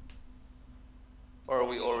stairs? Or are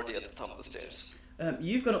we already at the top of the stairs?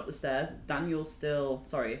 You've gone up the stairs. Daniel's still,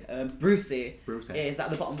 Brucey Brucey. is at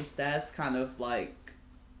the bottom of the stairs, kind of like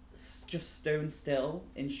just stone still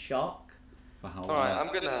in shock. For how Alright, long?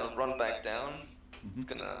 I'm gonna run back down. Mhm.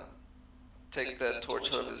 Gonna take the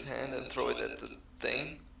torch out of his hand and throw it at the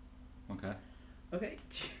thing. Okay. Okay,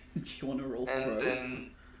 Do you want to roll And throw?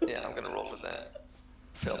 then, yeah, I'm gonna roll for that.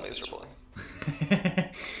 Fail miserably.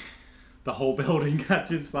 The whole building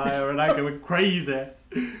catches fire and I go crazy.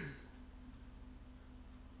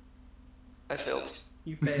 I failed.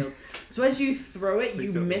 You failed. So as you throw it, Please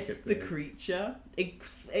you don't make miss it the big. creature.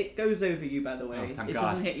 It goes over you, by the way. Oh, thank It God.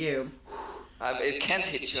 doesn't hit you. It can't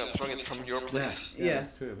hit you. I'm throwing it from your place. Yeah.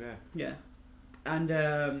 That's true, yeah. Yeah.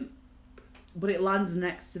 And but it lands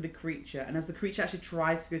next to the creature, and as the creature actually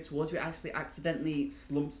tries to go towards you, it actually accidentally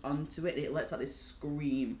slumps onto it, and it lets out this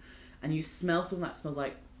scream, and you smell something that smells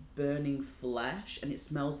like burning flesh, and it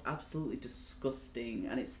smells absolutely disgusting,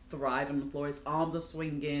 and it's thriving on the floor. Its arms are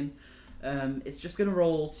swinging. It's just gonna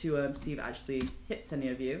roll to see if it actually hits any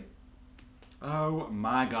of you. Oh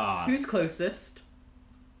my God. Who's closest?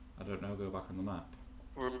 I don't know, go back on the map.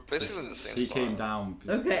 We're basically in the same He spot. came down.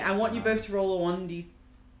 Okay, I want you both to roll a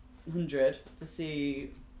 1d100 to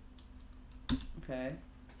see. Okay,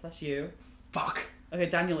 so that's you. Fuck! Okay,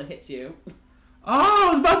 Daniel, it hits you. Oh, I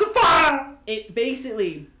was about to fire! It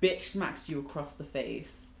basically bitch smacks you across the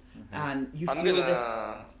face, and you I'm feel gonna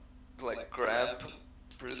this. like grab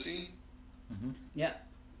Brucey Yeah.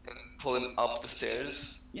 and pull him up the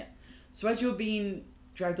stairs. So as you're being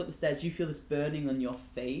dragged up the stairs, you feel this burning on your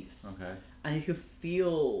face, Okay. and you can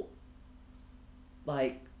feel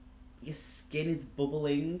like your skin is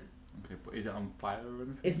bubbling. Okay, but is it on fire or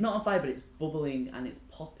anything? It's not on fire, but it's bubbling and it's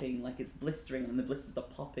popping, like it's blistering, and the blisters are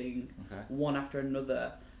popping Okay. one after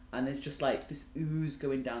another, and there's just like this ooze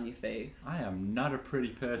going down your face. I am not a pretty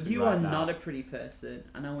person You right are now. not a pretty person,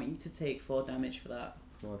 and I want you to take 4 damage for that.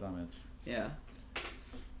 4 damage. Yeah.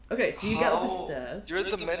 Okay, so you get up the How- stairs. You're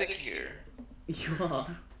the medic here. You are.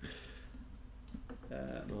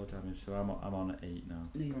 4 damage, so I'm on 8 now.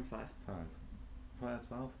 No, you're on 5. 5. 5,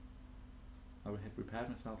 12. I would have repaired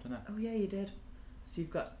myself, didn't I? Oh yeah, you did. So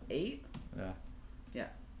you've got 8. Yeah. Yeah.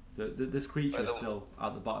 So this creature By is the- still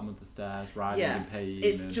at the bottom of the stairs, writhing Yeah, in pain.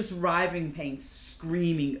 it's and- just writhing in pain,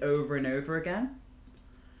 screaming over and over again.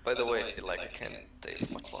 By the way, like I can't take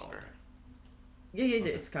much longer. Yeah, yeah, Okay.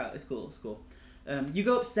 it's cool, it's cool. You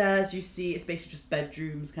go upstairs, you see it's basically just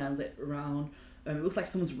bedrooms kind of lit around. It looks like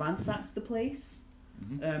someone's ransacked the place.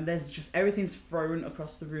 There's just everything's thrown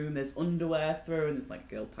across the room. There's underwear thrown. There's like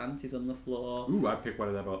girl panties on the floor. Ooh, I picked one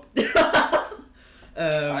of them up.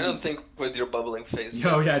 I don't think with your bubbling face.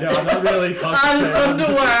 Yo, yeah, no, I'm not really Ah, concentrating. this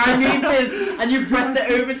underwear, I need this, and you press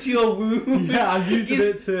it over to your wound. Yeah, I'm using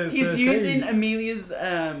it to. He's first using aid. Amelia's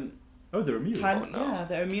Oh, they're immune. pants. Oh, no. Yeah,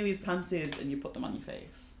 they're Amelia's panties, and you put them on your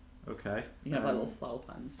face. Okay. You have like little flower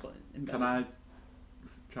pants, but in Can I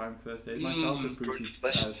try and first aid myself? As Brute Brucey,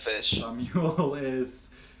 flesh and as fish. Samuel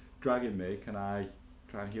is dragging me. Can I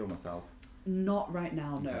try and heal myself? Not right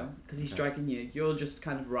now, no, Okay. because he's Okay. dragging you. You're just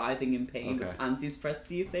kind of writhing in pain with Okay. panties pressed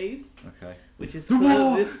to your face, Okay. which is The kind of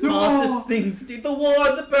war! the The smartest war! thing to do. The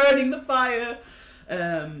war, the burning, the fire.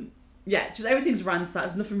 Yeah, just everything's ransacked.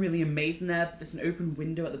 There's nothing really amazing there, but there's an open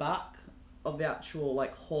window at the back of the actual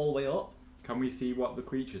like hallway up. Can we see what the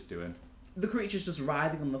creature's doing? The creature's just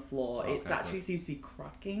writhing on the floor. It Okay, actually good. seems to be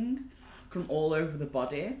cracking from all over the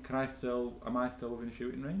body. Am I still within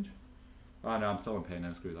shooting range? Oh no, I'm still in pain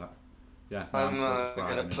now. Screw that. Yeah. No, I'm still just gonna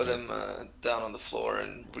writhing in put pain. him down on the floor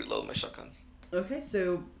and reload my shotgun. Okay,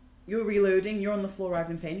 so you're reloading. You're on the floor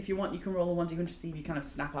writhing in pain. If you want, you can roll a 1d100 to see if you kind of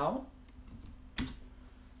snap out.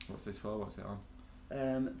 What's this for? What's it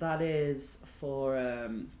on? That is for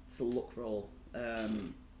it's a luck roll.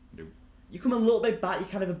 Nope. You come a little bit back. You're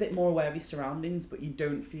kind of a bit more aware of your surroundings, but you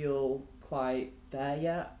don't feel quite there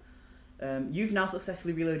yet. You've now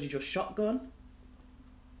successfully reloaded your shotgun,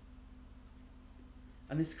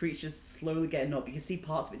 and this creature's slowly getting up. You can see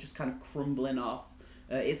parts of it just kind of crumbling off.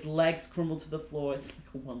 Its legs crumble to the floor. It's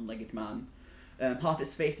like a one-legged man. Half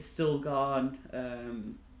its face is still gone,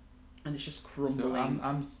 and it's just So crumbling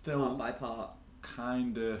I'm part still by part.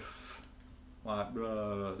 kind of like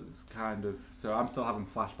so I'm still having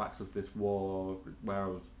flashbacks of this war where I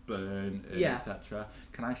was burned, Yeah. etc.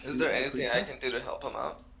 Can I shoot Is there the anything I creature? can do to help him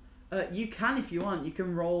out? You can if you want. You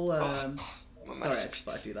can roll. I'm a Sorry, I mess. just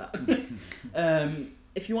thought I'd do that.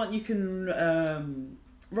 If you want, you can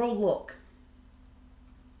roll luck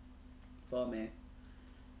for me.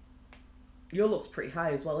 Your luck's pretty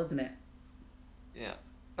high as well, isn't it? Yeah.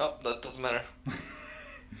 Oh, that doesn't matter.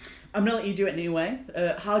 I'm gonna let you do it anyway.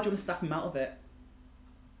 How do you want to snap him out of it?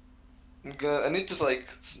 I need to like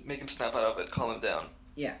make him snap out of it, calm him down,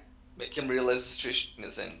 Yeah. make him realize the situation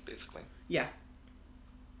is in, basically. Yeah.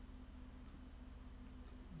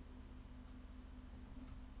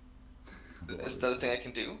 Is that a thing I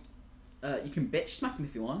can do? You can bitch smack him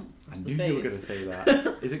if you want. I Across knew the you were face. going to say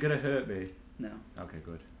that. Is it going to hurt me? No. Okay,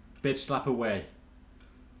 good. Bitch slap away.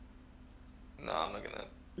 No, I'm not gonna.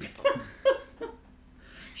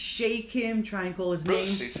 Shake him, try and call his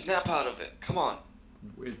Bruce, name. snap out of it. Come on.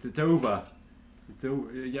 It's over. It's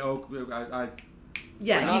over. Yeah,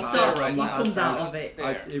 Yeah, he starts. He comes out of it.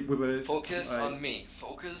 Focus on me.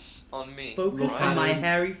 Focus on me. Focus on my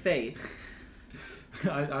hairy face.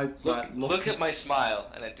 Look at my smile,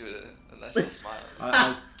 and I do a nice little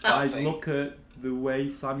smile. I look at the way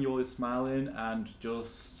Samuel is smiling and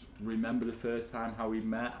just remember the first time how we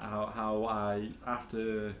met, how I,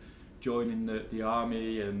 after joining the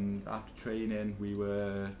army and after training, we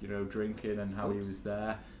were, you know, drinking, and how he was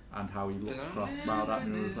there, and how he looked across, smiled at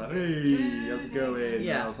me and was like, hey, how's it going?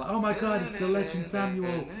 Yeah. And I was like, oh my god, it's the legend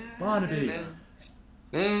Samuel Barnaby.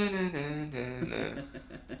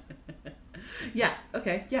 Yeah,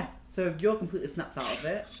 okay, yeah. So you're completely snapped out of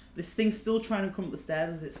it. This thing's still trying to come up the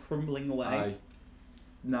stairs as it's crumbling away.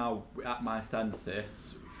 Now, at my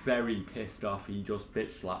senses, very pissed off, he just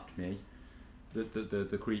bitch slapped me,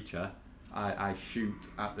 the creature. I shoot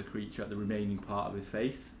at the creature, at the remaining part of his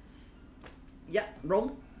face. Yeah,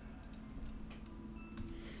 roll.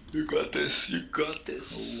 You got this, you got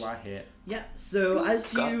this. Oh, I hit. Yeah, so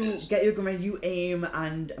as you get your gun ready, you aim,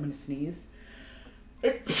 and I'm going to sneeze.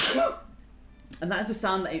 And that is the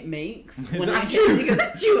sound that it makes when I hit it. It goes,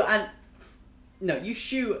 achoo! And no, you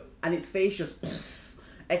shoot, and its face just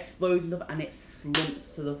explodes up, and it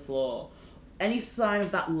slumps to the floor. Any sign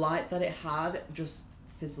of that light that it had just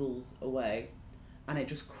fizzles away, and it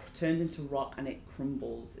just turns into rock, and it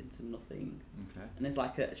crumbles into nothing. Okay. And there's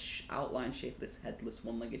like a outline shape of this headless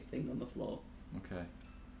one-legged thing on the floor. Okay.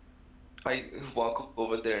 I walk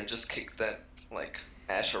over there and just kick that like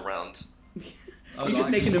ash around. You're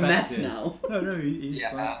just making a mess now. No, he's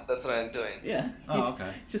yeah, that's what I'm doing. Yeah. Oh,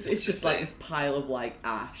 okay. It's just like this pile of like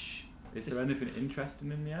ash. Is there anything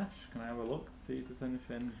interesting in the ash? Can I have a look, see if there's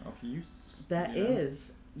anything of use? There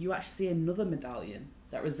is. You actually see another medallion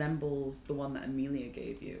that resembles the one that Amelia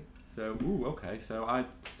gave you. So, okay. So I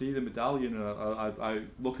see the medallion, and I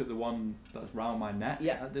look at the one that's round my neck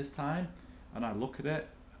at this time, and I look at it.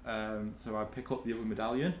 So I pick up the other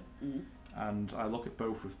medallion, and I look at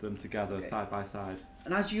both of them together, side by side.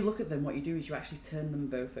 And as you look at them, what you do is you actually turn them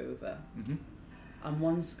both over. And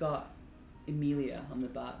one's got Amelia on the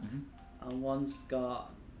back, and one's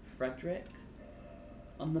got Frederick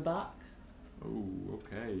on the back. Oh,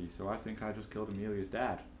 okay. So I think I just killed Amelia's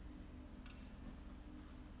dad.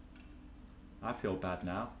 I feel bad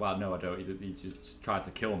now. Well, no, I don't. He just tried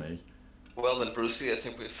to kill me. Well then, Brucey, I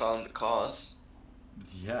think we found the cause.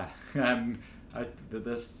 Yeah.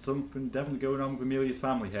 There's something definitely going on with Amelia's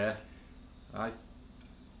family here.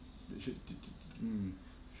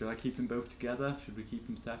 Should I keep them both together? Should we keep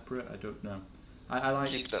them separate? I don't know. I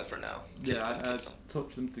like keep them for now. Yeah, I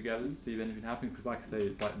touch them together to see if anything happens, because like I say,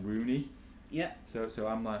 it's like Rooney. Yeah. So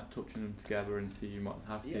I'm like touching them together and seeing what's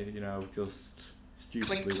happening. Yeah. You know, just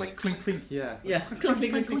stupidly. Clink, clink, clink. Yeah. Yeah. Clink, clink,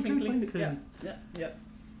 clink, clink, clink. Yeah.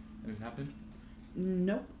 Anything happened?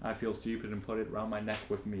 Nope. I feel stupid and put it around my neck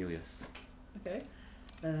with Melius. Okay.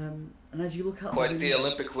 And as you look out quite the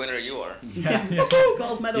Olympic winner you are. Yeah.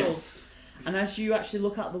 Gold medals. Yes. And as you actually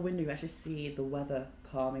look out the window, you actually see the weather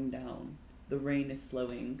calming down. The rain is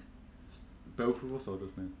slowing. Both of us, or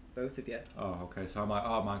just me? Both of you. Oh, okay. So I'm like,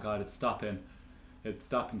 oh my god, it's stopping. It's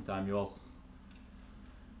stopping, Samuel.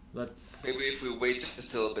 Let's... Maybe if we wait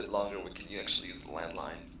just a little bit longer, we can actually use the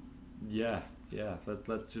landline. Yeah.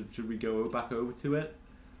 Should we go back over to it?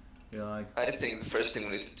 You know, like... I think the first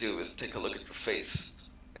thing we need to do is take a look at your face.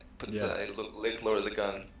 Lower the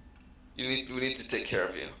gun. We need to take care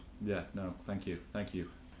of you. Yeah, no, thank you.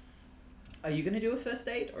 Are you going to do a first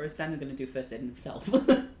aid, or is Daniel going to do first aid himself?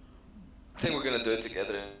 I think we're going to do it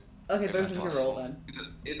together. Okay, both of you roll then.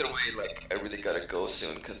 Either way, like, I really gotta go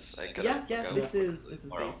soon, because I gotta go. This is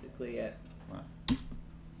basically it. Right.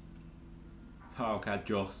 Oh, okay,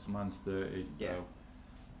 just, mine's 30, so... Yeah.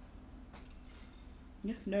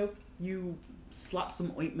 Yeah, no, you slap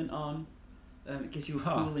some ointment on, it gives you a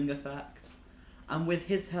cooling effect, and with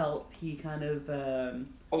his help, he kind of...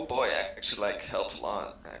 Oh boy, I actually helped a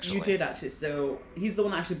lot, actually. You did actually, so he's the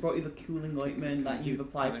one that actually brought you the cooling ointment that you've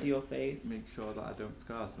applied to your face. Make sure that I don't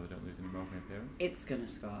scar so I don't lose any more of my appearance. It's gonna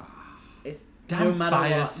scar. It's Damn no matter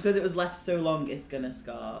fires. what, because it was left so long, it's gonna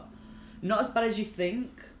scar. Not as bad as you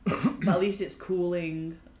think, but at least it's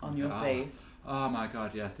cooling on your face. Oh my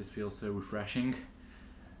god, yes, this feels so refreshing.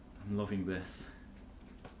 I'm loving this.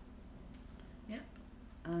 Yep,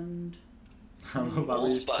 and... I love how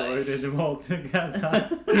he's joining them all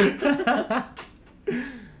together.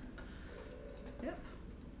 Yep.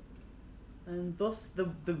 And thus,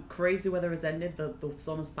 the crazy weather has ended, the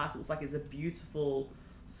storm has passed, it looks like it's a beautiful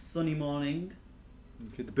sunny morning.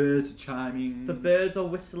 Okay, the birds are chiming. The birds are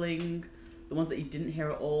whistling. The ones that you didn't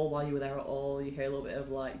hear at all while you were there at all. You hear a little bit of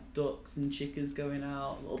like ducks and chickens going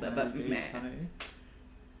out. A little bit of meh.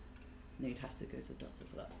 No, you'd have to go to the doctor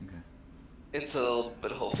for that. Okay. It's a little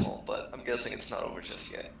bit hopeful, but I'm guessing it's not over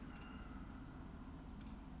just yet.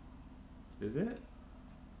 Is it?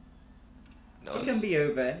 No, It can be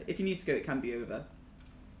over. If you need to go, it can be over.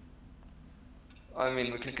 I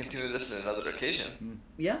mean, we can continue this in another occasion.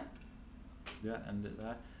 Yeah? Yeah, end it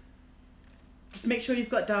there. Just make sure you've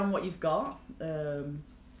got down what you've got.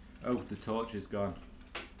 Oh, the torch is gone.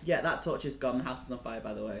 Yeah, that torch is gone. The house is on fire,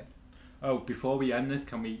 by the way. Oh, before we end this,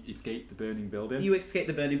 can we escape the burning building? You escape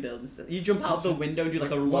the burning building. You jump out the window and do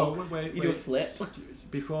like a log. Wait, you do a flip.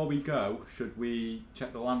 Before we go, should we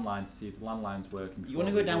check the landline to see if the landline's working? You want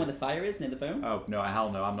to go down where the fire is, near the phone? Oh, no,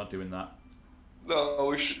 hell no, I'm not doing that. No,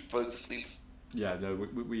 we should probably just leave. Yeah, no,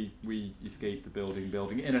 we escape the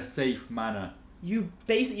building in a safe manner. You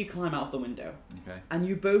basically climb out of the window. Okay. And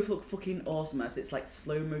you both look fucking awesome as it's like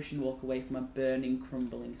slow motion walk away from a burning,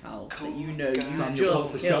 crumbling house that you know you Samuel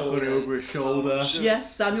just puts a killed. shotgun over his shoulder.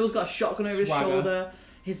 Yes, Samuel's got a shotgun over his shoulder,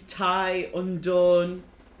 his tie undone,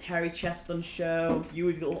 hairy chest on show, you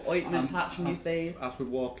with a little ointment patch on your face. As we're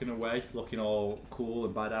walking away, looking all cool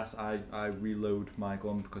and badass, I reload my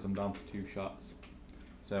gun because I'm down to 2 shots.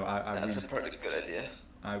 So That's a pretty good idea.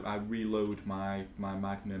 I reload my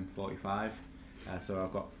Magnum 45, so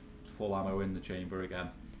I've got full ammo in the chamber again,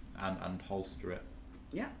 and holster it.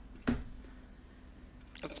 Yeah.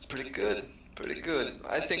 That's pretty good. Pretty good.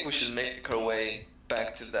 I think we should make our way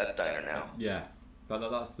back to that diner now. Yeah,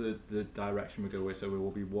 that's the direction we go with. So we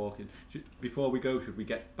will be walking. Before we go, should we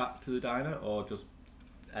get back to the diner or just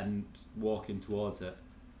walking towards it?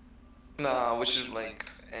 No, we should like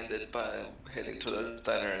end it by heading to the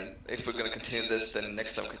diner, and if we're gonna continue this, then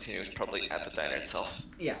next time continue is probably at the diner itself.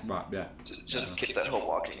 Yeah. Right. Yeah. Just skip that whole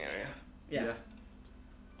walking area. Yeah.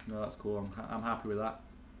 No, that's cool. I'm happy with that.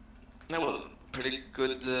 That was a pretty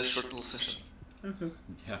good short little session.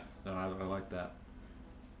 Yeah. So I like that.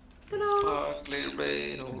 Sparkly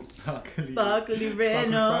Reynolds. Sparkly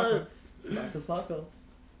Reynolds. Sparkle.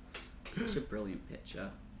 Such a brilliant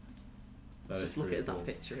picture. Just look at that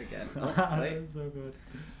picture again. Oh, wait. So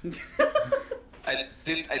good. I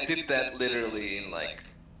did that literally in like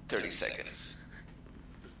 30 seconds.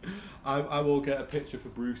 I will get a picture for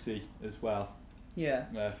Brucey as well.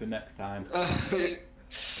 Yeah. For next time. Dude,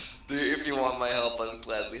 if you want my help, I'm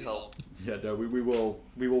glad we help. Yeah, no, we will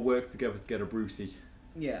work together to get a Brucey.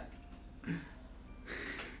 Yeah.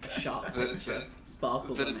 Sharp picture.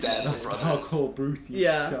 Sparkle. The Dad Brothers. Sparkle Brucey.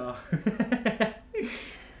 Yeah.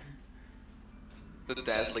 The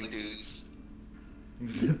dazzling dudes.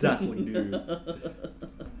 The dazzling dudes.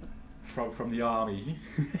 From the army.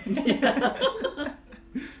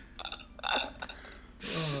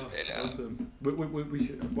 Awesome. We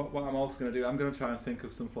should, what I'm also going to do, I'm going to try and think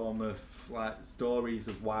of some form of like stories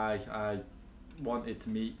of why I wanted to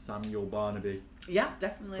meet Samuel Barnaby. Yeah,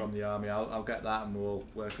 definitely. From the army. I'll get that and we'll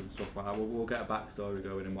work on stuff like that. We'll get a backstory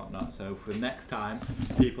going and whatnot. So for next time,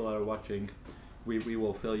 people that are watching, we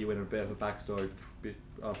will fill you in a bit of a backstory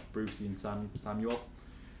of Brucey and Samuel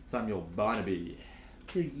Barnaby.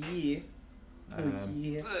 Yeah. Yeah.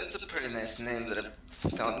 It's a pretty nice name that I've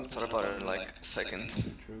thought about it in like a second.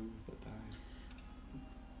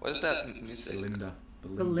 What is that music?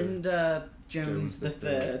 Belinda Jones the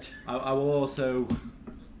Third. I will also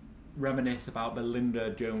reminisce about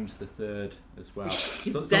Belinda Jones the Third as well.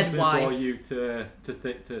 His so, dead wife. For you to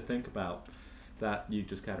think about that you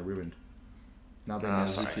just kind of ruined. Now they know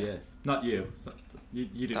who she is. Not you. You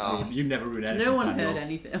didn't. Oh. You never ruined anything. No one Samuel. heard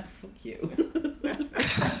anything. Oh, fuck you.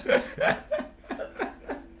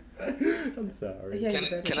 I'm sorry.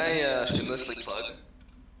 Yeah, Can I shamelessly plug?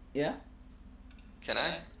 Yeah? Can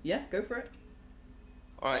I? Yeah, go for it.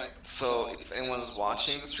 Alright, so if anyone's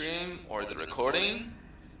watching the stream or the recording,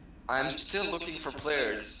 I'm still looking for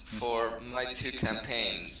players for my 2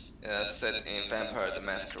 campaigns set in Vampire the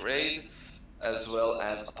Masquerade as well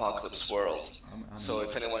as Apocalypse World. So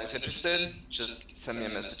if anyone is interested, just send me a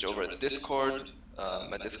message over the Discord.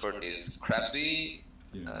 My Discord is crapsy,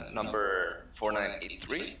 number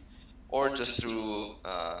 4983, or just through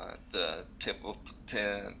the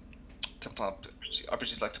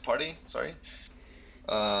RPGs Like to Party, sorry.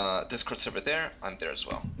 Discord server there, I'm there as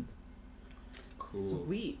well. Cool.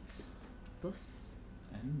 Sweet.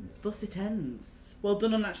 Thus it ends. Well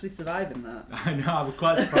done on actually surviving that. I know, I was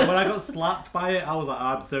quite surprised. When I got slapped by it, I was like,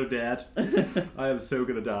 I'm so dead. I am so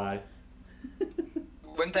gonna die.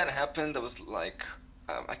 When that happened, I was like,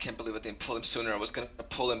 I can't believe I didn't pull him sooner. I was gonna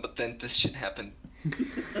pull him, but then this shit happened.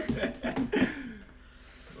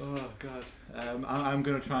 Oh god. I'm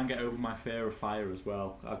gonna try and get over my fear of fire as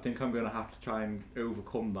well. I think I'm gonna have to try and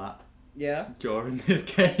overcome that Yeah. during this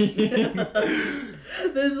game.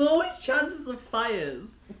 There's always chances of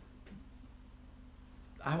fires.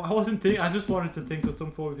 I wasn't thinking. I just wanted to think of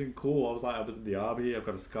some form of thing cool. I was like, I was in the army. I've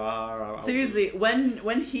got a scar. Seriously,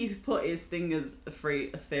 when he put his thing as a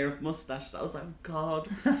fear of mustaches, I was like, oh god,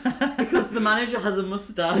 because the manager has a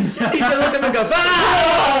mustache. He's gonna look at him and go,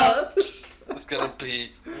 ah! It's gonna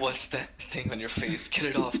be, what's that thing on your face? Get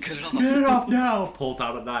it off, get it off. Get it off now! Pulls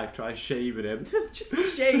out a knife, tries shaving him.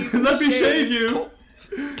 Just shave. Let me shave you!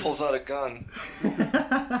 Pulls out a gun.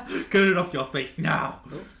 Get it off your face now!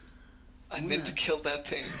 Oops. I need to kill that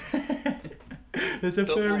thing. There's a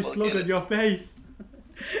furry slug on your face.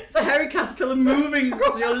 It's a hairy caterpillar moving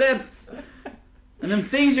across your lips. And them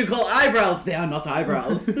things you call eyebrows, they are not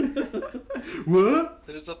eyebrows. What?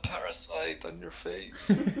 There's a parasite on your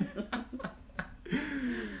face.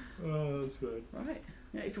 Oh, that's good. Right.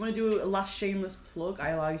 Yeah, if you want to do a last shameless plug,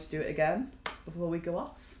 I allow you to do it again before we go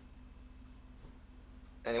off.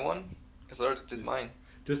 Anyone? Because I already did mine.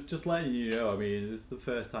 Just letting you know, I mean, this is the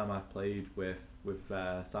first time I've played with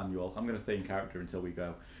Samuel. I'm going to stay in character until we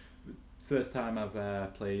go. First time I've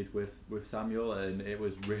played with Samuel, and it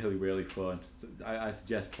was really, really fun. I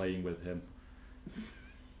suggest playing with him.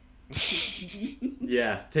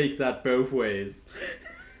 Yes, take that both ways.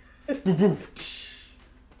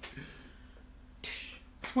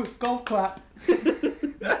 Golf clap.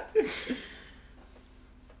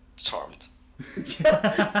 Charmed.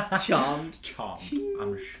 Charmed.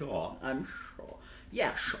 I'm sure. I'm sure.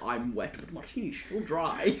 Yes, I'm wet, but my tea's still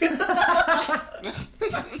dry.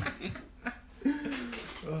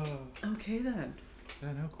 Okay then.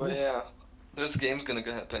 Yeah, no, cool. But yeah, there's games gonna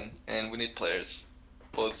happen, and we need players.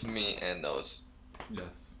 Both me and Nose.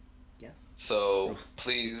 Yes. Yes. So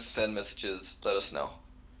please send messages, let us know.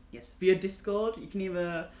 Yes. Via Discord, you can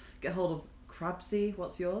either get hold of Crabsy.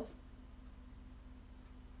 What's yours?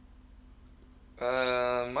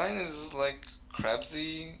 Mine is like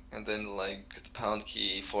Crabsy, and then like the pound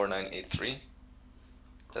key 4983.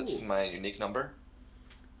 That's Cool. my unique number.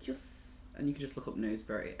 And you can just look up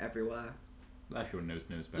Noesberry everywhere. Everyone knows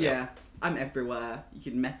Noesberry. Yeah, I'm everywhere. You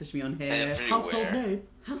can message me on here. Everywhere. Household name.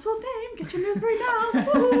 Household name, get your Noesberry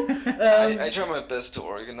now. I try my best to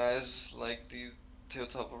organize like these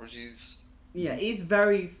tabletop orgies. Yeah, it's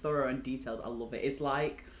very thorough and detailed. I love it. It's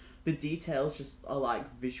like the details just are like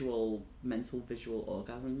mental visual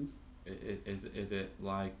orgasms. Is it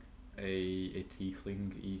like a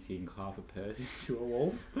tiefling eating half a person to a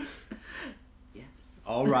wolf? Yes.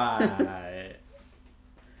 All right.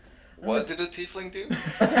 What did a tiefling do?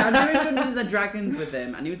 Okay, I'm doing Dungeons and Dragons with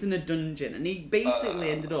him, and he was in a dungeon, and he basically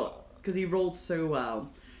ended up, because he rolled so well,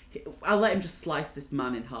 I let him just slice this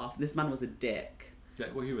man in half, and this man was a dick. Yeah,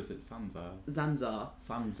 well, who was it? Sansa.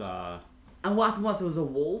 Zanzar. And what happened was there was a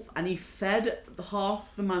wolf, and he fed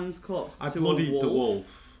half the man's corpse I to bloodied a wolf. the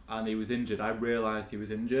wolf, and he was injured. I realised he was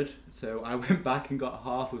injured, so I went back and got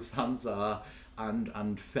half of Sansa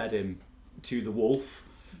and fed him to the wolf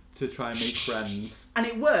to try and make friends. And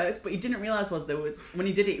it worked, but he didn't realise when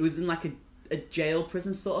he did it, it was in like a jail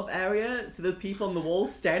prison sort of area, so there's people on the wall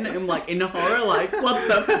staring at him like in horror, like, what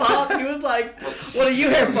the fuck? He was like, what are you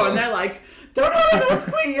here for? And they're like, don't hurt us,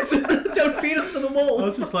 please! Don't feed us to the wolf! I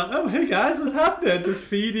was just like, oh, hey guys, what's happening? Just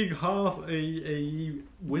feeding half a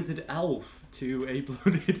wizard elf to a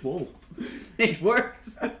blooded wolf. It worked.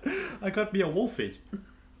 I got me a wolfie.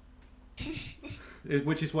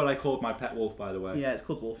 Which is what I called my pet wolf, by the way. Yeah, it's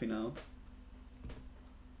called Wolfie now.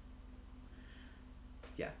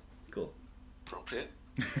 Yeah, cool. Appropriate.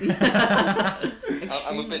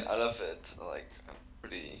 I'm a bit out of it. Like, I'm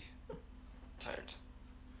pretty tired.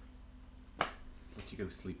 Let you go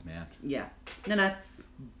sleep, man. Yeah. No nuts.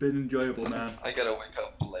 Been enjoyable, man. I gotta wake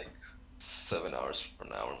up like 7 hours from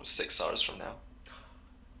now, or 6 hours from now.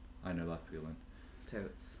 I know that feeling.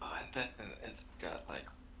 Totes. Oh, and then and God, like,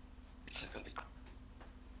 it's like gonna be.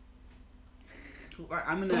 Cool. Right,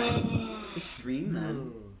 I'm gonna end the stream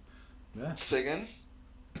then. Yeah. Say again?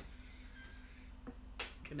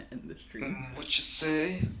 Gonna end the stream. What you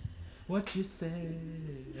say? What you say?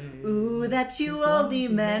 Ooh, that you only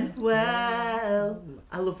meant well.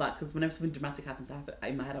 I love that because whenever something dramatic happens,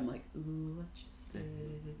 in my head I'm like, ooh, what you say?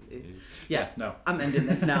 Yeah, No. I'm ending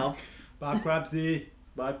this now. Bye, Crabsy.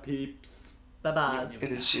 Bye, peeps. Bye bye.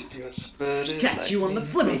 In the ship you spurted Catch you on the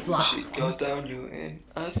flippy flop. Go down you in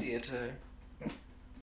a theater.